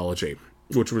Poe anthology,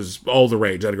 which was all the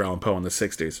rage, Edgar Allan Poe in the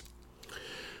 '60s.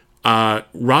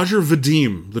 Roger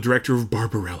Vadim, the director of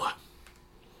Barbarella.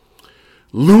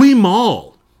 Louis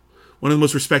Malle, one of the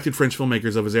most respected French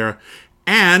filmmakers of his era,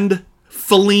 and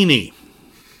Fellini.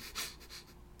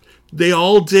 They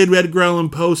all did Edgar Allan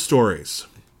Poe stories.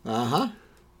 Uh-huh.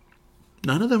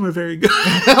 None of them are very good.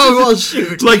 Oh, well,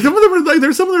 shoot. Like, some of them are like,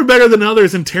 there's some of them are better than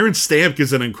others, and Terrence Stamp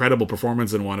gives an incredible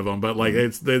performance in one of them, but like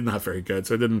they're not very good.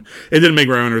 So it didn't make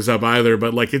runners up either,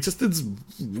 but like it's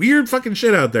weird fucking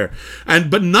shit out there.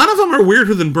 But none of them are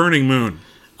weirder than Burning Moon.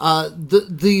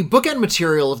 The bookend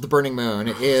material of The Burning Moon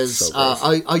is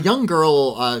a young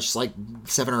girl, she's like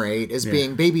 7 or 8, is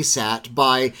being babysat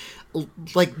by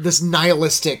like this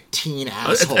nihilistic teen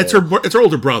asshole. It's her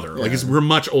older brother. Yeah. Like he's her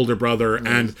much older brother,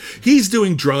 and he's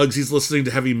doing drugs. He's listening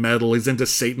to heavy metal. He's into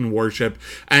Satan worship,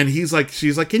 and she's like,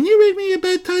 "Can you read me a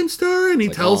bedtime story?" And he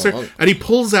tells her, and he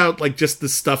pulls out like just the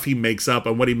stuff he makes up,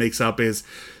 and what he makes up is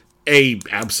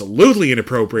absolutely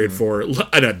inappropriate for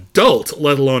an adult,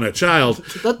 let alone a child.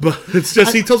 But it's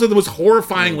just he tells her the most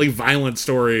horrifyingly violent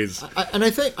stories. And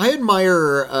I think I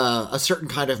admire a certain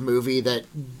kind of movie that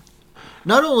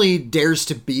not only dares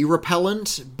to be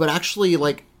repellent, but actually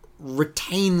like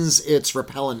retains its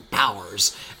repellent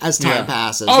powers as time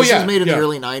passes. Oh, this was made in the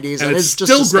early 90s, and it's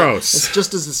still gross. It's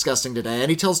just as disgusting today.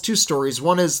 And he tells two stories.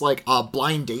 One is like a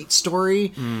blind date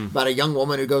story about a young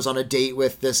woman who goes on a date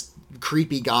with this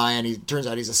creepy guy, and he turns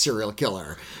out he's a serial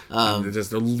killer.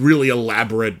 Just a really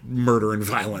elaborate murder and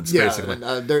violence, basically.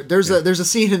 And, there's a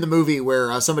scene in the movie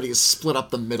where somebody is split up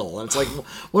the middle, and it's like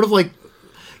one of like.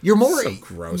 You're more so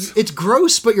gross. It's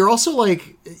gross, but you're also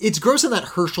like it's gross in that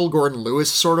Herschel Gordon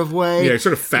Lewis sort of way. Yeah, you're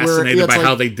sort of fascinated by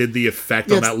how they did the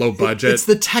effect on that low budget. It's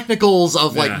the technicals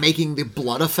of like making the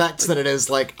blood effects than it is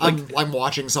like I'm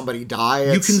watching somebody die.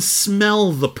 You can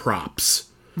smell the props.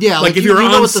 Yeah, like if you're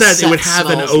on set, it would have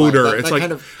an odor. It's like,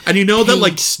 kind of and you know that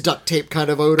like duct tape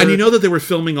kind of odor. And you know that they were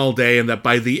filming all day, and that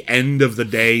by the end of the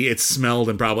day, it smelled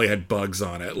and probably had bugs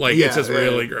on it. Like it's just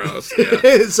really gross.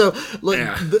 Yeah. So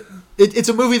like. It's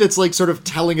a movie that's like sort of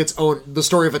telling the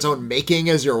story of its own making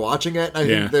as you're watching it. I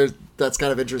think that's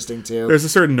kind of interesting too. There's a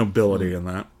certain nobility in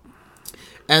that.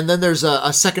 And then there's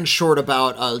a second short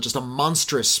about just a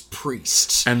monstrous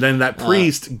priest. And then that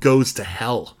priest goes to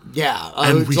hell. Yeah.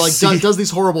 Does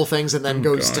these horrible things and then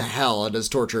goes to hell and is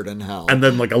tortured in hell. And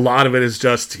then like a lot of it is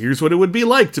just, here's what it would be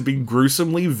like to be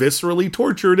gruesomely, viscerally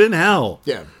tortured in hell.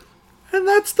 Yeah. And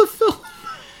that's the film.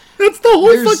 That's the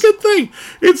whole fucking thing.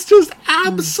 It's just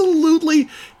absolutely.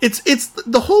 It's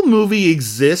the whole movie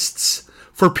exists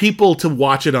for people to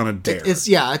watch it on a dare. It's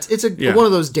one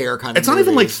of those dare kind of. It's not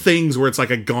even like Things where it's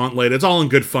like a gauntlet. It's all in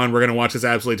good fun. We're gonna watch this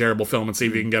absolutely terrible film and see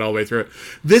if you can get all the way through it.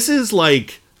 This is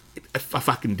like, I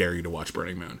fucking dare you to watch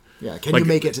Burning Moon. Yeah, can you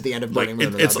make it to the end of Burning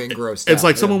Moon without being grossed out? It's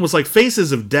like someone was like,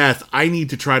 Faces of Death, I need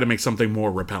to try to make something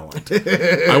more repellent.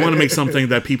 I want to make something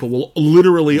that people will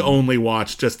literally only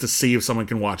watch just to see if someone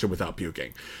can watch it without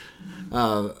puking.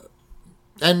 I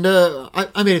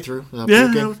made it through without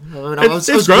puking.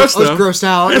 It's gross, though. I was grossed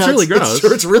out. It's really gross.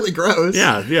 It's really gross.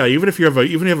 Yeah. Even if you have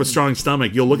a strong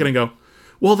stomach, you'll look at it and go,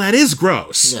 well, that is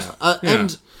gross. Yeah.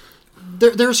 And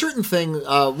there are certain things,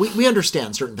 we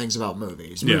understand certain things about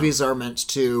movies. Movies are meant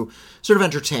to sort of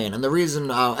entertain, and the reason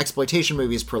exploitation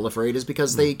movies proliferate is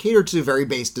because they cater to very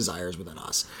base desires within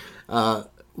us.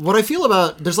 What I feel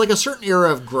about, there's like a certain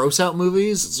era of gross out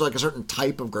movies, it's like a certain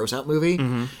type of gross out movie,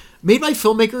 made by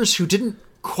filmmakers who didn't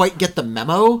quite get the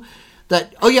memo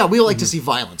that, we like to see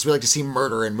violence, we like to see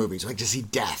murder in movies, we like to see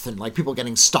death, and like people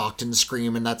getting stalked and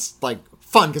scream, and that's like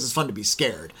fun because it's fun to be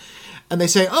scared. And they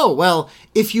say,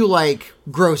 if you like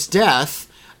gross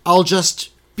death, I'll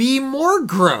just be more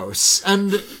gross.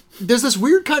 And there's this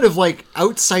weird kind of like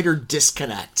outsider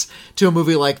disconnect to a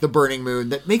movie like The Burning Moon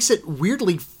that makes it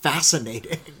weirdly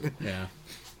fascinating. Yeah.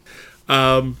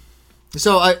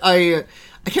 So I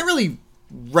can't really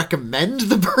recommend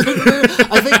The Burning Moon.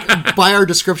 I think by our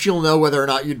description you'll know whether or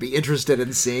not you'd be interested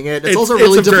in seeing it. It's also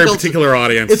really difficult. Very particular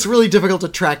audience. It's really difficult to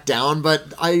track down,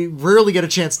 but I rarely get a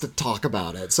chance to talk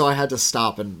about it, so I had to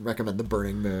stop and recommend The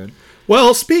Burning Moon.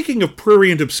 Well, speaking of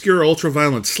prurient, obscure,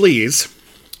 ultra-violent sleaze...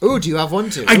 Oh, do you have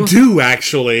one too? I do,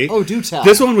 actually. Oh, do tell.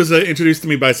 This one was introduced to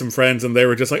me by some friends, and they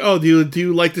were just like, do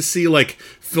you like to see, like,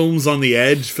 films on the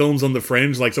edge, films on the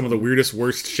fringe, like some of the weirdest,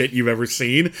 worst shit you've ever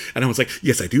seen? And I was like,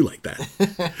 yes, I do like that.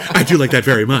 I do like that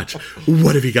very much.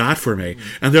 What have you got for me?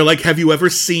 And they're like, have you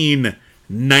ever seen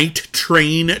Night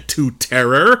Train to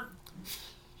Terror?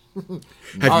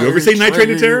 Have you ever seen Night Train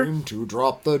to Terror? To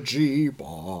drop the Jeep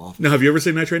off. No, have you ever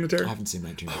seen Night Train to Terror? I haven't seen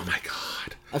Night Train to Terror. Oh my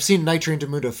god. I've seen Night Train to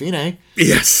Mundo Fine.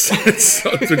 Yes,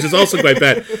 which is also quite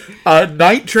bad.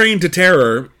 Night Train to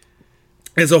Terror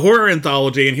is a horror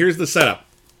anthology, and here's the setup.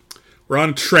 We're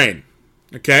on a train,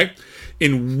 okay?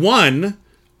 In one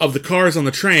of the cars on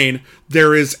the train,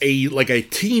 there is a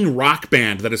teen rock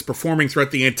band that is performing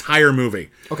throughout the entire movie.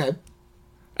 Okay.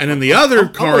 And in the other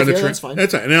car on the train... That's fine.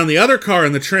 That's right. And on the other car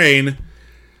on the train,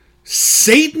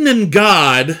 Satan and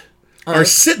God are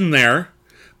sitting there,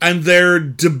 and they're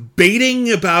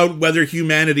debating about whether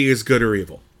humanity is good or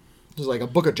evil. It's like a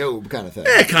Book of Job kind of thing.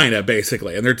 Kind of,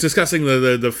 basically. And they're discussing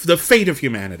the fate of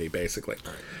humanity, basically.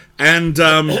 Right.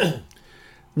 And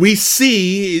we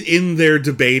see in their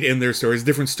debate, in their stories,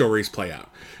 different stories play out.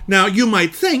 Now, you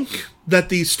might think that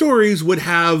these stories would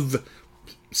have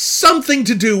something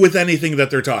to do with anything that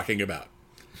they're talking about.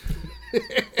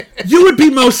 You would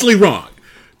be mostly wrong.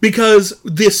 Because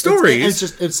the stories...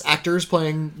 It's actors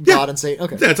playing God and Satan.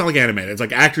 Okay. Yeah, it's not like animated. It's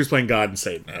like actors playing God and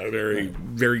Satan in a very,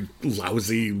 very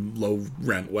lousy,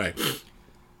 low-rent way.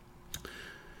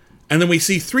 And then we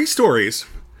see three stories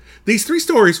these 3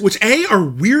 stories, which are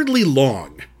weirdly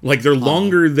long. Like, they're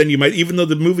longer than you might, even though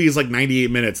the movie is like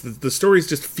 98 minutes. The stories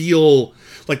just feel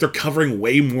like they're covering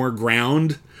way more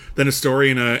ground than a story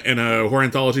in a horror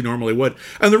anthology normally would.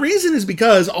 And the reason is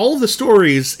because all of the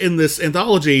stories in this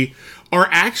anthology are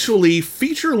actually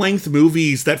feature-length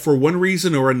movies that for one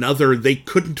reason or another they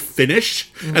couldn't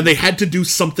finish, and they had to do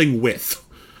something with.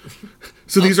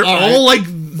 So these are all like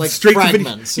straight to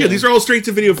video. Yeah, these are all straight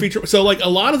to video feature. So like a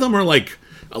lot of them are like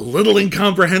a little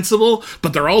incomprehensible,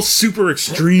 but they're all super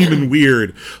extreme and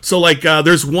weird. So like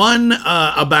there's one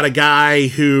about a guy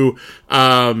who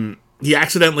he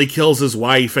accidentally kills his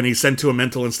wife and he's sent to a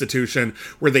mental institution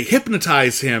where they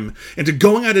hypnotize him into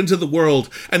going out into the world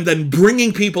and then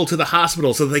bringing people to the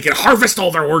hospital so that they can harvest all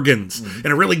their organs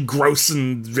in a really gross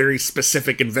and very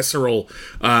specific and visceral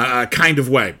kind of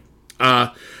way.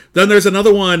 Then there's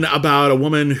another one about a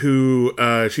woman who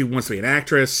she wants to be an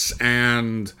actress,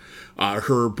 and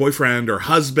her boyfriend or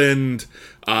husband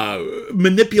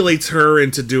manipulates her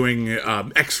into doing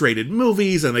X-rated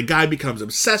movies, and the guy becomes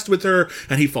obsessed with her,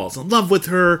 and he falls in love with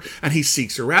her, and he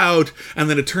seeks her out, and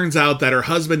then it turns out that her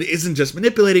husband isn't just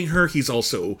manipulating her, he's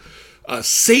also a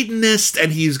Satanist,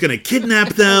 and he's going to kidnap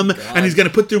them, and he's going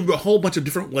to put them through a whole bunch of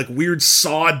different, like, weird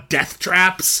saw death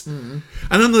traps. Mm-hmm.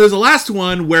 And then there's the last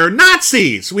one where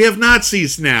Nazis! We have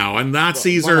Nazis now, and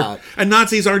Nazis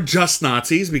aren't just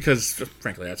Nazis, because,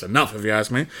 frankly, that's enough, if you ask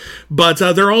me. But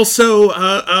they're also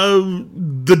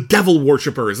the devil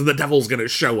worshippers, and the devil's going to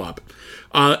show up.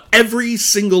 Every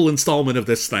single installment of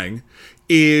this thing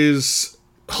is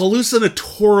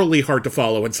hallucinatorily hard to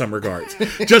follow in some regards,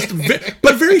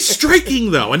 but very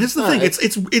striking though. And here's the thing: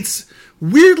 it's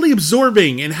weirdly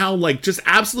absorbing in how like just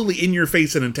absolutely in your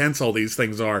face and intense all these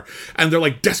things are, and they're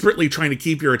like desperately trying to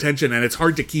keep your attention, and it's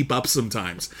hard to keep up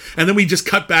sometimes. And then we just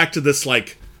cut back to this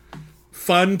like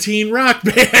fun teen rock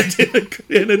band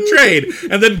in a train,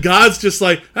 and then God's just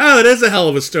like, oh, it is a hell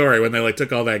of a story when they like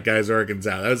took all that guy's organs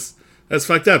out. That's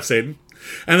fucked up, Satan.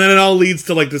 And then it all leads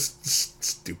to, like, this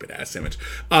stupid-ass image.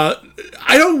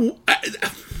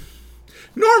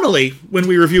 Normally, when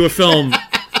we review a film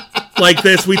like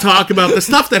this, we talk about the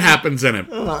stuff that happens in it.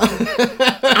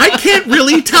 I can't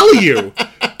really tell you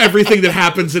everything that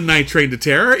happens in Night Train to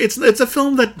Terror. It's a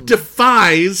film that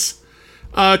defies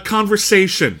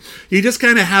conversation. You just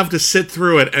kind of have to sit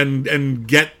through it and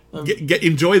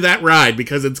enjoy that ride,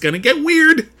 because it's going to get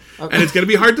weird. And it's going to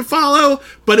be hard to follow,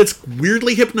 but it's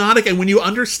weirdly hypnotic. And when you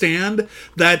understand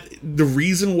that the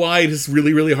reason why it is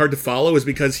really, really hard to follow is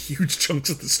because huge chunks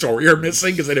of the story are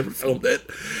missing because they never filmed it,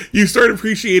 you start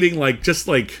appreciating, like, just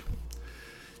like,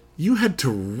 you had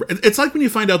to... It's like when you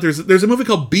find out there's a movie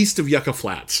called Beast of Yucca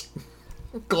Flats.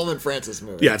 Coleman Francis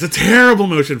movie. Yeah, it's a terrible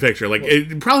motion picture. Like,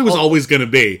 it probably was always going to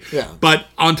be. Yeah. But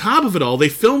on top of it all, they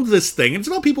filmed this thing, and it's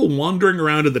about people wandering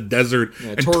around in the desert.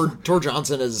 Yeah, Tor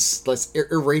Johnson is this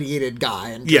irradiated guy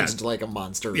and turns into, like, a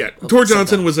monster. Yeah, Tor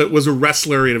Johnson was a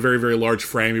wrestler in a very, very large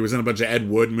frame. He was in a bunch of Ed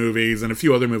Wood movies and a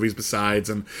few other movies besides.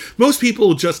 And most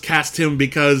people just cast him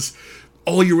because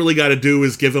all you really got to do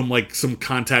is give him, like, some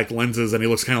contact lenses, and he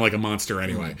looks kind of like a monster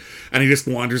anyway. And he just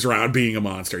wanders around being a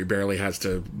monster. He barely has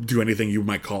to do anything you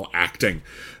might call acting.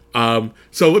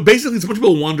 So basically, it's a bunch of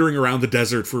people wandering around the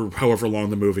desert for however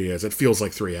long the movie is. It feels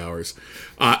like 3 hours.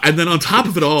 And then on top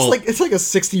of it all... It's like a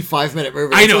 65-minute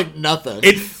movie. I know. It's like nothing.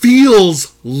 It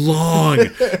feels long.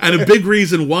 And a big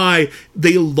reason why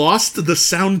they lost the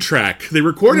soundtrack. They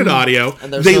recorded audio.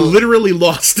 And they literally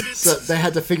lost it. So they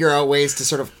had to figure out ways to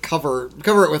sort of cover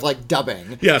it with, like,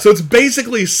 dubbing. Yeah, so it's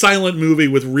basically a silent movie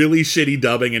with really shitty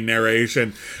dubbing and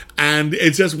narration. And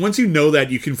it's just, once you know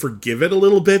that, you can forgive it a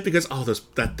little bit because,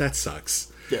 that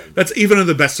sucks. Yeah. That's, even in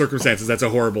the best circumstances, that's a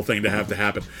horrible thing to have to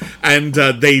happen. And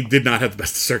they did not have the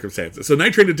best circumstances. So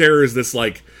Night Train to Terror is this,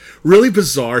 like, really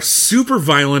bizarre, super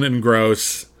violent and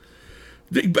gross.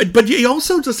 But you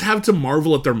also just have to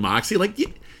marvel at their moxie. Like,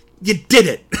 you did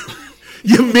it.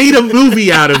 You made a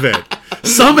movie out of it.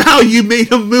 Somehow you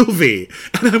made a movie.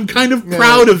 And I'm kind of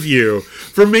proud of you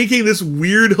for making this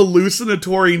weird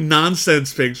hallucinatory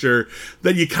nonsense picture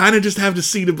that you kind of just have to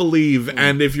see to believe.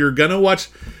 And if you're going to watch...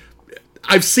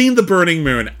 I've seen The Burning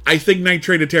Moon. I think Night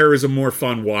Train to Terror is a more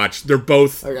fun watch. They're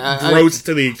both gross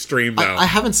to the extreme, though. I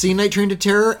haven't seen Night Train to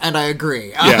Terror, and I agree.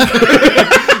 Yeah.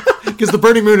 Because The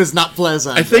Burning Moon is not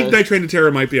pleasant. I think Night Train to Terror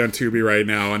might be on Tubi right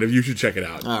now, and if you should check it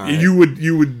out. All right. You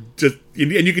would just...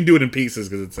 And you can do it in pieces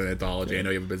because it's an anthology. I know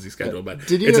you have a busy schedule, but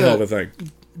it's a hell of a thing.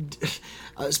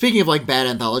 Speaking of like bad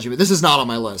anthology, but this is not on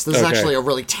my list. This is actually a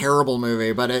really terrible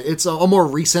movie, but it's a more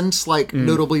recent, like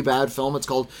notably bad film. It's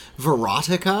called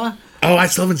Verotica. Oh, I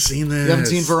still haven't seen this. You haven't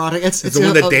seen Verotica? It's the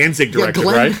one that Danzig directed,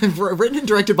 right? Written and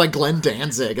directed by Glenn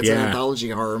Danzig. It's an anthology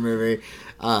horror movie.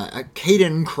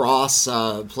 Caden Cross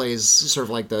plays sort of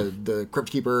like the Crypt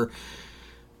Keeper.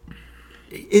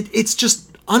 It's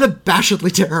just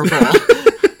unabashedly terrible.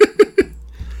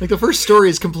 Like, the first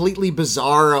story is completely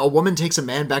bizarre. A woman takes a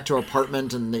man back to her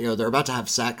apartment, and they're about to have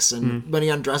sex. And when he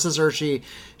undresses her, she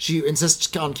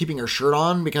insists on keeping her shirt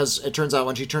on because it turns out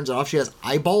when she turns it off, she has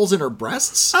eyeballs in her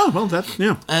breasts. Oh, well, that's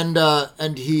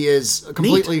And he is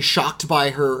completely shocked by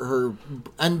her,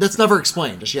 and that's never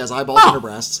explained. She has eyeballs in her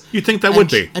breasts. You'd think that would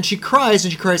be. And she cries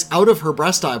out of her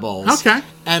breast eyeballs. Okay.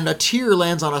 And a tear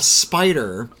lands on a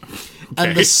spider.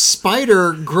 And the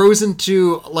spider grows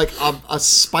into, like, a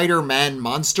Spider-Man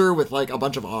monster with, like, a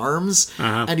bunch of arms.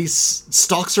 And he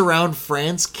stalks around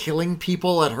France, killing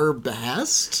people at her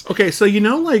behest. Okay, so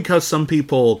like how some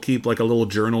people keep, like, a little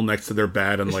journal next to their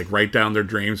bed and, like, write down their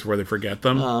dreams before they forget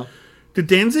them? Did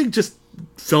Danzig just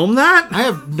film that? I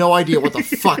have no idea what the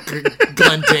fuck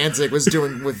Glenn Danzig was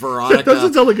doing with Veronica. It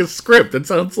doesn't sound like a script. It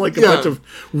sounds like a bunch of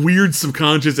weird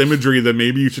subconscious imagery that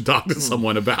maybe you should talk to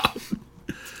someone about.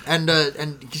 And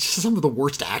some of the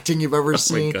worst acting you've ever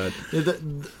seen. Oh my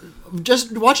God.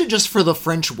 Just watch it just for the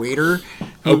French waiter.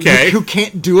 Who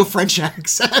can't do a French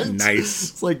accent. Nice.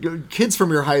 It's like kids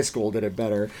from your high school did it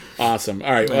better. Awesome.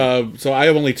 All right. So I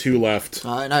have only 2 left.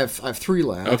 And I have 3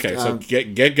 left. Okay. So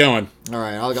get going. All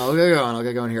right. I'll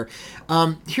get going here.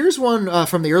 Here's one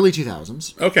from the early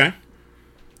 2000s. Okay.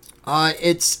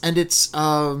 It's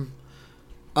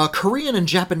a Korean and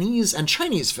Japanese and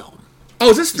Chinese film. Oh,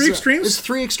 is this 3 Extremes? It's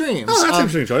 3 Extremes. Oh, that's an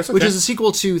interesting choice. Okay. Which is a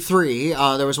sequel to 3.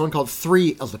 There was one called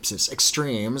 3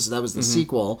 Extremes. That was the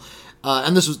sequel.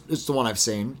 And it's the one I've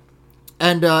seen.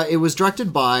 And it was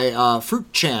directed by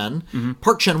Fruit Chan,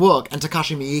 Park Chan-wook, and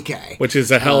Takashi Miike. Which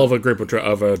is a hell of a group of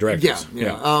directors.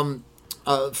 Yeah.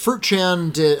 Fruit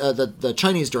Chan did the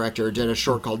Chinese director did a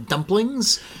short called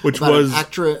Dumplings, which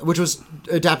was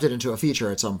adapted into a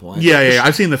feature at some point. Yeah.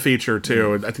 I've seen the feature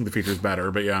too. I think the feature is better,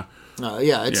 but yeah.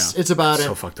 It's about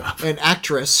fucked up. An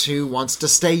actress who wants to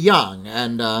stay young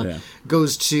and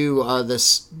goes to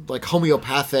this like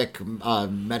homeopathic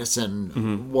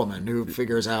medicine woman who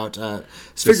figures out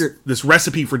this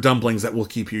recipe for dumplings that will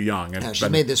keep you young. And she's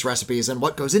made this recipes, and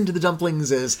what goes into the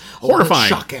dumplings is horrifying,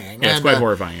 shocking. Yeah, it's quite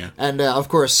horrifying. Yeah, and of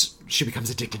course she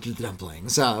becomes addicted to the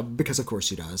dumplings because of course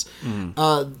she does.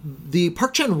 The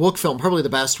Park Chan-wook film, probably the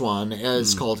best one,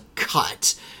 is called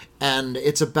Cut. And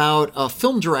it's about a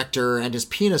film director and his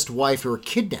pianist wife who are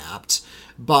kidnapped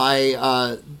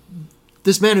by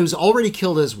this man who's already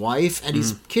killed his wife, and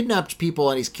he's kidnapped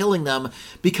people and he's killing them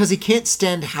because he can't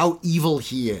stand how evil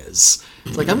he is.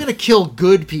 It's like, I'm going to kill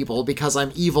good people because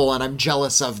I'm evil and I'm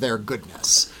jealous of their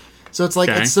goodness. So it's like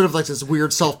it's sort of like this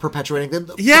weird self-perpetuating thing.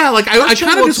 Yeah, like I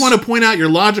kind of just want to point out your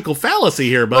logical fallacy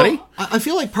here, buddy. Well, I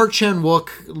feel like Park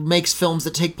Chan-wook makes films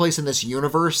that take place in this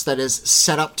universe that is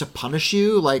set up to punish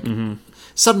you. Like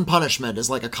sudden punishment is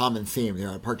like a common theme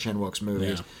in Park Chan-wook's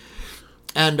movies. Yeah.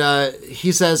 And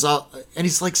he says, and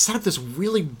he's like set up this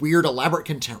really weird, elaborate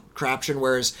contraption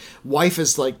where his wife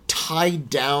is like tied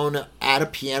down at a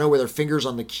piano with her fingers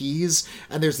on the keys,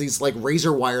 and there's these like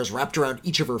razor wires wrapped around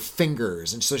each of her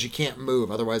fingers, and so she can't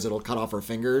move, otherwise it'll cut off her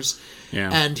fingers. Yeah.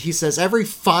 And he says, every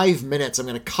 5 minutes I'm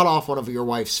going to cut off one of your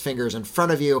wife's fingers in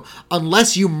front of you,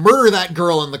 unless you murder that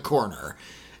girl in the corner.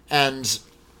 And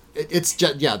it's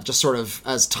just sort of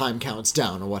as time counts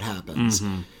down on what happens.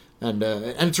 And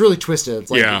it's really twisted.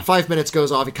 It's like 5 minutes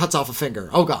goes off, he cuts off a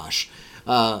finger. Oh gosh.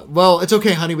 Well, it's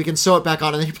okay, honey, we can sew it back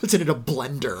on. And then he puts it in a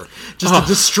blender just to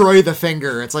destroy the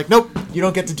finger. It's like, nope, you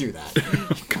don't get to do that.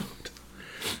 Oh, God.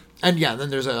 And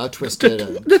then there's a twisted...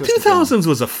 The 2000s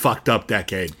was a fucked up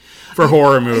decade for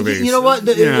horror movies. You know what?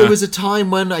 It was a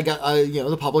time when I got,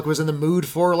 the public was in the mood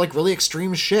for like really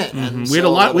extreme shit. And we had a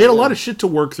lot of shit to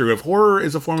work through. If horror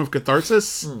is a form of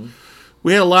catharsis...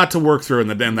 We had a lot to work through in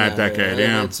that decade.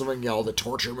 Yeah, it's when all the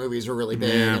torture movies were really big,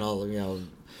 and all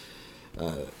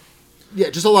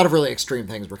just a lot of really extreme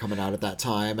things were coming out at that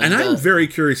time. And I'm very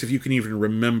curious if you can even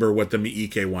remember what the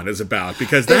Miike one is about,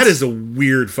 because that is a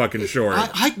weird fucking short.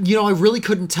 I really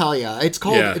couldn't tell you. It's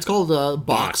called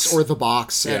Box or The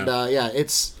Box, and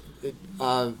it's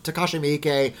Takashi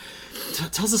Miike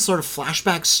tells this sort of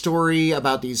flashback story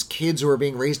about these kids who were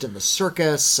being raised in the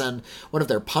circus, and one of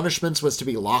their punishments was to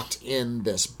be locked in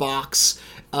this box,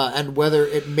 and whether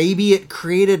it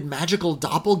created magical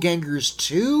doppelgangers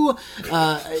too,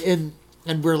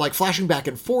 and we're like flashing back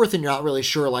and forth, and you're not really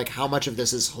sure like how much of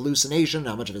this is hallucination,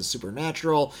 how much of it is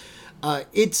supernatural.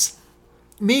 It's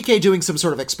Miike doing some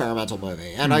sort of experimental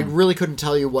movie, and I really couldn't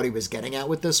tell you what he was getting at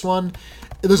with this one.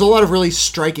 There's a lot of really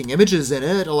striking images in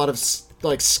it, a lot of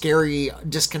like scary,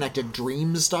 disconnected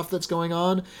dream stuff that's going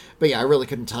on. But yeah, I really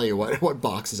couldn't tell you what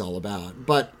Box is all about.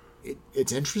 But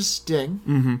it's interesting.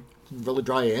 Mm-hmm. Really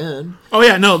draw you in. Oh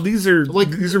yeah, no, these are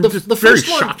just very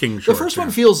shocking. The first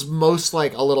one feels most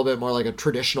like a little bit more like a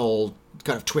traditional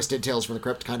kind of twisted Tales from the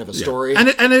Crypt kind of a story. And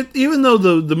it, even though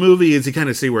the movie is, you kind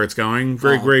of see where it's going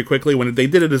very quickly. When they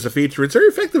did it as a feature, it's very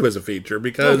effective as a feature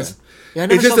because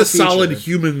it's just a solid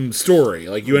human story.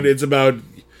 Like it's about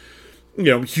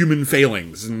human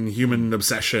failings and human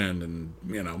obsession,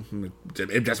 and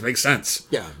it just makes sense.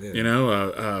 Yeah.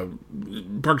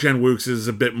 Park Chan-wook's is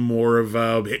a bit more of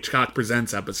a Hitchcock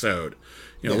Presents episode.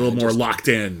 A little more locked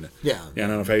in. Yeah. I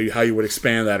don't know how you would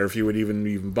expand that, or if you would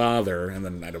even bother. And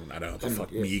then I don't know what the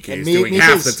fuck Miike is doing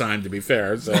half the time, to be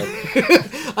fair. So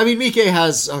I mean, Miike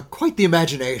has quite the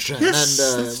imagination. Yes,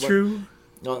 and, that's true.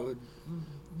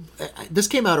 This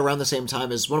came out around the same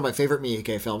time as one of my favorite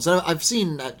Miike films. And I've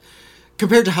seen that.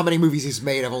 Compared to how many movies he's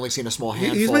made, I've only seen a small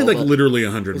handful. He's made literally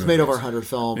 100 movies. He's made over 100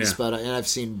 films, and I've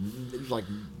seen like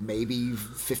maybe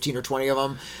 15 or 20 of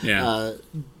them. Yeah.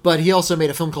 But he also made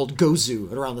a film called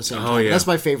Gozu at around the same time. Yeah. That's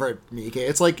my favorite Miike.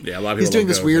 It's like a lot of he's doing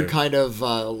this weird kind of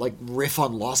like riff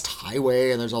on Lost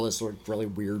Highway, and there's all this sort of really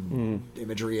weird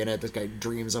imagery in it. This guy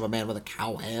dreams of a man with a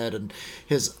cow head, and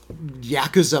his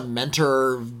Yakuza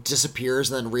mentor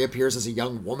disappears and then reappears as a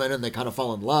young woman, and they kind of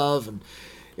fall in love, and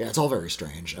yeah, it's all very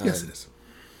strange. Yes, it is.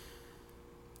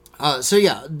 So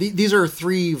yeah, these are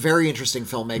three very interesting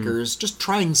filmmakers just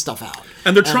trying stuff out.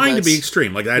 And they're trying to be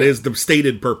extreme. Like, that is the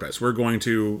stated purpose. We're going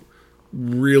to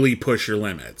really push your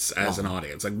limits as an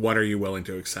audience. Like, what are you willing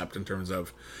to accept in terms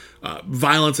of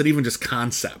violence and even just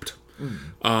concept?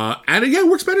 And it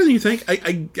works better than you think.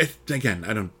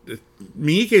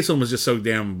 Miike's film was just so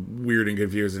damn weird and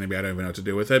confusing. Maybe I don't even know what to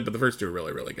do with it. But the first two are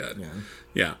really, really good.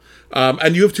 Yeah.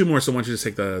 And you have two more, so why don't you just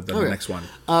take the next one?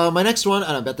 My next one,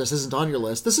 and I bet this isn't on your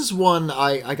list. This is one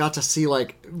I got to see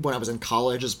like when I was in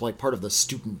college as like part of the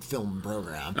student film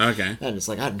program. Okay. And it's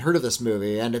like I hadn't heard of this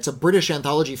movie, and it's a British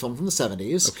anthology film from the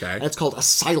 70s. Okay. And it's called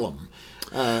Asylum.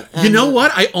 You know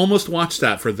what? I almost watched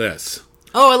that for this.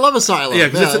 Oh, I love Asylum. Yeah,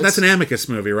 because that's an Amicus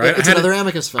movie, right? It's another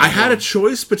Amicus film. I had a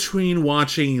choice between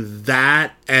watching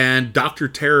that and Dr.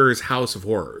 Terror's House of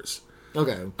Horrors.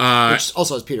 Okay. Which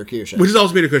also has Peter Cushing. Which is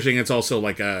also Peter Cushing. It's also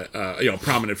like a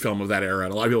prominent film of that era.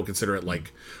 And a lot of people consider it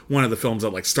like one of the films that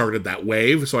like started that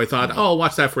wave. So I thought, I'll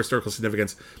watch that for historical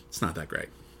significance. It's not that great.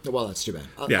 Well, that's too bad.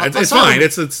 It's fine.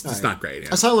 It's not great. Yeah.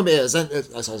 Asylum is, and it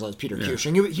also has Peter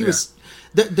Cushing. He was.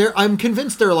 I'm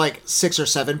convinced there are like 6 or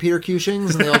 7 Peter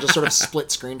Cushings, and they all just sort of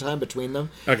split screen time between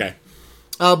them. Okay.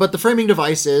 But the framing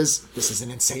device is, this is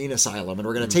an insane asylum, and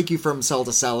we're going to take you from cell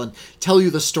to cell and tell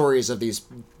you the stories of these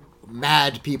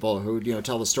mad people who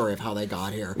tell the story of how they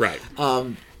got here. Right.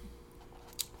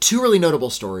 2 really notable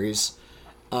stories.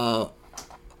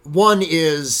 One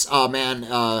is a man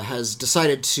has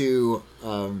decided to.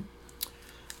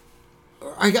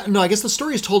 I guess the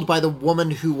story is told by the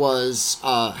woman who was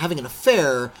having an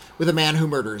affair with a man who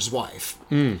murdered his wife.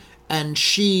 And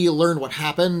she learned what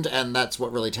happened, and that's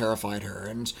what really terrified her.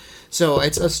 And so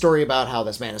it's a story about how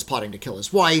this man is plotting to kill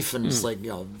his wife, and it's like,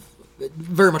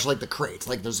 very much like The Crate.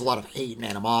 Like, there's a lot of hate and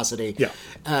animosity. Yeah.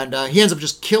 And he ends up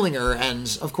just killing her,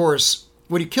 and of course,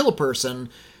 when you kill a person,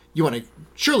 you want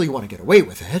to get away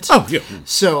with it. Oh, yeah.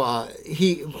 So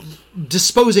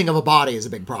disposing of a body is a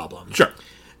big problem. Sure.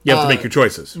 You have to make your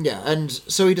choices. Yeah, and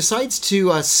so he decides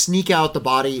to sneak out the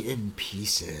body in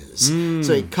pieces.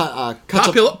 So he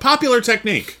cuts popular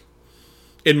technique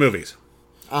in movies.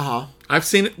 I've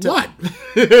seen it. What?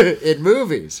 In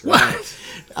movies. Right?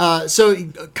 What? So he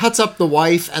cuts up the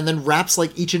wife and then wraps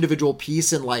like each individual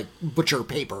piece in like butcher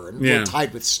paper and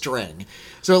tied with string.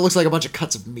 So it looks like a bunch of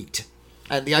cuts of meat.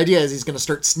 And the idea is he's going to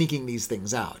start sneaking these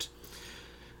things out.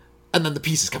 And then the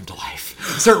pieces come to life.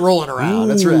 Start rolling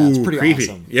around. It's pretty creepy.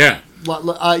 Awesome. Yeah.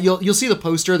 You'll see the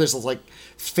poster. There's this like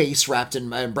face wrapped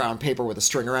in brown paper with a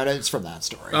string around it. It's from that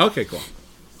story. Okay, cool.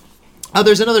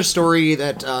 There's another story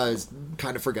that is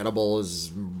kind of forgettable.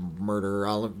 Is murder.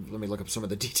 Let me look up some of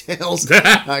the details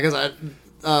because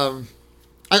I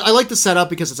like the setup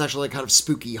because it's actually kind of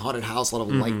spooky haunted house. A lot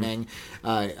of lightning.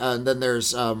 And then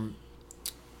there's one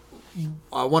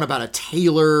about a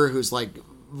tailor who's like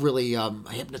really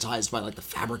hypnotized by like the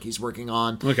fabric he's working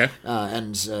on. Okay.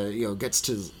 And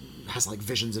has like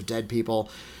visions of dead people.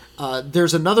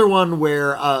 There's another one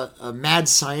where a mad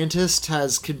scientist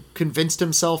has convinced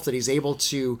himself that he's able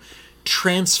to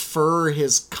transfer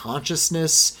his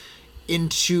consciousness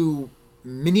into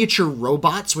miniature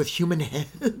robots with human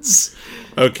heads.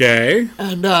 Okay.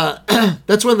 And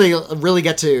that's when they really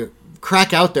get to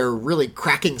crack out their really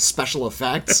cracking special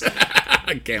effects.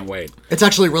 I can't wait. It's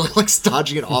actually really like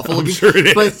stodgy and awful looking. I'm sure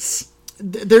it is.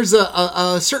 But there's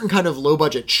a certain kind of low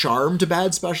budget charm to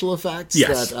bad special effects.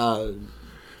 Yes. That,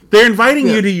 they're inviting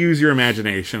you to use your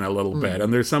imagination a little bit,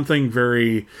 and there's something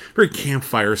very, very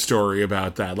campfire story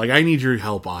about that. Like, I need your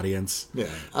help, audience. Yeah.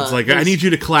 It's like, I need you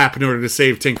to clap in order to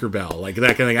save Tinkerbell, like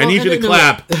that kind of thing. I need you to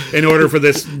clap in order for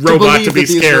this robot to be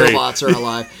scary. These robots are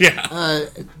alive. Yeah.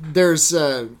 There's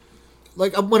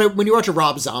like when you watch a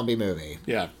Rob Zombie movie.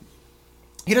 Yeah.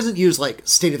 He doesn't use like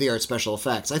state of the art special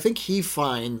effects. I think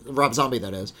Rob Zombie,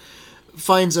 that is,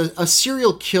 finds a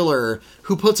serial killer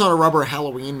who puts on a rubber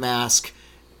Halloween mask.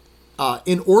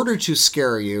 In order to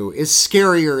scare you, is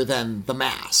scarier than the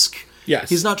mask. Yes.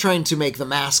 He's not trying to make the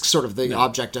mask sort of the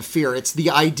object of fear. It's the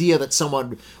idea that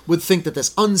someone would think that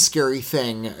this unscary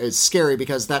thing is scary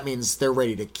because that means they're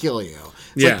ready to kill you.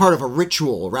 It's like part of a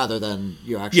ritual rather than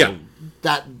you actually...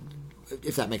 That,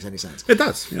 if that makes any sense. It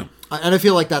does, yeah. And I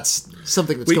feel like that's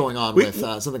something that's going on with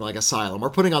something like Asylum. We're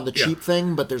putting on the cheap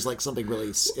thing, but there's like something really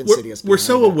insidious. We're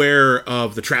so aware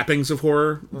of the trappings of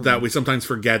horror that we sometimes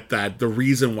forget that the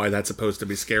reason why that's supposed to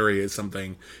be scary is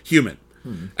something human.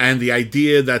 And the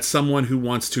idea that someone who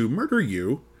wants to murder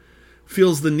you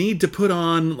feels the need to put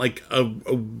on like a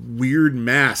weird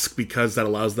mask because that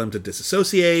allows them to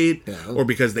disassociate, or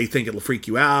because they think it'll freak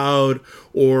you out,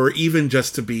 or even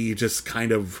just to be just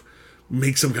kind of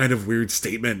make some kind of weird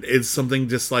statement. It's something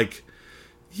just like,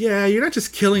 yeah, you're not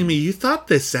just killing me, you thought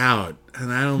this out,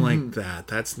 and I don't like that.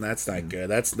 That's not good.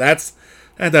 That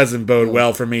doesn't bode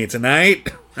well for me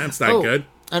tonight. That's not good.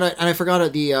 And I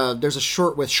forgot there's a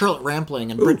short with Charlotte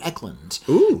Rampling and Britt Eklund.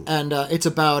 Ooh. And it's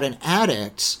about an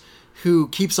addict who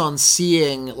keeps on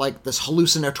seeing like this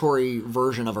hallucinatory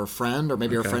version of her friend, or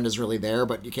maybe her friend is really there,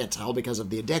 but you can't tell because of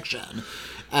the addiction.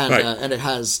 And and it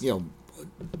has,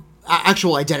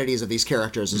 actual identities of these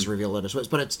characters is revealed in it,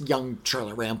 but it's young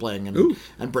Charlotte Rampling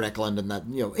and Britt Eklund and that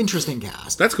interesting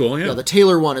cast. That's cool. Yeah. The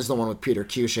Taylor one is the one with Peter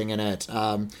Cushing in it.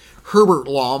 Herbert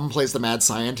Lom plays the mad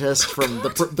scientist from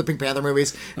the Pink Panther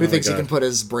movies, who thinks he can put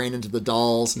his brain into the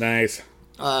dolls. Nice.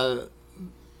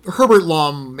 Herbert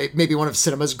Lom may be one of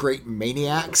cinema's great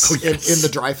maniacs in the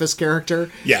Dreyfus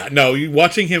character. Yeah. No,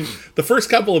 watching him the first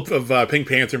couple of Pink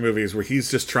Panther movies where he's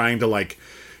just trying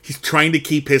to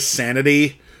keep his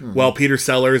sanity while Peter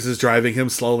Sellers is driving him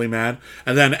slowly mad.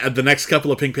 And then at the next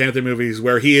couple of Pink Panther movies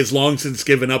where he has long since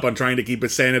given up on trying to keep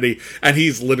his sanity and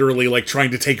he's literally like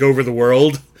trying to take over the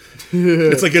world.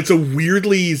 It's a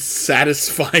weirdly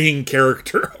satisfying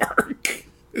character arc.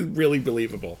 It's really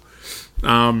believable.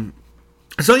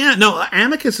 So yeah, no,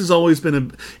 Amicus has always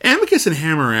been Amicus and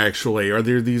Hammer actually are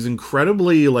there these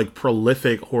incredibly like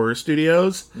prolific horror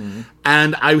studios,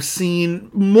 and I've seen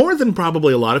more than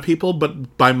probably a lot of people,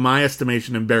 but by my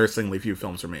estimation, embarrassingly few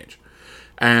films from Age.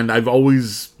 And I've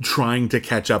always trying to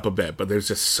catch up a bit, but there's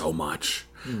just so much,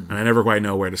 and I never quite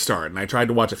know where to start. And I tried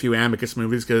to watch a few Amicus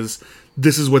movies because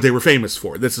this is what they were famous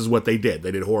for. This is what they did.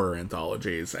 They did horror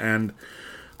anthologies, and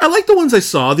I like the ones I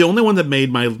saw. The only one that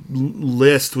made my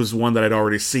list was one that I'd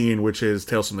already seen, which is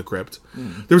Tales from the Crypt.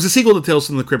 There was a sequel to Tales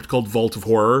from the Crypt called Vault of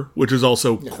Horror, which is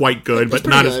also quite good, but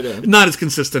not as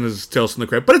consistent as Tales from the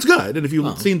Crypt. But it's good, and if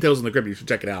you've seen Tales from the Crypt, you should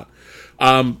check it out.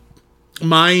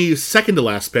 My second to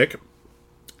last pick,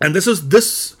 and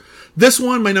this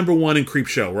one, my number one, and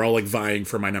Creepshow. We're all like vying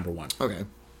for my number one. Okay.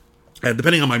 And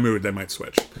depending on my mood, they might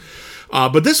switch.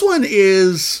 But this one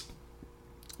is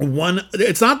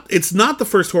it's not the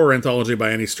first horror anthology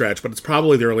by any stretch, but it's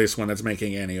probably the earliest one that's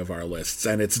making any of our lists,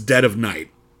 and it's Dead of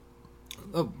Night.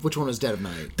 Which one is Dead of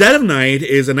Night? Dead of Night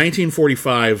is a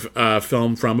 1945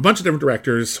 film from a bunch of different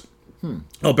directors.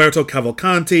 Alberto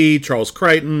Cavalcanti, Charles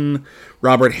Crichton,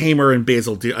 Robert Hamer, and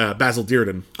Basil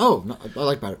Dearden. Oh, no, I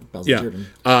like Basil Dearden.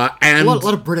 And a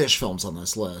lot of British films on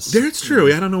this list. It's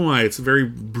true. I don't know why. It's a very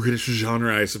British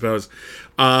genre, I suppose.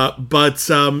 But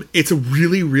it's a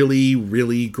really, really,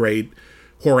 really great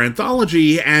horror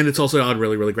anthology, and it's also a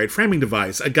really, really great framing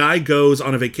device. A guy goes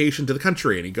on a vacation to the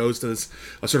country, and he goes to this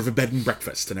sort of a bed and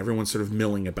breakfast, and everyone's sort of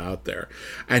milling about there.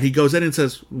 And he goes in and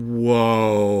says,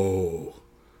 "Whoa,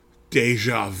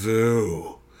 deja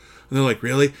vu." And they're like,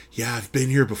 "Really? Yeah, I've been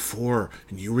here before,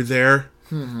 and you were there,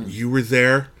 and you were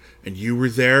there, and you were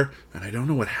there, and I don't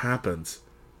know what happens,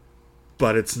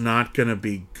 but it's not going to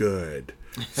be good.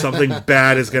 Something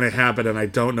bad is going to happen, and I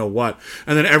don't know what."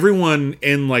 And then everyone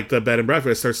in like the bed and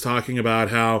breakfast starts talking about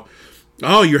how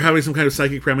Oh, you're having some kind of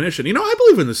psychic premonition. You know, I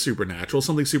believe in the supernatural.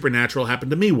 Something supernatural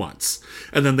happened to me once.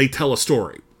 And then they tell a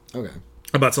story. Okay.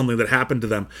 About something that happened to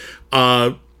them.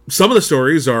 Some of the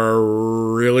stories are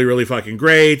really, really fucking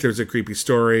great. There's a creepy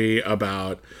story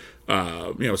about,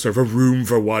 sort of a room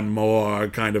for one more,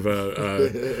 kind of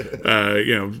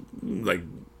like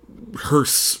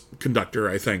hearse conductor,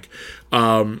 I think.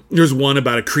 There's one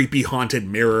about a creepy haunted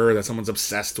mirror that someone's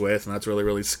obsessed with, and that's really,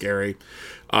 really scary.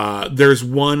 There's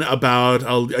one about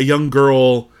a young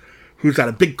girl who's at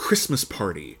a big Christmas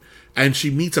party, and she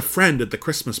meets a friend at the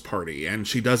Christmas party, and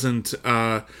she doesn't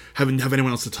have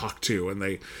anyone else to talk to, and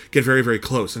they get very, very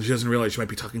close, and she doesn't realize she might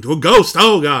be talking to a ghost.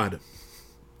 Oh, God.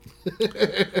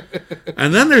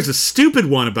 And then there's a stupid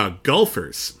one about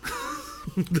golfers.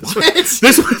 There's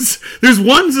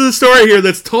one to the story here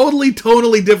that's totally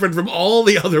different from all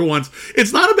the other ones.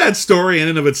 It's not a bad story in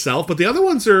and of itself, but the other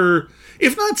ones are,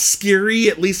 if not scary,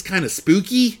 at least kind of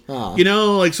spooky. Oh. You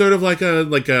know, like sort of like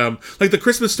the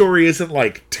Christmas story isn't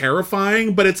like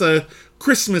terrifying, but it's a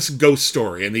Christmas ghost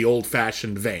story in the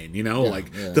old-fashioned vein, you know,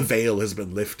 the veil has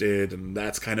been lifted, and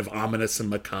that's kind of ominous and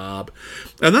macabre.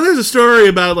 And then there's a story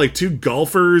about like two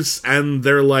golfers, and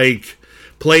they're like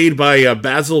played by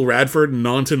Basil Radford and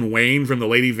Naunton Wayne from The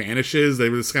Lady Vanishes. They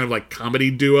were this kind of like comedy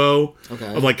duo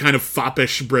of like kind of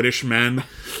foppish British men.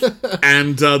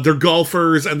 And they're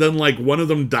golfers, and then like one of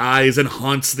them dies and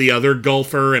haunts the other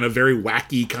golfer in a very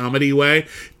wacky comedy way.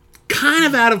 Kind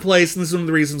of out of place, and this is one of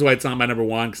the reasons why it's not my number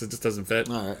one, because it just doesn't fit.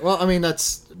 All right. Well, I mean,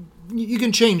 you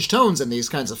can change tones in these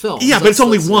kinds of films. Yeah, but it's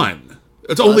only one.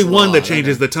 It's only one that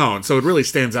changes the tone, so it really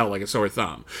stands out like a sore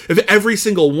thumb. If every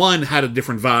single one had a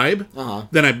different vibe,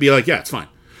 then I'd be like, yeah, it's fine.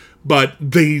 But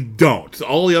they don't.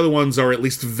 All the other ones are at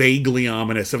least vaguely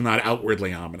ominous, if not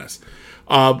outwardly ominous.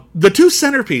 The two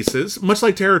centerpieces, much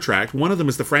like Terror Track, one of them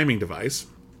is the framing device.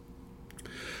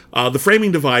 The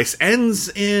framing device ends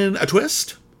in a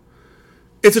twist.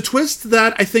 It's a twist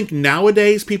that I think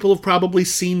nowadays people have probably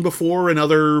seen before in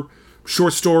other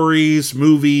short stories,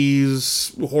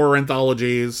 movies, horror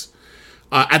anthologies.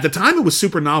 At the time, it was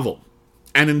super novel.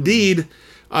 And indeed,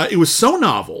 it was so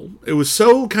novel, it was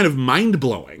so kind of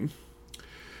mind-blowing,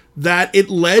 that it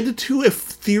led to a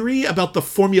theory about the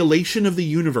formulation of the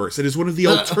universe. It is one of the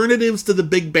alternatives to the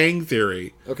Big Bang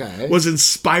Theory. Okay. Was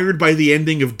inspired by the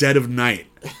ending of Dead of Night.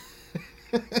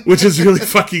 Which is really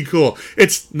fucking cool.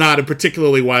 It's not a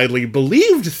particularly widely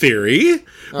believed theory,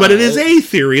 but it is a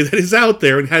theory that is out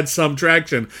there and had some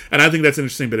traction, and I think that's an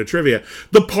interesting bit of trivia.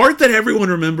 The part that everyone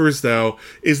remembers, though,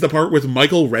 is the part with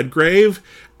Michael Redgrave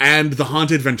and the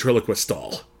haunted ventriloquist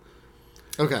doll.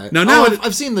 Okay. Now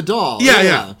I've seen the doll.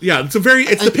 Yeah. It's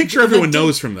the picture everyone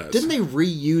knows from this. Didn't they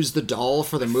reuse the doll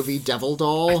for the movie Devil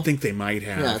Doll? I think they might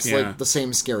have. Yeah, it's like the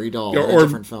same scary doll in a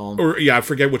different film. I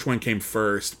forget which one came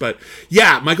first. But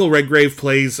yeah, Michael Redgrave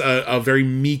plays a very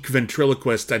meek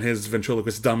ventriloquist, and his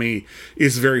ventriloquist dummy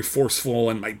is very forceful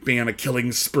and might be on a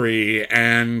killing spree,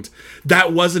 and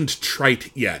that wasn't trite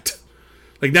yet.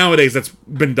 Like, nowadays, that's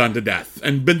been done to death.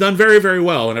 And been done very, very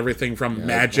well in everything from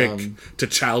magic to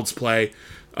Child's Play.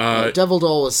 Devil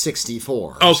Doll was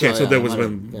 64. Okay, so there was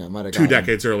been 2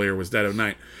 decades earlier was Dead of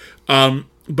Night.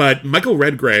 But Michael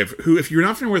Redgrave, who, if you're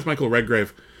not familiar with Michael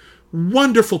Redgrave,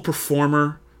 wonderful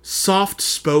performer,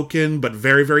 soft-spoken, but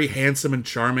very, very handsome and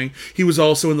charming. He was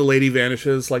also in The Lady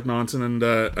Vanishes, like Naunton and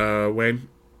Wayne.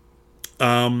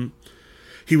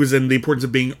 He was in The Importance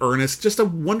of Being Earnest. Just a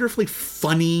wonderfully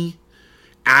funny,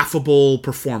 affable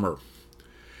performer,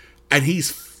 and he's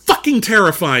fucking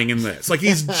terrifying in this. Like,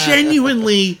 he's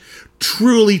genuinely,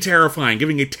 truly terrifying,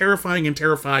 giving a terrifying and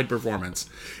terrified performance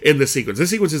in this sequence. This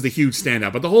sequence is the huge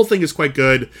standout, but the whole thing is quite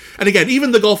good. And again,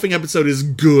 even the golfing episode is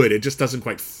good. It just doesn't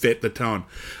quite fit the tone.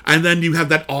 And then you have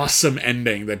that awesome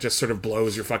ending that just sort of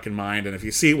blows your fucking mind. And if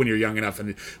you see it when you're young enough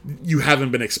and you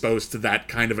haven't been exposed to that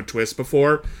kind of a twist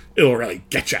before, it'll really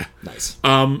get you. Nice.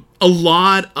 A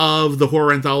lot of the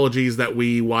horror anthologies that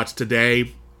we watch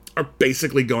today are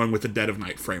basically going with the Dead of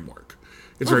Night framework.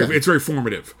 It's very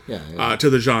formative to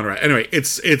the genre. Anyway,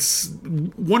 it's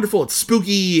wonderful. It's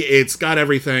spooky. It's got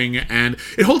everything, and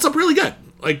it holds up really good.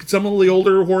 Like, some of the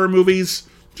older horror movies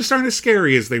just aren't as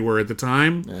scary as they were at the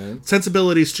time.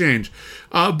 Sensibilities change,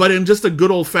 but in just a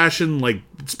good old fashioned like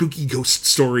spooky ghost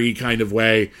story kind of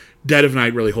way, Dead of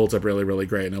Night really holds up really, really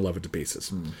great, and I love it to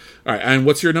pieces. All right, and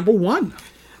what's your number one?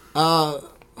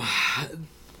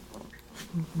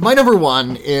 My number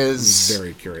one is... I'm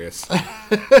very curious. Like,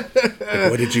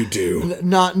 what did you do?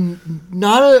 Not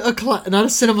a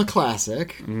cinema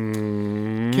classic. Came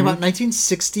out in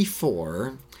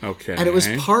 1964. Okay. And it was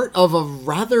part of a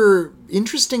rather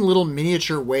interesting little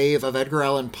miniature wave of Edgar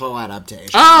Allan Poe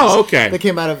adaptations. Oh, okay. That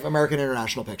came out of American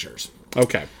International Pictures.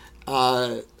 Okay.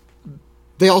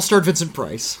 They all starred Vincent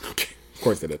Price. Okay. Of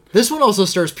course they did. This one also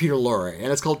stars Peter Lorre,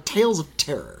 and it's called Tales of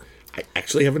Terror. I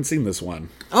actually haven't seen this one.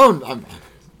 Oh,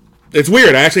 it's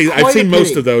weird. I've seen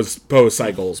most of those Poe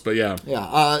cycles, but yeah.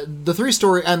 Yeah. The 3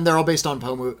 story, and they're all based on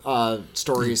Poe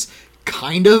stories.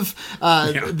 Kind of.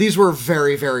 These were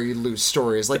very, very loose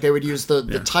stories. Like, they would use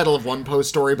the title of one Poe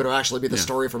story, but it would actually be the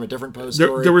story from a different Poe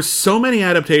story. There were so many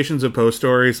adaptations of Poe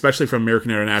stories, especially from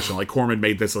American International. Like, Corman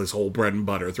made this his whole bread and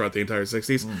butter throughout the entire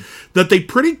 60s, that they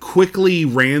pretty quickly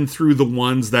ran through the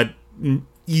ones that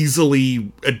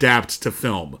easily adapt to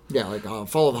film. Yeah, like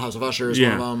Fall of the House of Usher is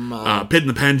one of them. Pit and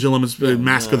the Pendulum is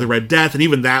Mask of the Red Death, and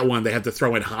even that one they had to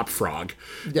throw in Hop Frog.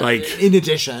 Yeah, like, in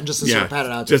addition, just to sort of pad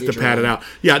it out. Just to pad it out.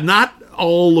 Yeah, not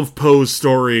all of Poe's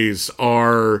stories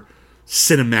are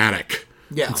cinematic.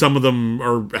 Yeah. And some of them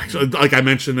are actually, like I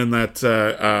mentioned in that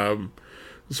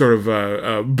sort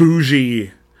of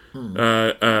bougie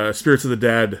Spirits of the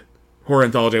Dead horror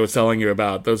anthology I was telling you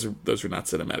about, those are not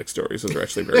cinematic stories. Those are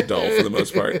actually very dull for the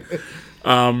most part.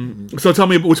 So tell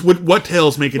me, what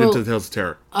tales make it into the Tales of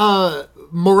Terror?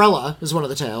 Morella is one of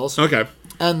the tales. Okay.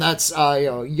 And that's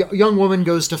young woman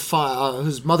goes to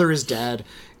whose mother is dead,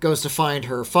 goes to find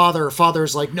her father. Her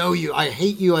father's like, no, I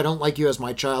hate you. I don't like you as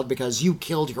my child because you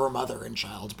killed your mother in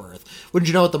childbirth. Wouldn't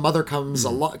you know it? The mother comes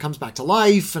back to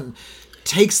life and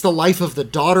takes the life of the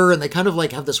daughter, and they kind of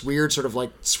like have this weird sort of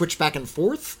like switch back and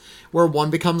forth where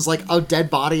one becomes like a dead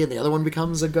body and the other one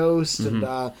becomes a ghost. And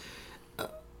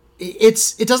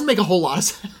it doesn't make a whole lot of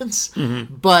sense,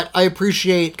 but I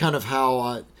appreciate kind of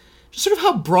how just sort of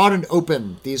how broad and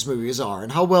open these movies are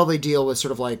and how well they deal with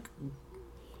sort of like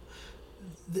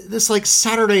this like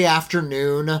Saturday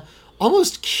afternoon,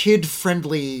 almost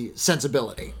kid-friendly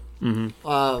sensibility.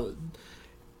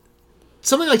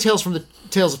 Something like Tales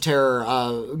of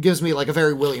Terror gives me like a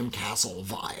very William Castle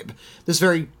vibe. This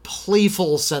very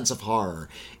playful sense of horror.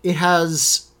 It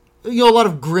has a lot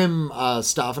of grim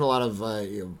stuff and a lot of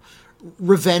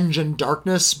revenge and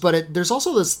darkness, but there's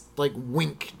also this like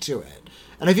wink to it.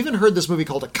 And I've even heard this movie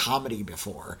called a comedy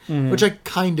before, which I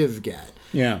kind of get.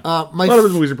 Yeah, a lot of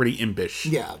those movies are pretty impish.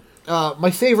 Yeah.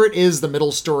 My favorite is the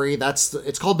middle story.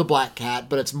 It's called The Black Cat,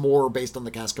 but it's more based on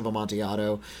the Cask of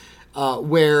Amontillado,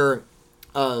 where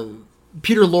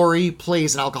Peter Lorre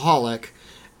plays an alcoholic,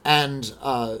 and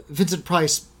Vincent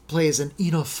Price plays an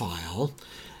enophile,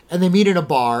 and they meet in a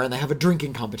bar and they have a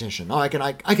drinking competition. Oh, I can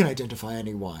identify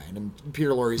any wine, and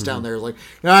Peter Lorre's down there like,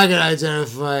 I can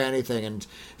identify anything, and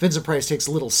Vincent Price takes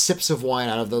little sips of wine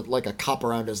out of like a cup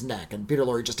around his neck, and Peter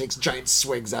Lorre just takes giant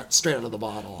swigs straight out of the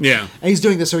bottle. Yeah, and he's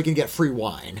doing this so he can get free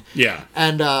wine. Yeah,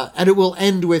 and it will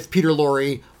end with Peter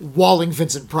Lorre walling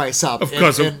Vincent Price up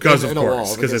because it's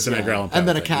an Edgar Allan Poe and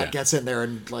then a cat gets in there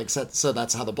and like so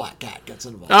that's how the Black Cat gets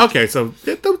involved. Okay, so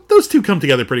those two come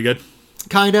together pretty good.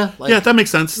 Kinda. Yeah, that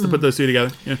makes sense to put those two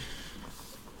together. Yeah.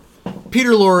 Peter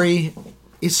Lorre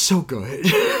is so good.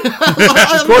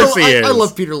 Of course he is. I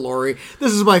love Peter Lorre.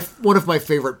 This is one of my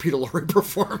favorite Peter Lorre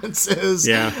performances.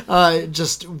 Yeah.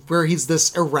 Just where he's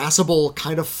this irascible,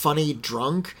 kind of funny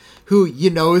drunk who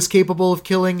is capable of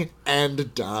killing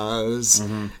and does.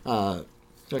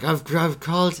 Like I've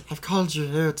called you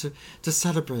here to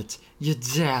celebrate your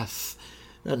death.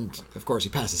 And of course he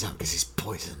passes out because he's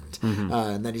poisoned,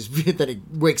 and then he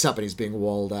wakes up and he's being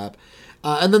walled up.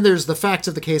 And then there's the facts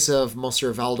of the case of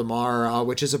Monsieur Valdemar,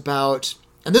 which is about,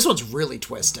 and this one's really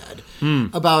twisted,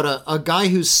 about a guy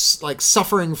who's like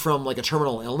suffering from like a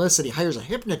terminal illness, and he hires a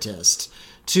hypnotist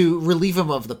to relieve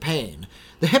him of the pain.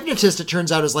 The hypnotist, it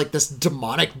turns out, is like this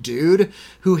demonic dude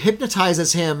who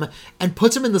hypnotizes him and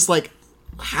puts him in this like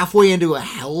halfway into a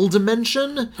hell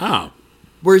dimension. Oh.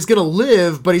 Where he's gonna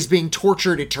live, but he's being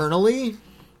tortured eternally.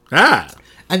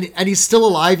 And he's still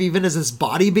alive even as his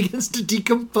body begins to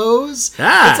decompose.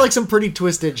 It's like some pretty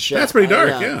twisted shit. That's pretty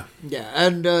dark, yeah. Yeah,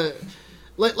 and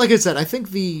like I said, I think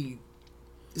the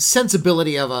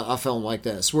sensibility of a film like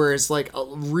this, where it's like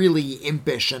really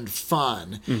impish and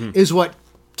fun, is what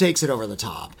takes it over the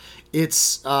top.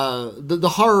 It's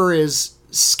the horror is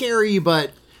scary,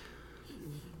 but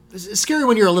scary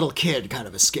when you're a little kid, kind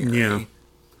of a scary. Yeah.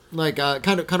 Like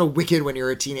kind of wicked when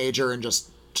you're a teenager and just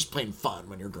plain fun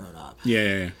when you're grown up.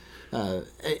 Yeah. And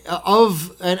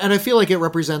I feel like it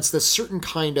represents this certain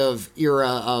kind of era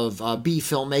of B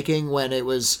filmmaking when it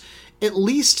was at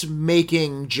least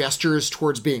making gestures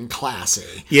towards being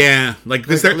classy. Yeah,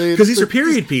 because these are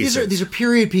period pieces. These are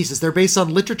period pieces. They're based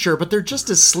on literature, but they're just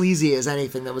as sleazy as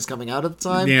anything that was coming out at the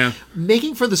time. Yeah,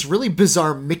 making for this really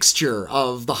bizarre mixture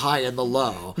of the high and the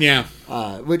low. Yeah,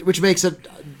 which makes it,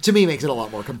 to me, makes it a lot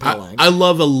more compelling. I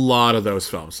love a lot of those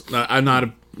films. I'm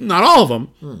not all of them,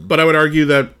 but I would argue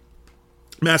that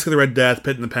Mask of the Red Death,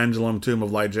 Pit and the Pendulum, Tomb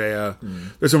of Ligeia.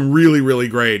 There's some really, really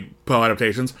great Poe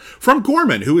adaptations from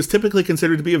Corman, who is typically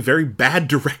considered to be a very bad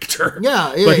director.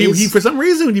 Yeah, but he for some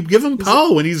reason, when you give him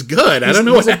Poe and he's good, I don't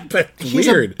know what happened. He's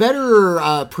weird. A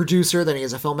better producer than he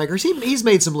is a filmmaker. He's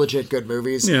made some legit good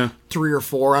movies. Yeah. 3 or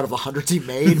 4 out of the hundreds he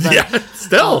made. But, yeah,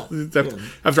 still.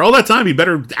 After all that time, he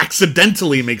better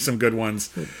accidentally make some good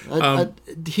ones. He made The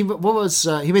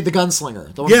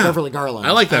Gunslinger, the one with Beverly Garland.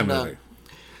 I like that movie.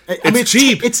 I mean, it's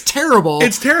cheap. It's terrible.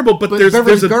 It's terrible, but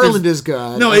Beverly Garland is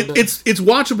good. No, it's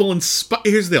watchable. And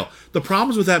here's the deal: the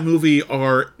problems with that movie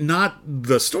are not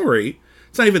the story.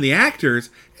 It's not even the actors.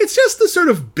 It's just the sort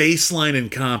of baseline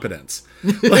incompetence.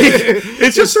 Like,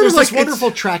 it's just sort of like this wonderful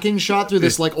tracking shot through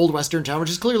this like old western town, which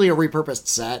is clearly a repurposed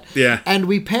set. Yeah. And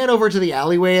we pan over to the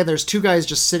alleyway, and there's 2 guys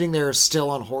just sitting there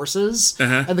still on horses,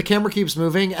 and the camera keeps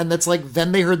moving, and that's like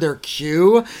then they heard their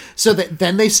cue, so that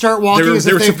then they start walking.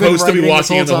 They were supposed to be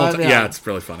walking the whole time. Yeah, it's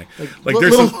really funny. Like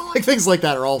there's like things like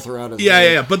that are all throughout it.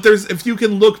 Yeah. But if you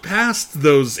can look past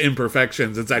those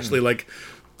imperfections, it's actually like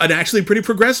an actually pretty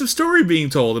progressive story being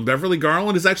told, and Beverly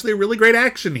Garland is actually a really great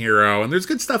action hero, and there's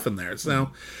good stuff in there. So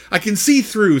I can see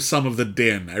through some of the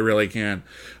din. I really can.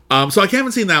 So I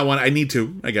haven't seen that one. I need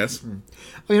to, I guess.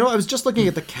 Well, I was just looking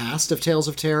at the cast of Tales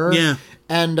of Terror. Yeah.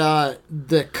 And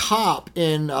the cop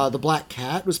in The Black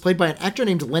Cat was played by an actor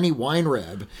named Lenny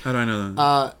Weinrib. How do I know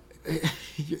that?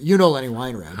 You know Lenny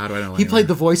Weinrib. How do I know Lenny He played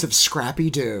the voice of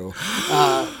Scrappy Doo.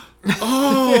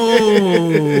 Oh,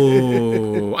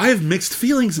 I have mixed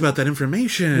feelings about that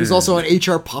information. He was also on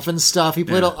HR Puffin stuff. He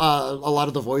played a lot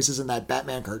of the voices in that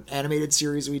Batman animated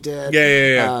series we did.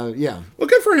 Yeah. Well,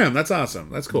 good for him. That's awesome.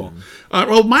 That's cool.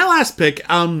 Well, my last pick.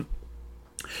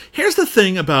 Here's the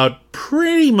thing about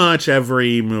pretty much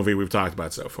every movie we've talked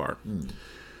about so far.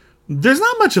 There's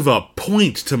not much of a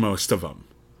point to most of them.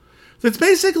 It's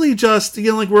basically just,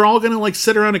 like we're all going to like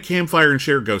sit around a campfire and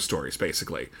share ghost stories,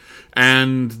 basically.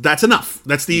 And that's enough.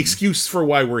 That's the excuse for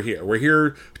why we're here. We're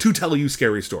here to tell you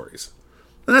scary stories.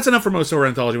 And that's enough for most horror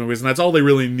anthology movies, and that's all they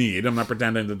really need. I'm not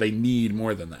pretending that they need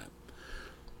more than that.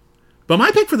 But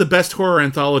my pick for the best horror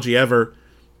anthology ever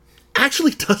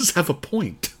actually does have a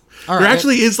point. There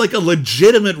actually is like a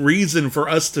legitimate reason for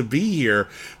us to be here.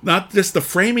 Not just the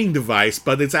framing device,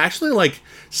 but it's actually like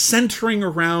centering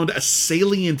around a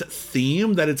salient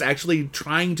theme that it's actually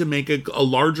trying to make a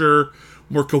larger,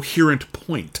 more coherent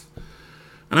point.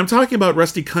 And I'm talking about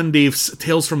Rusty Cundiff's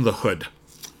Tales from the Hood.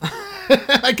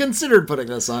 I considered putting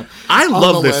this on. I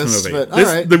love this movie.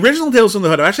 The original Tales from the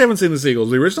Hood, I actually haven't seen the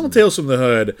sequels. The original Tales from the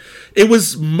Hood, it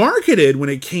was marketed when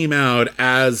it came out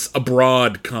as a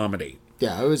broad comedy.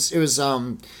 Yeah, it was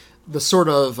the sort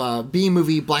of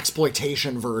B-movie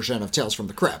blaxploitation version of Tales from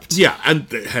the Crypt. Yeah,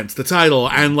 and hence the title.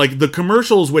 And like the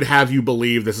commercials would have you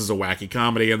believe this is a wacky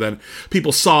comedy, and then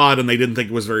people saw it and they didn't think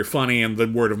it was very funny, and the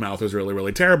word of mouth was really,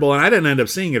 really terrible. And I didn't end up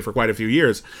seeing it for quite a few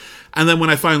years. And then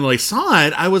when I finally saw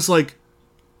it, I was like,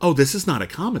 oh, this is not a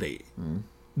comedy.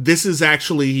 This is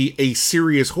actually a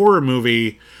serious horror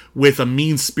movie with a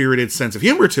mean-spirited sense of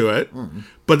humor to it.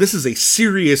 But this is a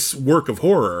serious work of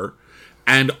horror.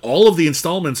 And all of the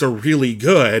installments are really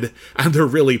good, and they're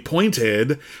really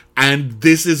pointed, and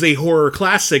this is a horror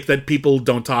classic that people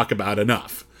don't talk about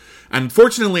enough. And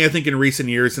fortunately, I think in recent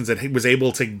years, since it was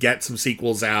able to get some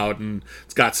sequels out, and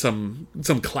it's got some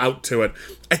clout to it,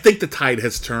 I think the tide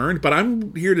has turned, but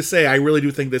I'm here to say I really do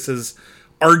think this is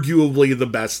arguably the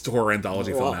best horror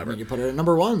anthology film ever. You put it at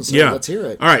number 1, so let's hear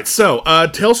it. All right, so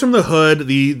Tales from the Hood,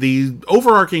 the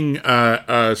overarching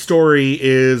story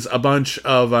is a bunch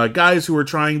of guys who are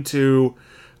trying to,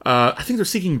 I think they're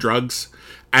seeking drugs,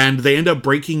 and they end up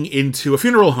breaking into a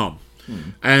funeral home.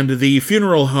 And the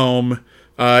funeral home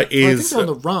is... I think they're on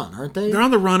the run, aren't they? They're on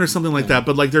the run or something like that,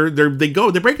 but like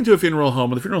they break into a funeral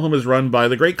home, and the funeral home is run by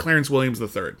the great Clarence Williams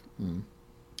III.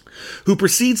 Who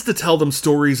proceeds to tell them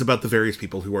stories about the various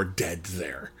people who are dead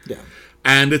there. Yeah.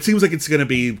 And it seems like it's going to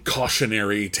be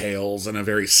cautionary tales in a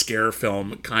very scare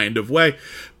film kind of way.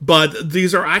 But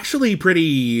these are actually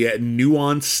pretty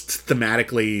nuanced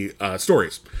thematically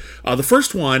stories. The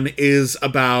first one is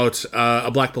about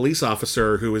a black police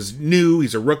officer who is new.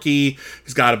 He's a rookie.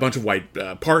 He's got a bunch of white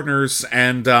partners.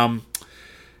 And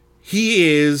he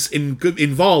is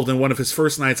involved in one of his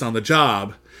first nights on the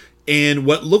job in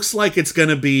what looks like it's going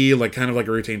to be like kind of like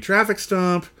a routine traffic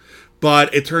stop,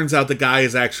 but it turns out the guy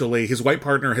is actually, his white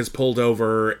partner has pulled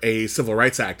over a civil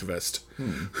rights activist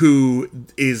who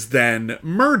is then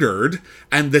murdered,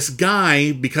 and this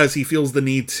guy, because he feels the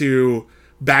need to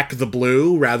back the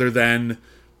blue rather than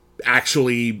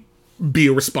actually be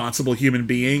a responsible human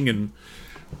being and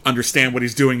understand what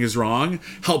he's doing is wrong,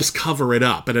 helps cover it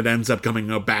up, and it ends up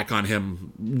coming back on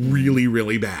him really,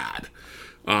 really bad.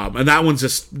 And that one's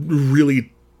just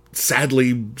really,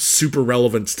 sadly, super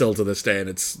relevant still to this day, and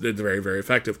it's very, very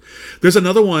effective. There's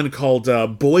another one called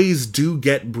Boys Do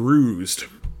Get Bruised.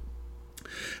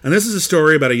 And this is a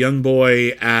story about a young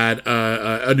boy at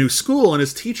a new school, and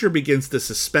his teacher begins to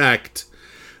suspect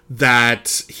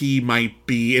that he might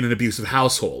be in an abusive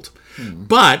household.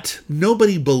 But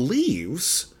nobody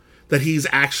believes that he's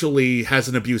actually has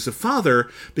an abusive father,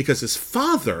 because his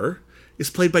father is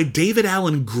played by David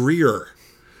Alan Grier.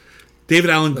 David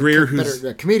Alan Grier, who's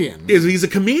a comedian. He's a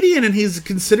comedian, and he's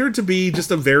considered to be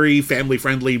just a very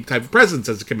family-friendly type of presence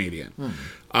as a comedian.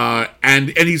 And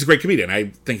he's a great comedian. I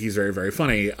think he's very, very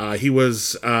funny. He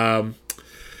was...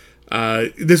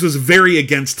 this was very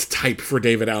against type for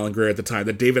David Alan Grier at the time,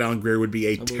 that David Alan Grier would be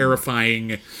a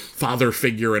terrifying father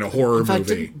figure in a horror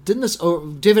movie. Didn't this...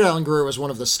 David Alan Grier was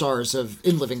one of the stars of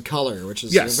In Living Color, which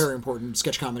is a very important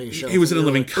sketch comedy show. He was in In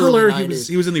Living Color.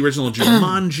 He was in the original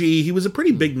Jumanji. He was a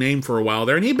pretty big name for a while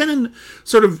there, and he'd been in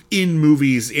sort of in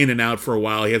movies in and out for a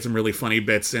while. He had some really funny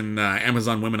bits in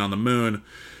Amazon Women on the Moon.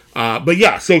 But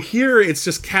yeah, so here it's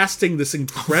just casting this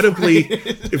incredibly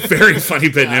very funny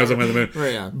bit in Amazon Women on the Moon.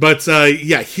 Right, yeah. But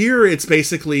here it's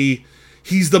basically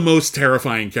he's the most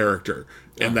terrifying character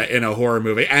in a horror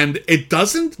movie, and it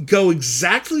doesn't go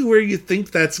exactly where you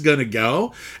think that's gonna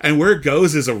go, and where it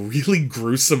goes is a really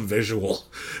gruesome visual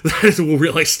that will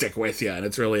really stick with you, and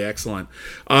it's really excellent.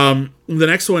 The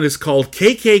next one is called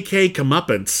KKK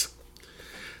Comeuppance,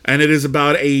 and it is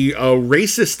about a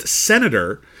racist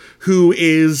senator who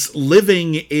is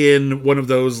living in one of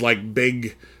those like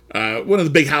big, one of the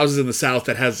big houses in the South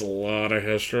that has a lot of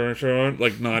history to it,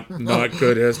 like not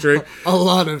good history. A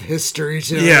lot of history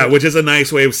to it. Yeah, which is a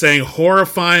nice way of saying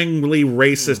horrifyingly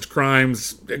racist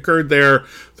crimes occurred there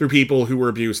through people who were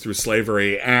abused through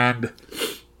slavery, and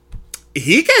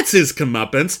he gets his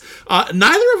comeuppance.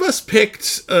 Neither of us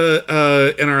picked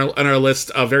in our list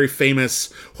a very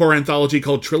famous horror anthology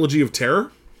called Trilogy of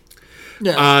Terror.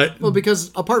 Yeah, well,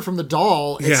 because apart from the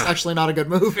doll, it's actually not a good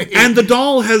movie. And the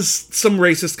doll has some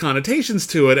racist connotations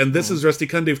to it, and this is Rusty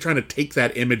Cundiff trying to take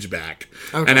that image back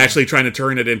and actually trying to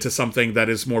turn it into something that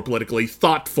is more politically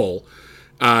thoughtful.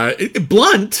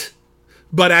 Blunt,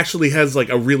 but actually has like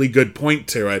a really good point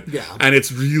to it. Yeah. And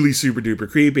it's really super duper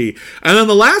creepy. And then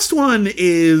the last one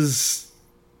is...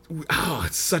 Oh,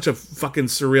 it's such a fucking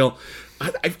surreal...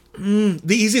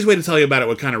 the easiest way to tell you about it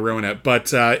would kind of ruin it,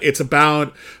 but it's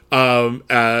about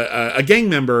a gang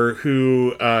member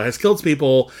who has killed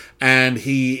people, and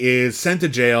he is sent to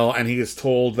jail, and he is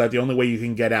told that the only way you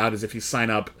can get out is if you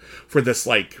sign up for this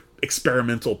like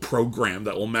experimental program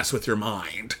that will mess with your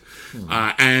mind.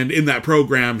 And in that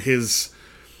program, his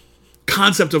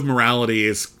concept of morality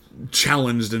is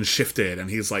challenged and shifted, and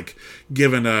he's like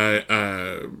given a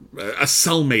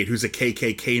cellmate who's a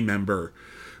KKK member.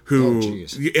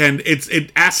 And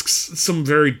it asks some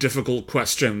very difficult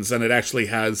questions, and it actually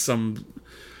has some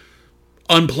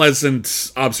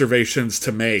unpleasant observations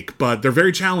to make, but they're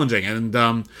very challenging. And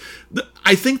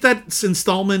I think that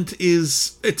installment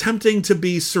is attempting to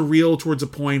be surreal towards a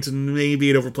point, and maybe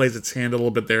it overplays its hand a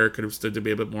little bit there. It could have stood to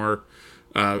be a bit more,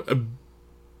 a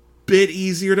bit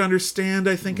easier to understand,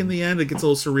 I think, in the end. It gets a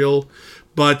little surreal,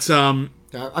 but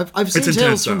I've seen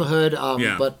Tales from the Hood,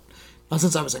 but not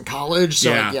since I was in college,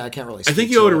 so I can't really speak. I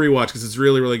think you owe it a rewatch because it's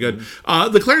really, really good.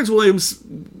 The Clarence Williams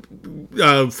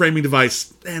framing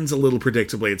device ends a little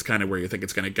predictably. It's kind of where you think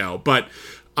it's going to go. But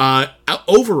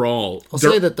overall... I'll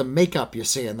say that the makeup you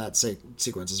see in that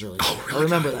sequence is really good. Really I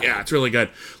remember that. Yeah, it's really good.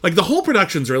 Like, the whole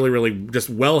production's really, really just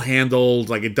well handled.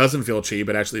 Like, it doesn't feel cheap.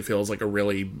 It actually feels like a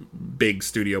really big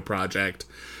studio project.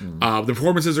 The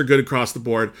performances are good across the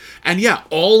board. And yeah,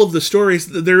 all of the stories,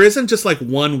 there isn't just like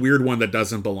one weird one that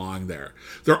doesn't belong there.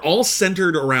 They're all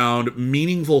centered around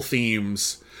meaningful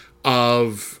themes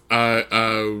of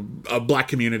a black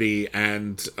community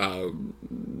and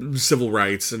civil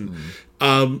rights, and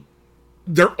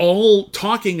they're all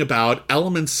talking about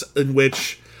elements in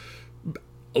which,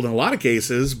 in a lot of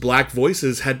cases, black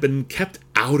voices had been kept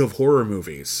out of horror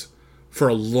movies for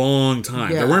a long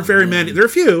time. There weren't very many. There are a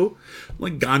few,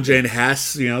 like Ganja and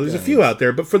Hess, there's a few out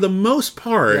there, but for the most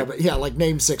part... like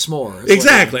name 6 more.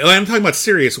 Exactly. Like, I'm talking about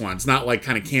serious ones, not like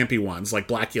kind of campy ones, like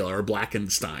Blackula or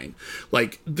Blackenstein.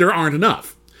 Like, there aren't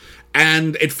enough.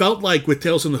 And it felt like with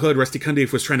Tales from the Hood, Rusty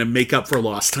Cundiff was trying to make up for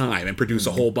lost time and produce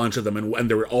a whole bunch of them, and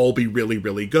they would all be really,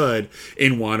 really good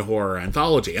in one horror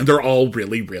anthology. And they're all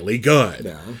really, really good.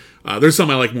 Yeah. There's some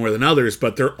I like more than others,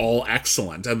 but they're all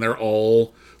excellent, and they're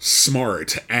all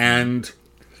smart. And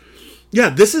Yeah,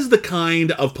 this is the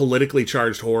kind of politically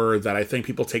charged horror that I think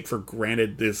people take for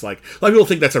granted. Is like a lot of people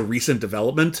think that's a recent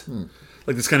development,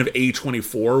 like this kind of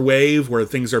A24 wave where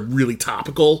things are really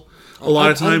topical. A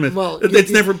lot of time,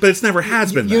 it's never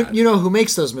has been that. You know who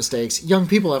makes those mistakes? Young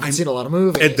people haven't seen a lot of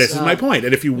movies. And this is my point.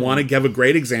 And if you want to give a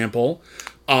great example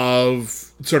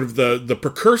of sort of the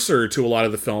precursor to a lot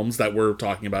of the films that we're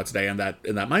talking about today, in that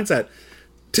mindset,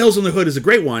 Tales from the Hood is a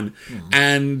great one,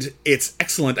 and it's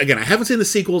excellent. Again, I haven't seen the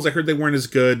sequels. I heard they weren't as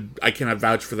good. I cannot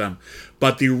vouch for them.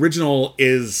 But the original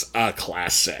is a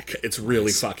classic. It's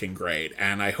really fucking great,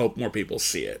 and I hope more people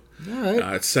see it. All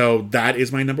right. So that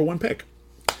is my number one pick.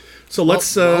 So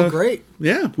let's... great.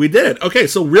 Yeah, we did it. Okay,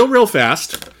 so real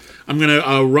fast, I'm going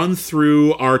to run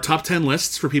through our top 10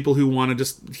 lists for people who want to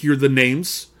just hear the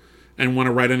names and want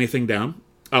to write anything down.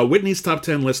 Whitney's top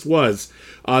 10 list was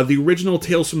the original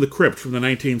Tales from the Crypt from the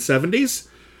 1970s,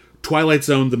 Twilight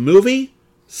Zone the movie,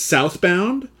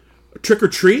 Southbound, Trick or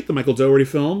Treat, the Michael Dougherty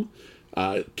film,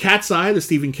 Cat's Eye, the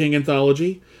Stephen King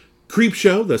anthology,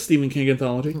 Creepshow, the Stephen King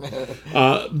anthology,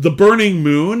 The Burning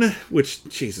Moon, which,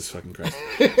 Jesus fucking Christ.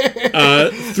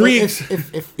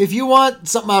 If you want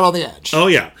something out on the edge. Oh,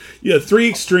 yeah. Yeah, Three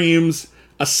Extremes,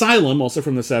 Asylum, also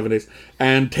from the 70s,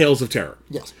 and Tales of Terror.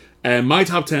 Yes. And my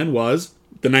top 10 was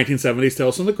the 1970s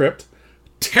Tales from the Crypt,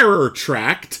 Terror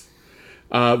Tract,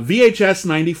 VHS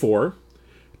 94,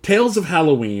 Tales of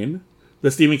Halloween,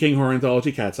 the Stephen King horror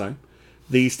anthology Cat's Eye,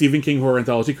 the Stephen King horror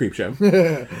anthology Creepshow,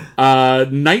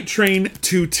 Night Train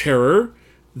to Terror,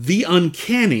 The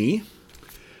Uncanny,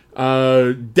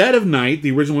 Dead of Night,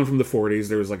 the original one from the 40s.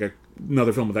 There was like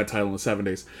another film with that title in the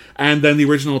 70s. And then the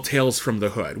original Tales from the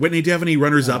Hood. Whitney, do you have any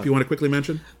runners-up you want to quickly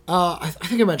mention? I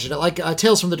think I mentioned it. Like,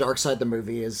 Tales from the Dark Side, the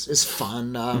movie, is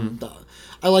fun.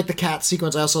 I like the cat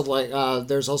sequence. I also like,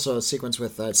 there's also a sequence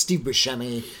with Steve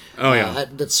Buscemi. Oh, yeah.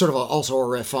 That's sort of also a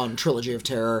riff on Trilogy of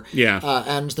Terror. Yeah.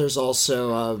 And there's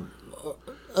also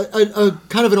a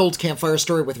kind of an old campfire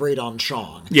story with Radon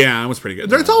Chong. Yeah, it was pretty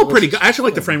good. It's all pretty good. I actually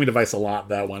like the framing device a lot.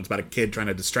 That one's about a kid trying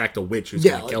to distract a witch who's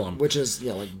going to kill him. Which is,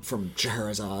 like from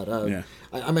Scheherazade.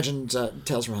 I mentioned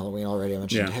Tales from Halloween already. I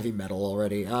mentioned Heavy Metal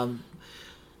already.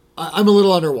 I'm a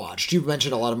little underwatched. You've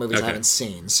mentioned a lot of movies I haven't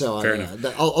seen, so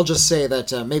I'll just say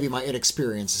that maybe my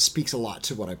inexperience speaks a lot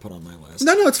to what I put on my list.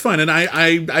 No, it's fine,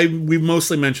 and we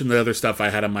mostly mentioned the other stuff I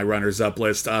had on my runners-up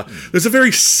list. There's a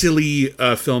very silly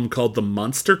film called The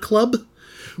Monster Club,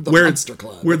 where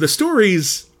the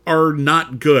stories are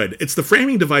not good. It's the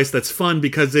framing device that's fun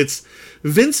because it's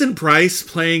Vincent Price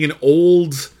playing an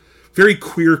old, very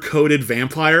queer-coded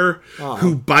vampire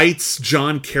who bites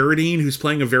John Carradine, who's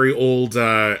playing a very old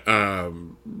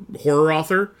horror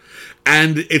author.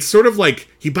 And it's sort of like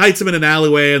he bites him in an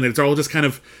alleyway, and it's all just kind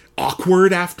of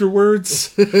awkward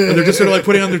afterwards. And they're just sort of like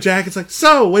putting on their jackets, like,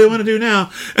 so, what do you want to do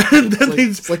now? And then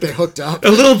it's like they hooked up. A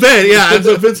little bit, yeah. And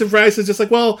so Vincent Price is just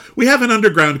like, well, we have an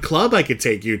underground club I could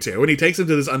take you to. And he takes him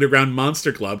to this underground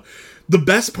monster club. The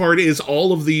best part is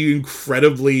all of the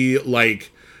incredibly,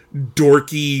 like,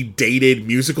 dorky, dated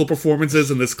musical performances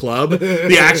in this club.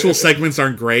 The actual segments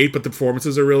aren't great, but the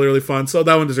performances are really, really fun. So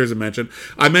that one deserves a mention.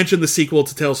 I mentioned the sequel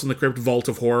to Tales from the Crypt, Vault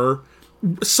of Horror.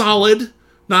 Solid.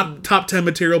 Not top 10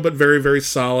 material, but very, very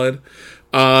solid.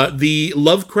 The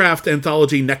Lovecraft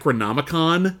anthology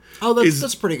Necronomicon. Oh,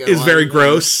 that's pretty good. Is very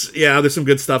gross. Yeah, there's some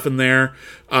good stuff in there.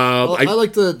 I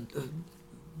like the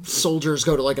soldiers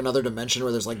go to like another dimension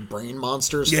where there's like brain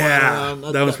monsters flying around.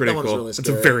 That was pretty cool. Really, it's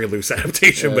a very loose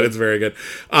adaptation, but it's very good.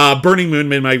 Burning Moon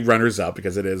made my runners up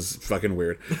because it is fucking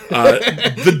weird.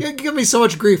 You give me so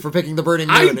much grief for picking the Burning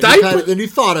Moon. And you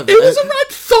thought of it. I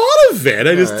thought of it.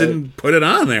 I just didn't put it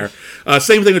on there.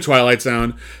 Same thing with Twilight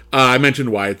Zone. I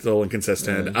mentioned why it's a little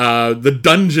inconsistent. The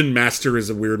Dungeon Master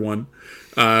is a weird one.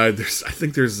 I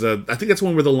think that's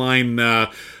one where the line,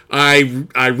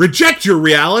 I reject your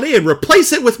reality and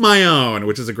replace it with my own,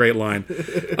 which is a great line.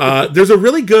 There's a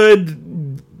really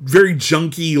good, very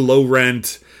junky, low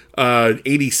rent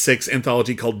 86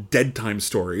 anthology called Dead Time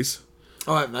Stories.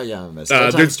 I missed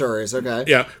Dead Time Stories. Okay.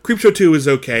 Yeah, Creepshow 2 is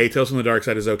okay. Tales from the Dark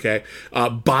Side is okay.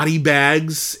 Body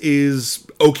Bags is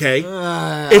okay.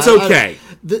 It's okay.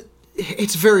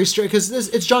 It's very strange because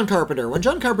it's John Carpenter. When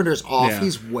John Carpenter's off,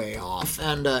 he's way off,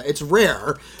 and it's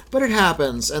rare, but it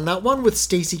happens. And that one with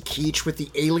Stacy Keach with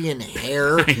the alien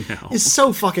hair is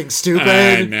so fucking stupid.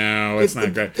 I know, it's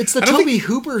not great. It's the Toby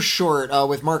Hooper short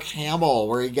with Mark Hamill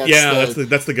where he gets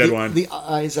that's the good one.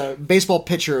 He's a baseball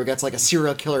pitcher who gets like a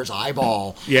serial killer's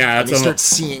eyeball. Yeah, and he starts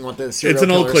seeing what the serial It's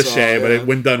an old cliche, saw, but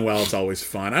when done well, it's always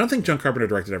fun. I don't think John Carpenter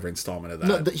directed every installment of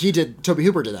that. No, he did. Toby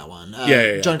Hooper did that one.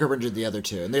 John Carpenter did the other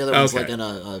two, and the other one's was like in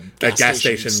a gas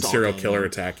station serial killer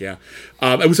attack. Yeah,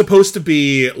 it was supposed to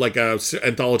be like a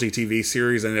anthology TV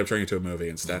series, and ended up turning into a movie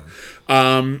instead.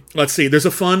 Let's see. There's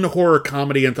a fun horror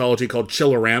comedy anthology called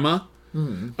Chillerama,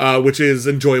 which is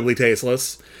enjoyably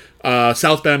tasteless.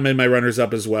 Southbound made my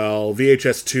runners-up as well.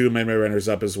 VHS 2 made my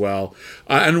runners-up as well.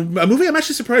 And a movie I'm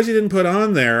actually surprised you didn't put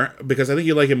on there, because I think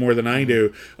you like it more than I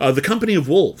do, The Company of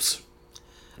Wolves.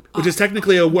 Which is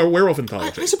technically a werewolf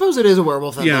anthology. I suppose it is a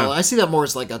werewolf anthology. Yeah. I see that more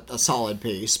as like a solid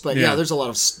piece. But yeah, there's a lot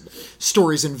of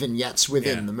stories and vignettes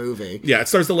within the movie. Yeah, it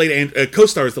stars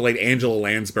co-stars the late Angela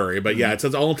Lansbury. But yeah, it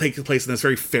all takes place in this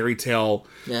very fairy tale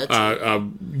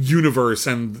universe.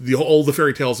 And all the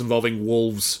fairy tales involving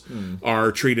wolves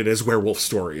are treated as werewolf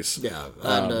stories. Yeah.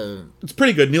 And it's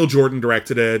pretty good. Neil Jordan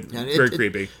directed it. Very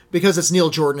creepy. Because it's Neil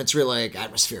Jordan, it's really like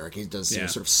atmospheric. He does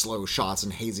sort of slow shots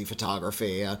and hazy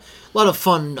photography. A lot of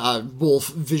fun wolf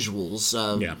visuals.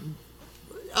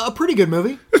 A pretty good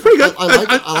movie. It's pretty good.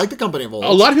 I like The Company of Wolves.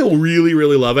 A lot of people really,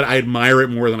 really love it. I admire it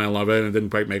more than I love it, and it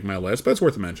didn't quite make my list, but it's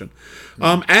worth a mention.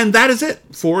 And that is it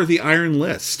for the Iron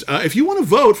List. If you want to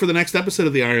vote for the next episode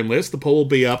of the Iron List, the poll will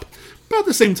be up about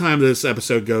the same time this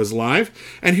episode goes live.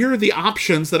 And here are the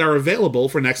options that are available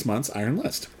for next month's Iron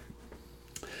List.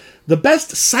 The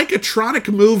best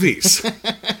psychotronic movies.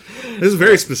 This is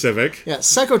very specific. Yeah,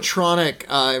 psychotronic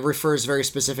refers very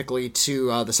specifically to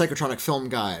the Psychotronic Film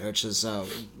Guide, which is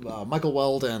Michael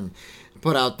Weldon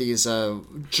put out these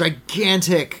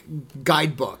gigantic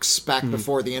guidebooks back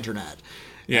before the internet.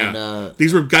 Yeah, and,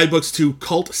 these were guidebooks to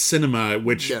cult cinema,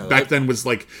 which back then was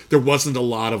like, there wasn't a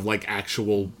lot of like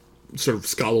actual sort of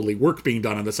scholarly work being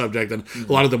done on the subject, and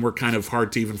a lot of them were kind of hard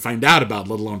to even find out about,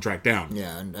 let alone track down.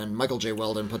 Yeah, and Michael J.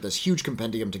 Weldon put this huge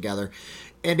compendium together,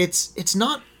 and it's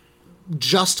not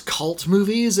just cult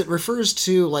movies. It refers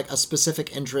to like a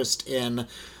specific interest in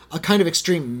a kind of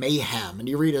extreme mayhem, and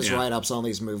you read his write-ups on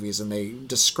these movies, and they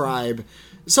describe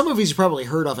some movies you probably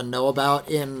heard of and know about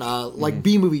in like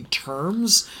B-movie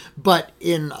terms, but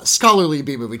in scholarly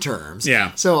B-movie terms.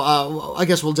 Yeah. So I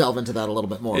guess we'll delve into that a little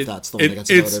bit more if that's the one that gets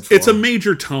voted for. It's a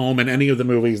major tome, and any of the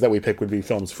movies that we pick would be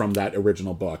films from that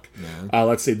original book. Yeah.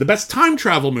 Let's see. The best time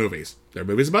travel movies. They're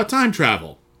movies about time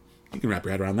travel. You can wrap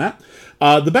your head around that.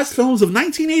 The best films of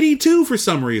 1982 for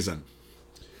some reason.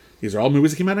 These are all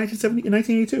movies that came out in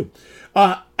 1982.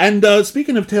 And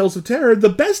speaking of Tales of Terror, the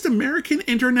best American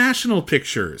international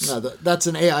pictures. No, that's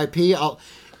an AIP.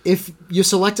 If you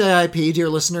select AIP, dear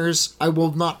listeners, I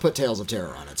will not put Tales of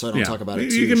Terror on it, so I don't talk about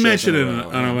it. You can mention it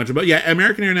on a bunch of... But yeah,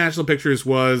 American International Pictures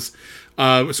was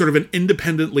sort of an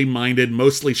independently minded,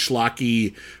 mostly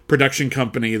schlocky production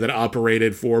company that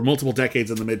operated for multiple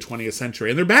decades in the mid-20th century.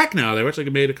 And they're back now. They've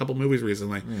actually made a couple movies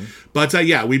recently. But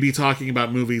yeah, we'd be talking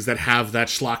about movies that have that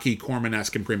schlocky,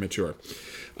 Corman-esque imprimatur.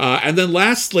 And then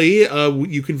lastly,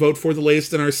 you can vote for the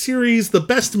latest in our series, the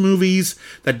best movies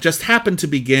that just happen to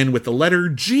begin with the letter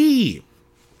G.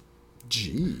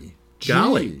 G.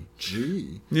 Golly.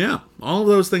 G. Yeah, all of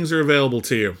those things are available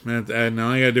to you. And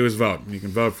all you gotta do is vote. You can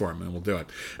vote for them, and we'll do it.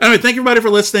 Anyway, thank you everybody for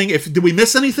listening. Did we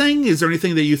miss anything? Is there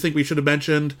anything that you think we should have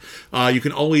mentioned? You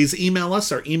can always email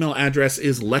us. Our email address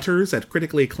is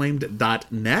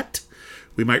letters@criticallyacclaimed.net.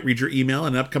 We might read your email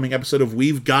in an upcoming episode of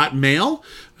We've Got Mail.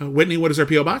 Whitney, what is our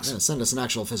P.O. Box? Yeah, send us an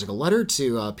actual physical letter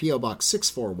to P.O. Box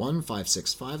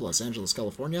 641565, Los Angeles,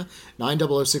 California,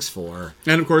 90064.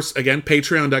 And, of course, again,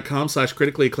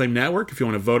 patreon.com/critically acclaimed network if you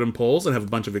want to vote in polls and have a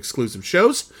bunch of exclusive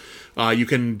shows. You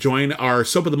can join our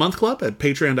Soap of the Month Club at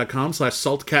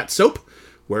patreon.com/saltcatsoap,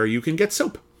 where you can get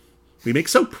soap. We make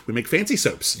soap. We make fancy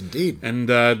soaps. Indeed. And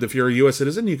if you're a U.S.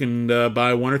 citizen, you can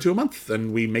buy 1 or 2 a month,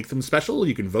 and we make them special.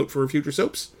 You can vote for future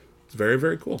soaps. It's very,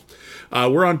 very cool.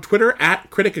 We're on Twitter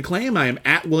at Critic Acclaim. I am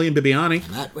at William Bibiani.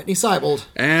 I'm at Whitney Seibold.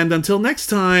 And until next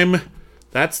time,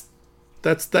 that's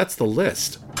the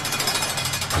list.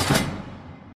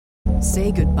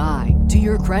 Say goodbye to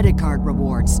your credit card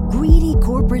rewards. Greedy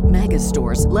corporate mega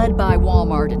stores, led by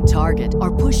Walmart and Target,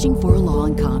 are pushing for a law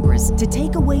in Congress to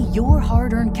take away your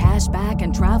hard-earned cash back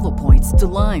and travel points to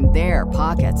line their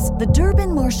pockets. The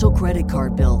Durbin-Marshall credit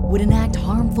card bill would enact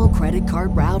harmful credit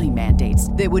card routing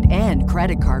mandates that would end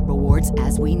credit card rewards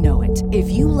as we know it.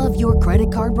 If you love your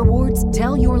credit card rewards,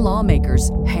 tell your lawmakers,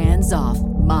 hands off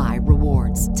my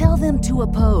rewards. Tell them to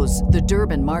oppose the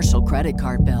Durbin-Marshall credit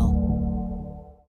card bill.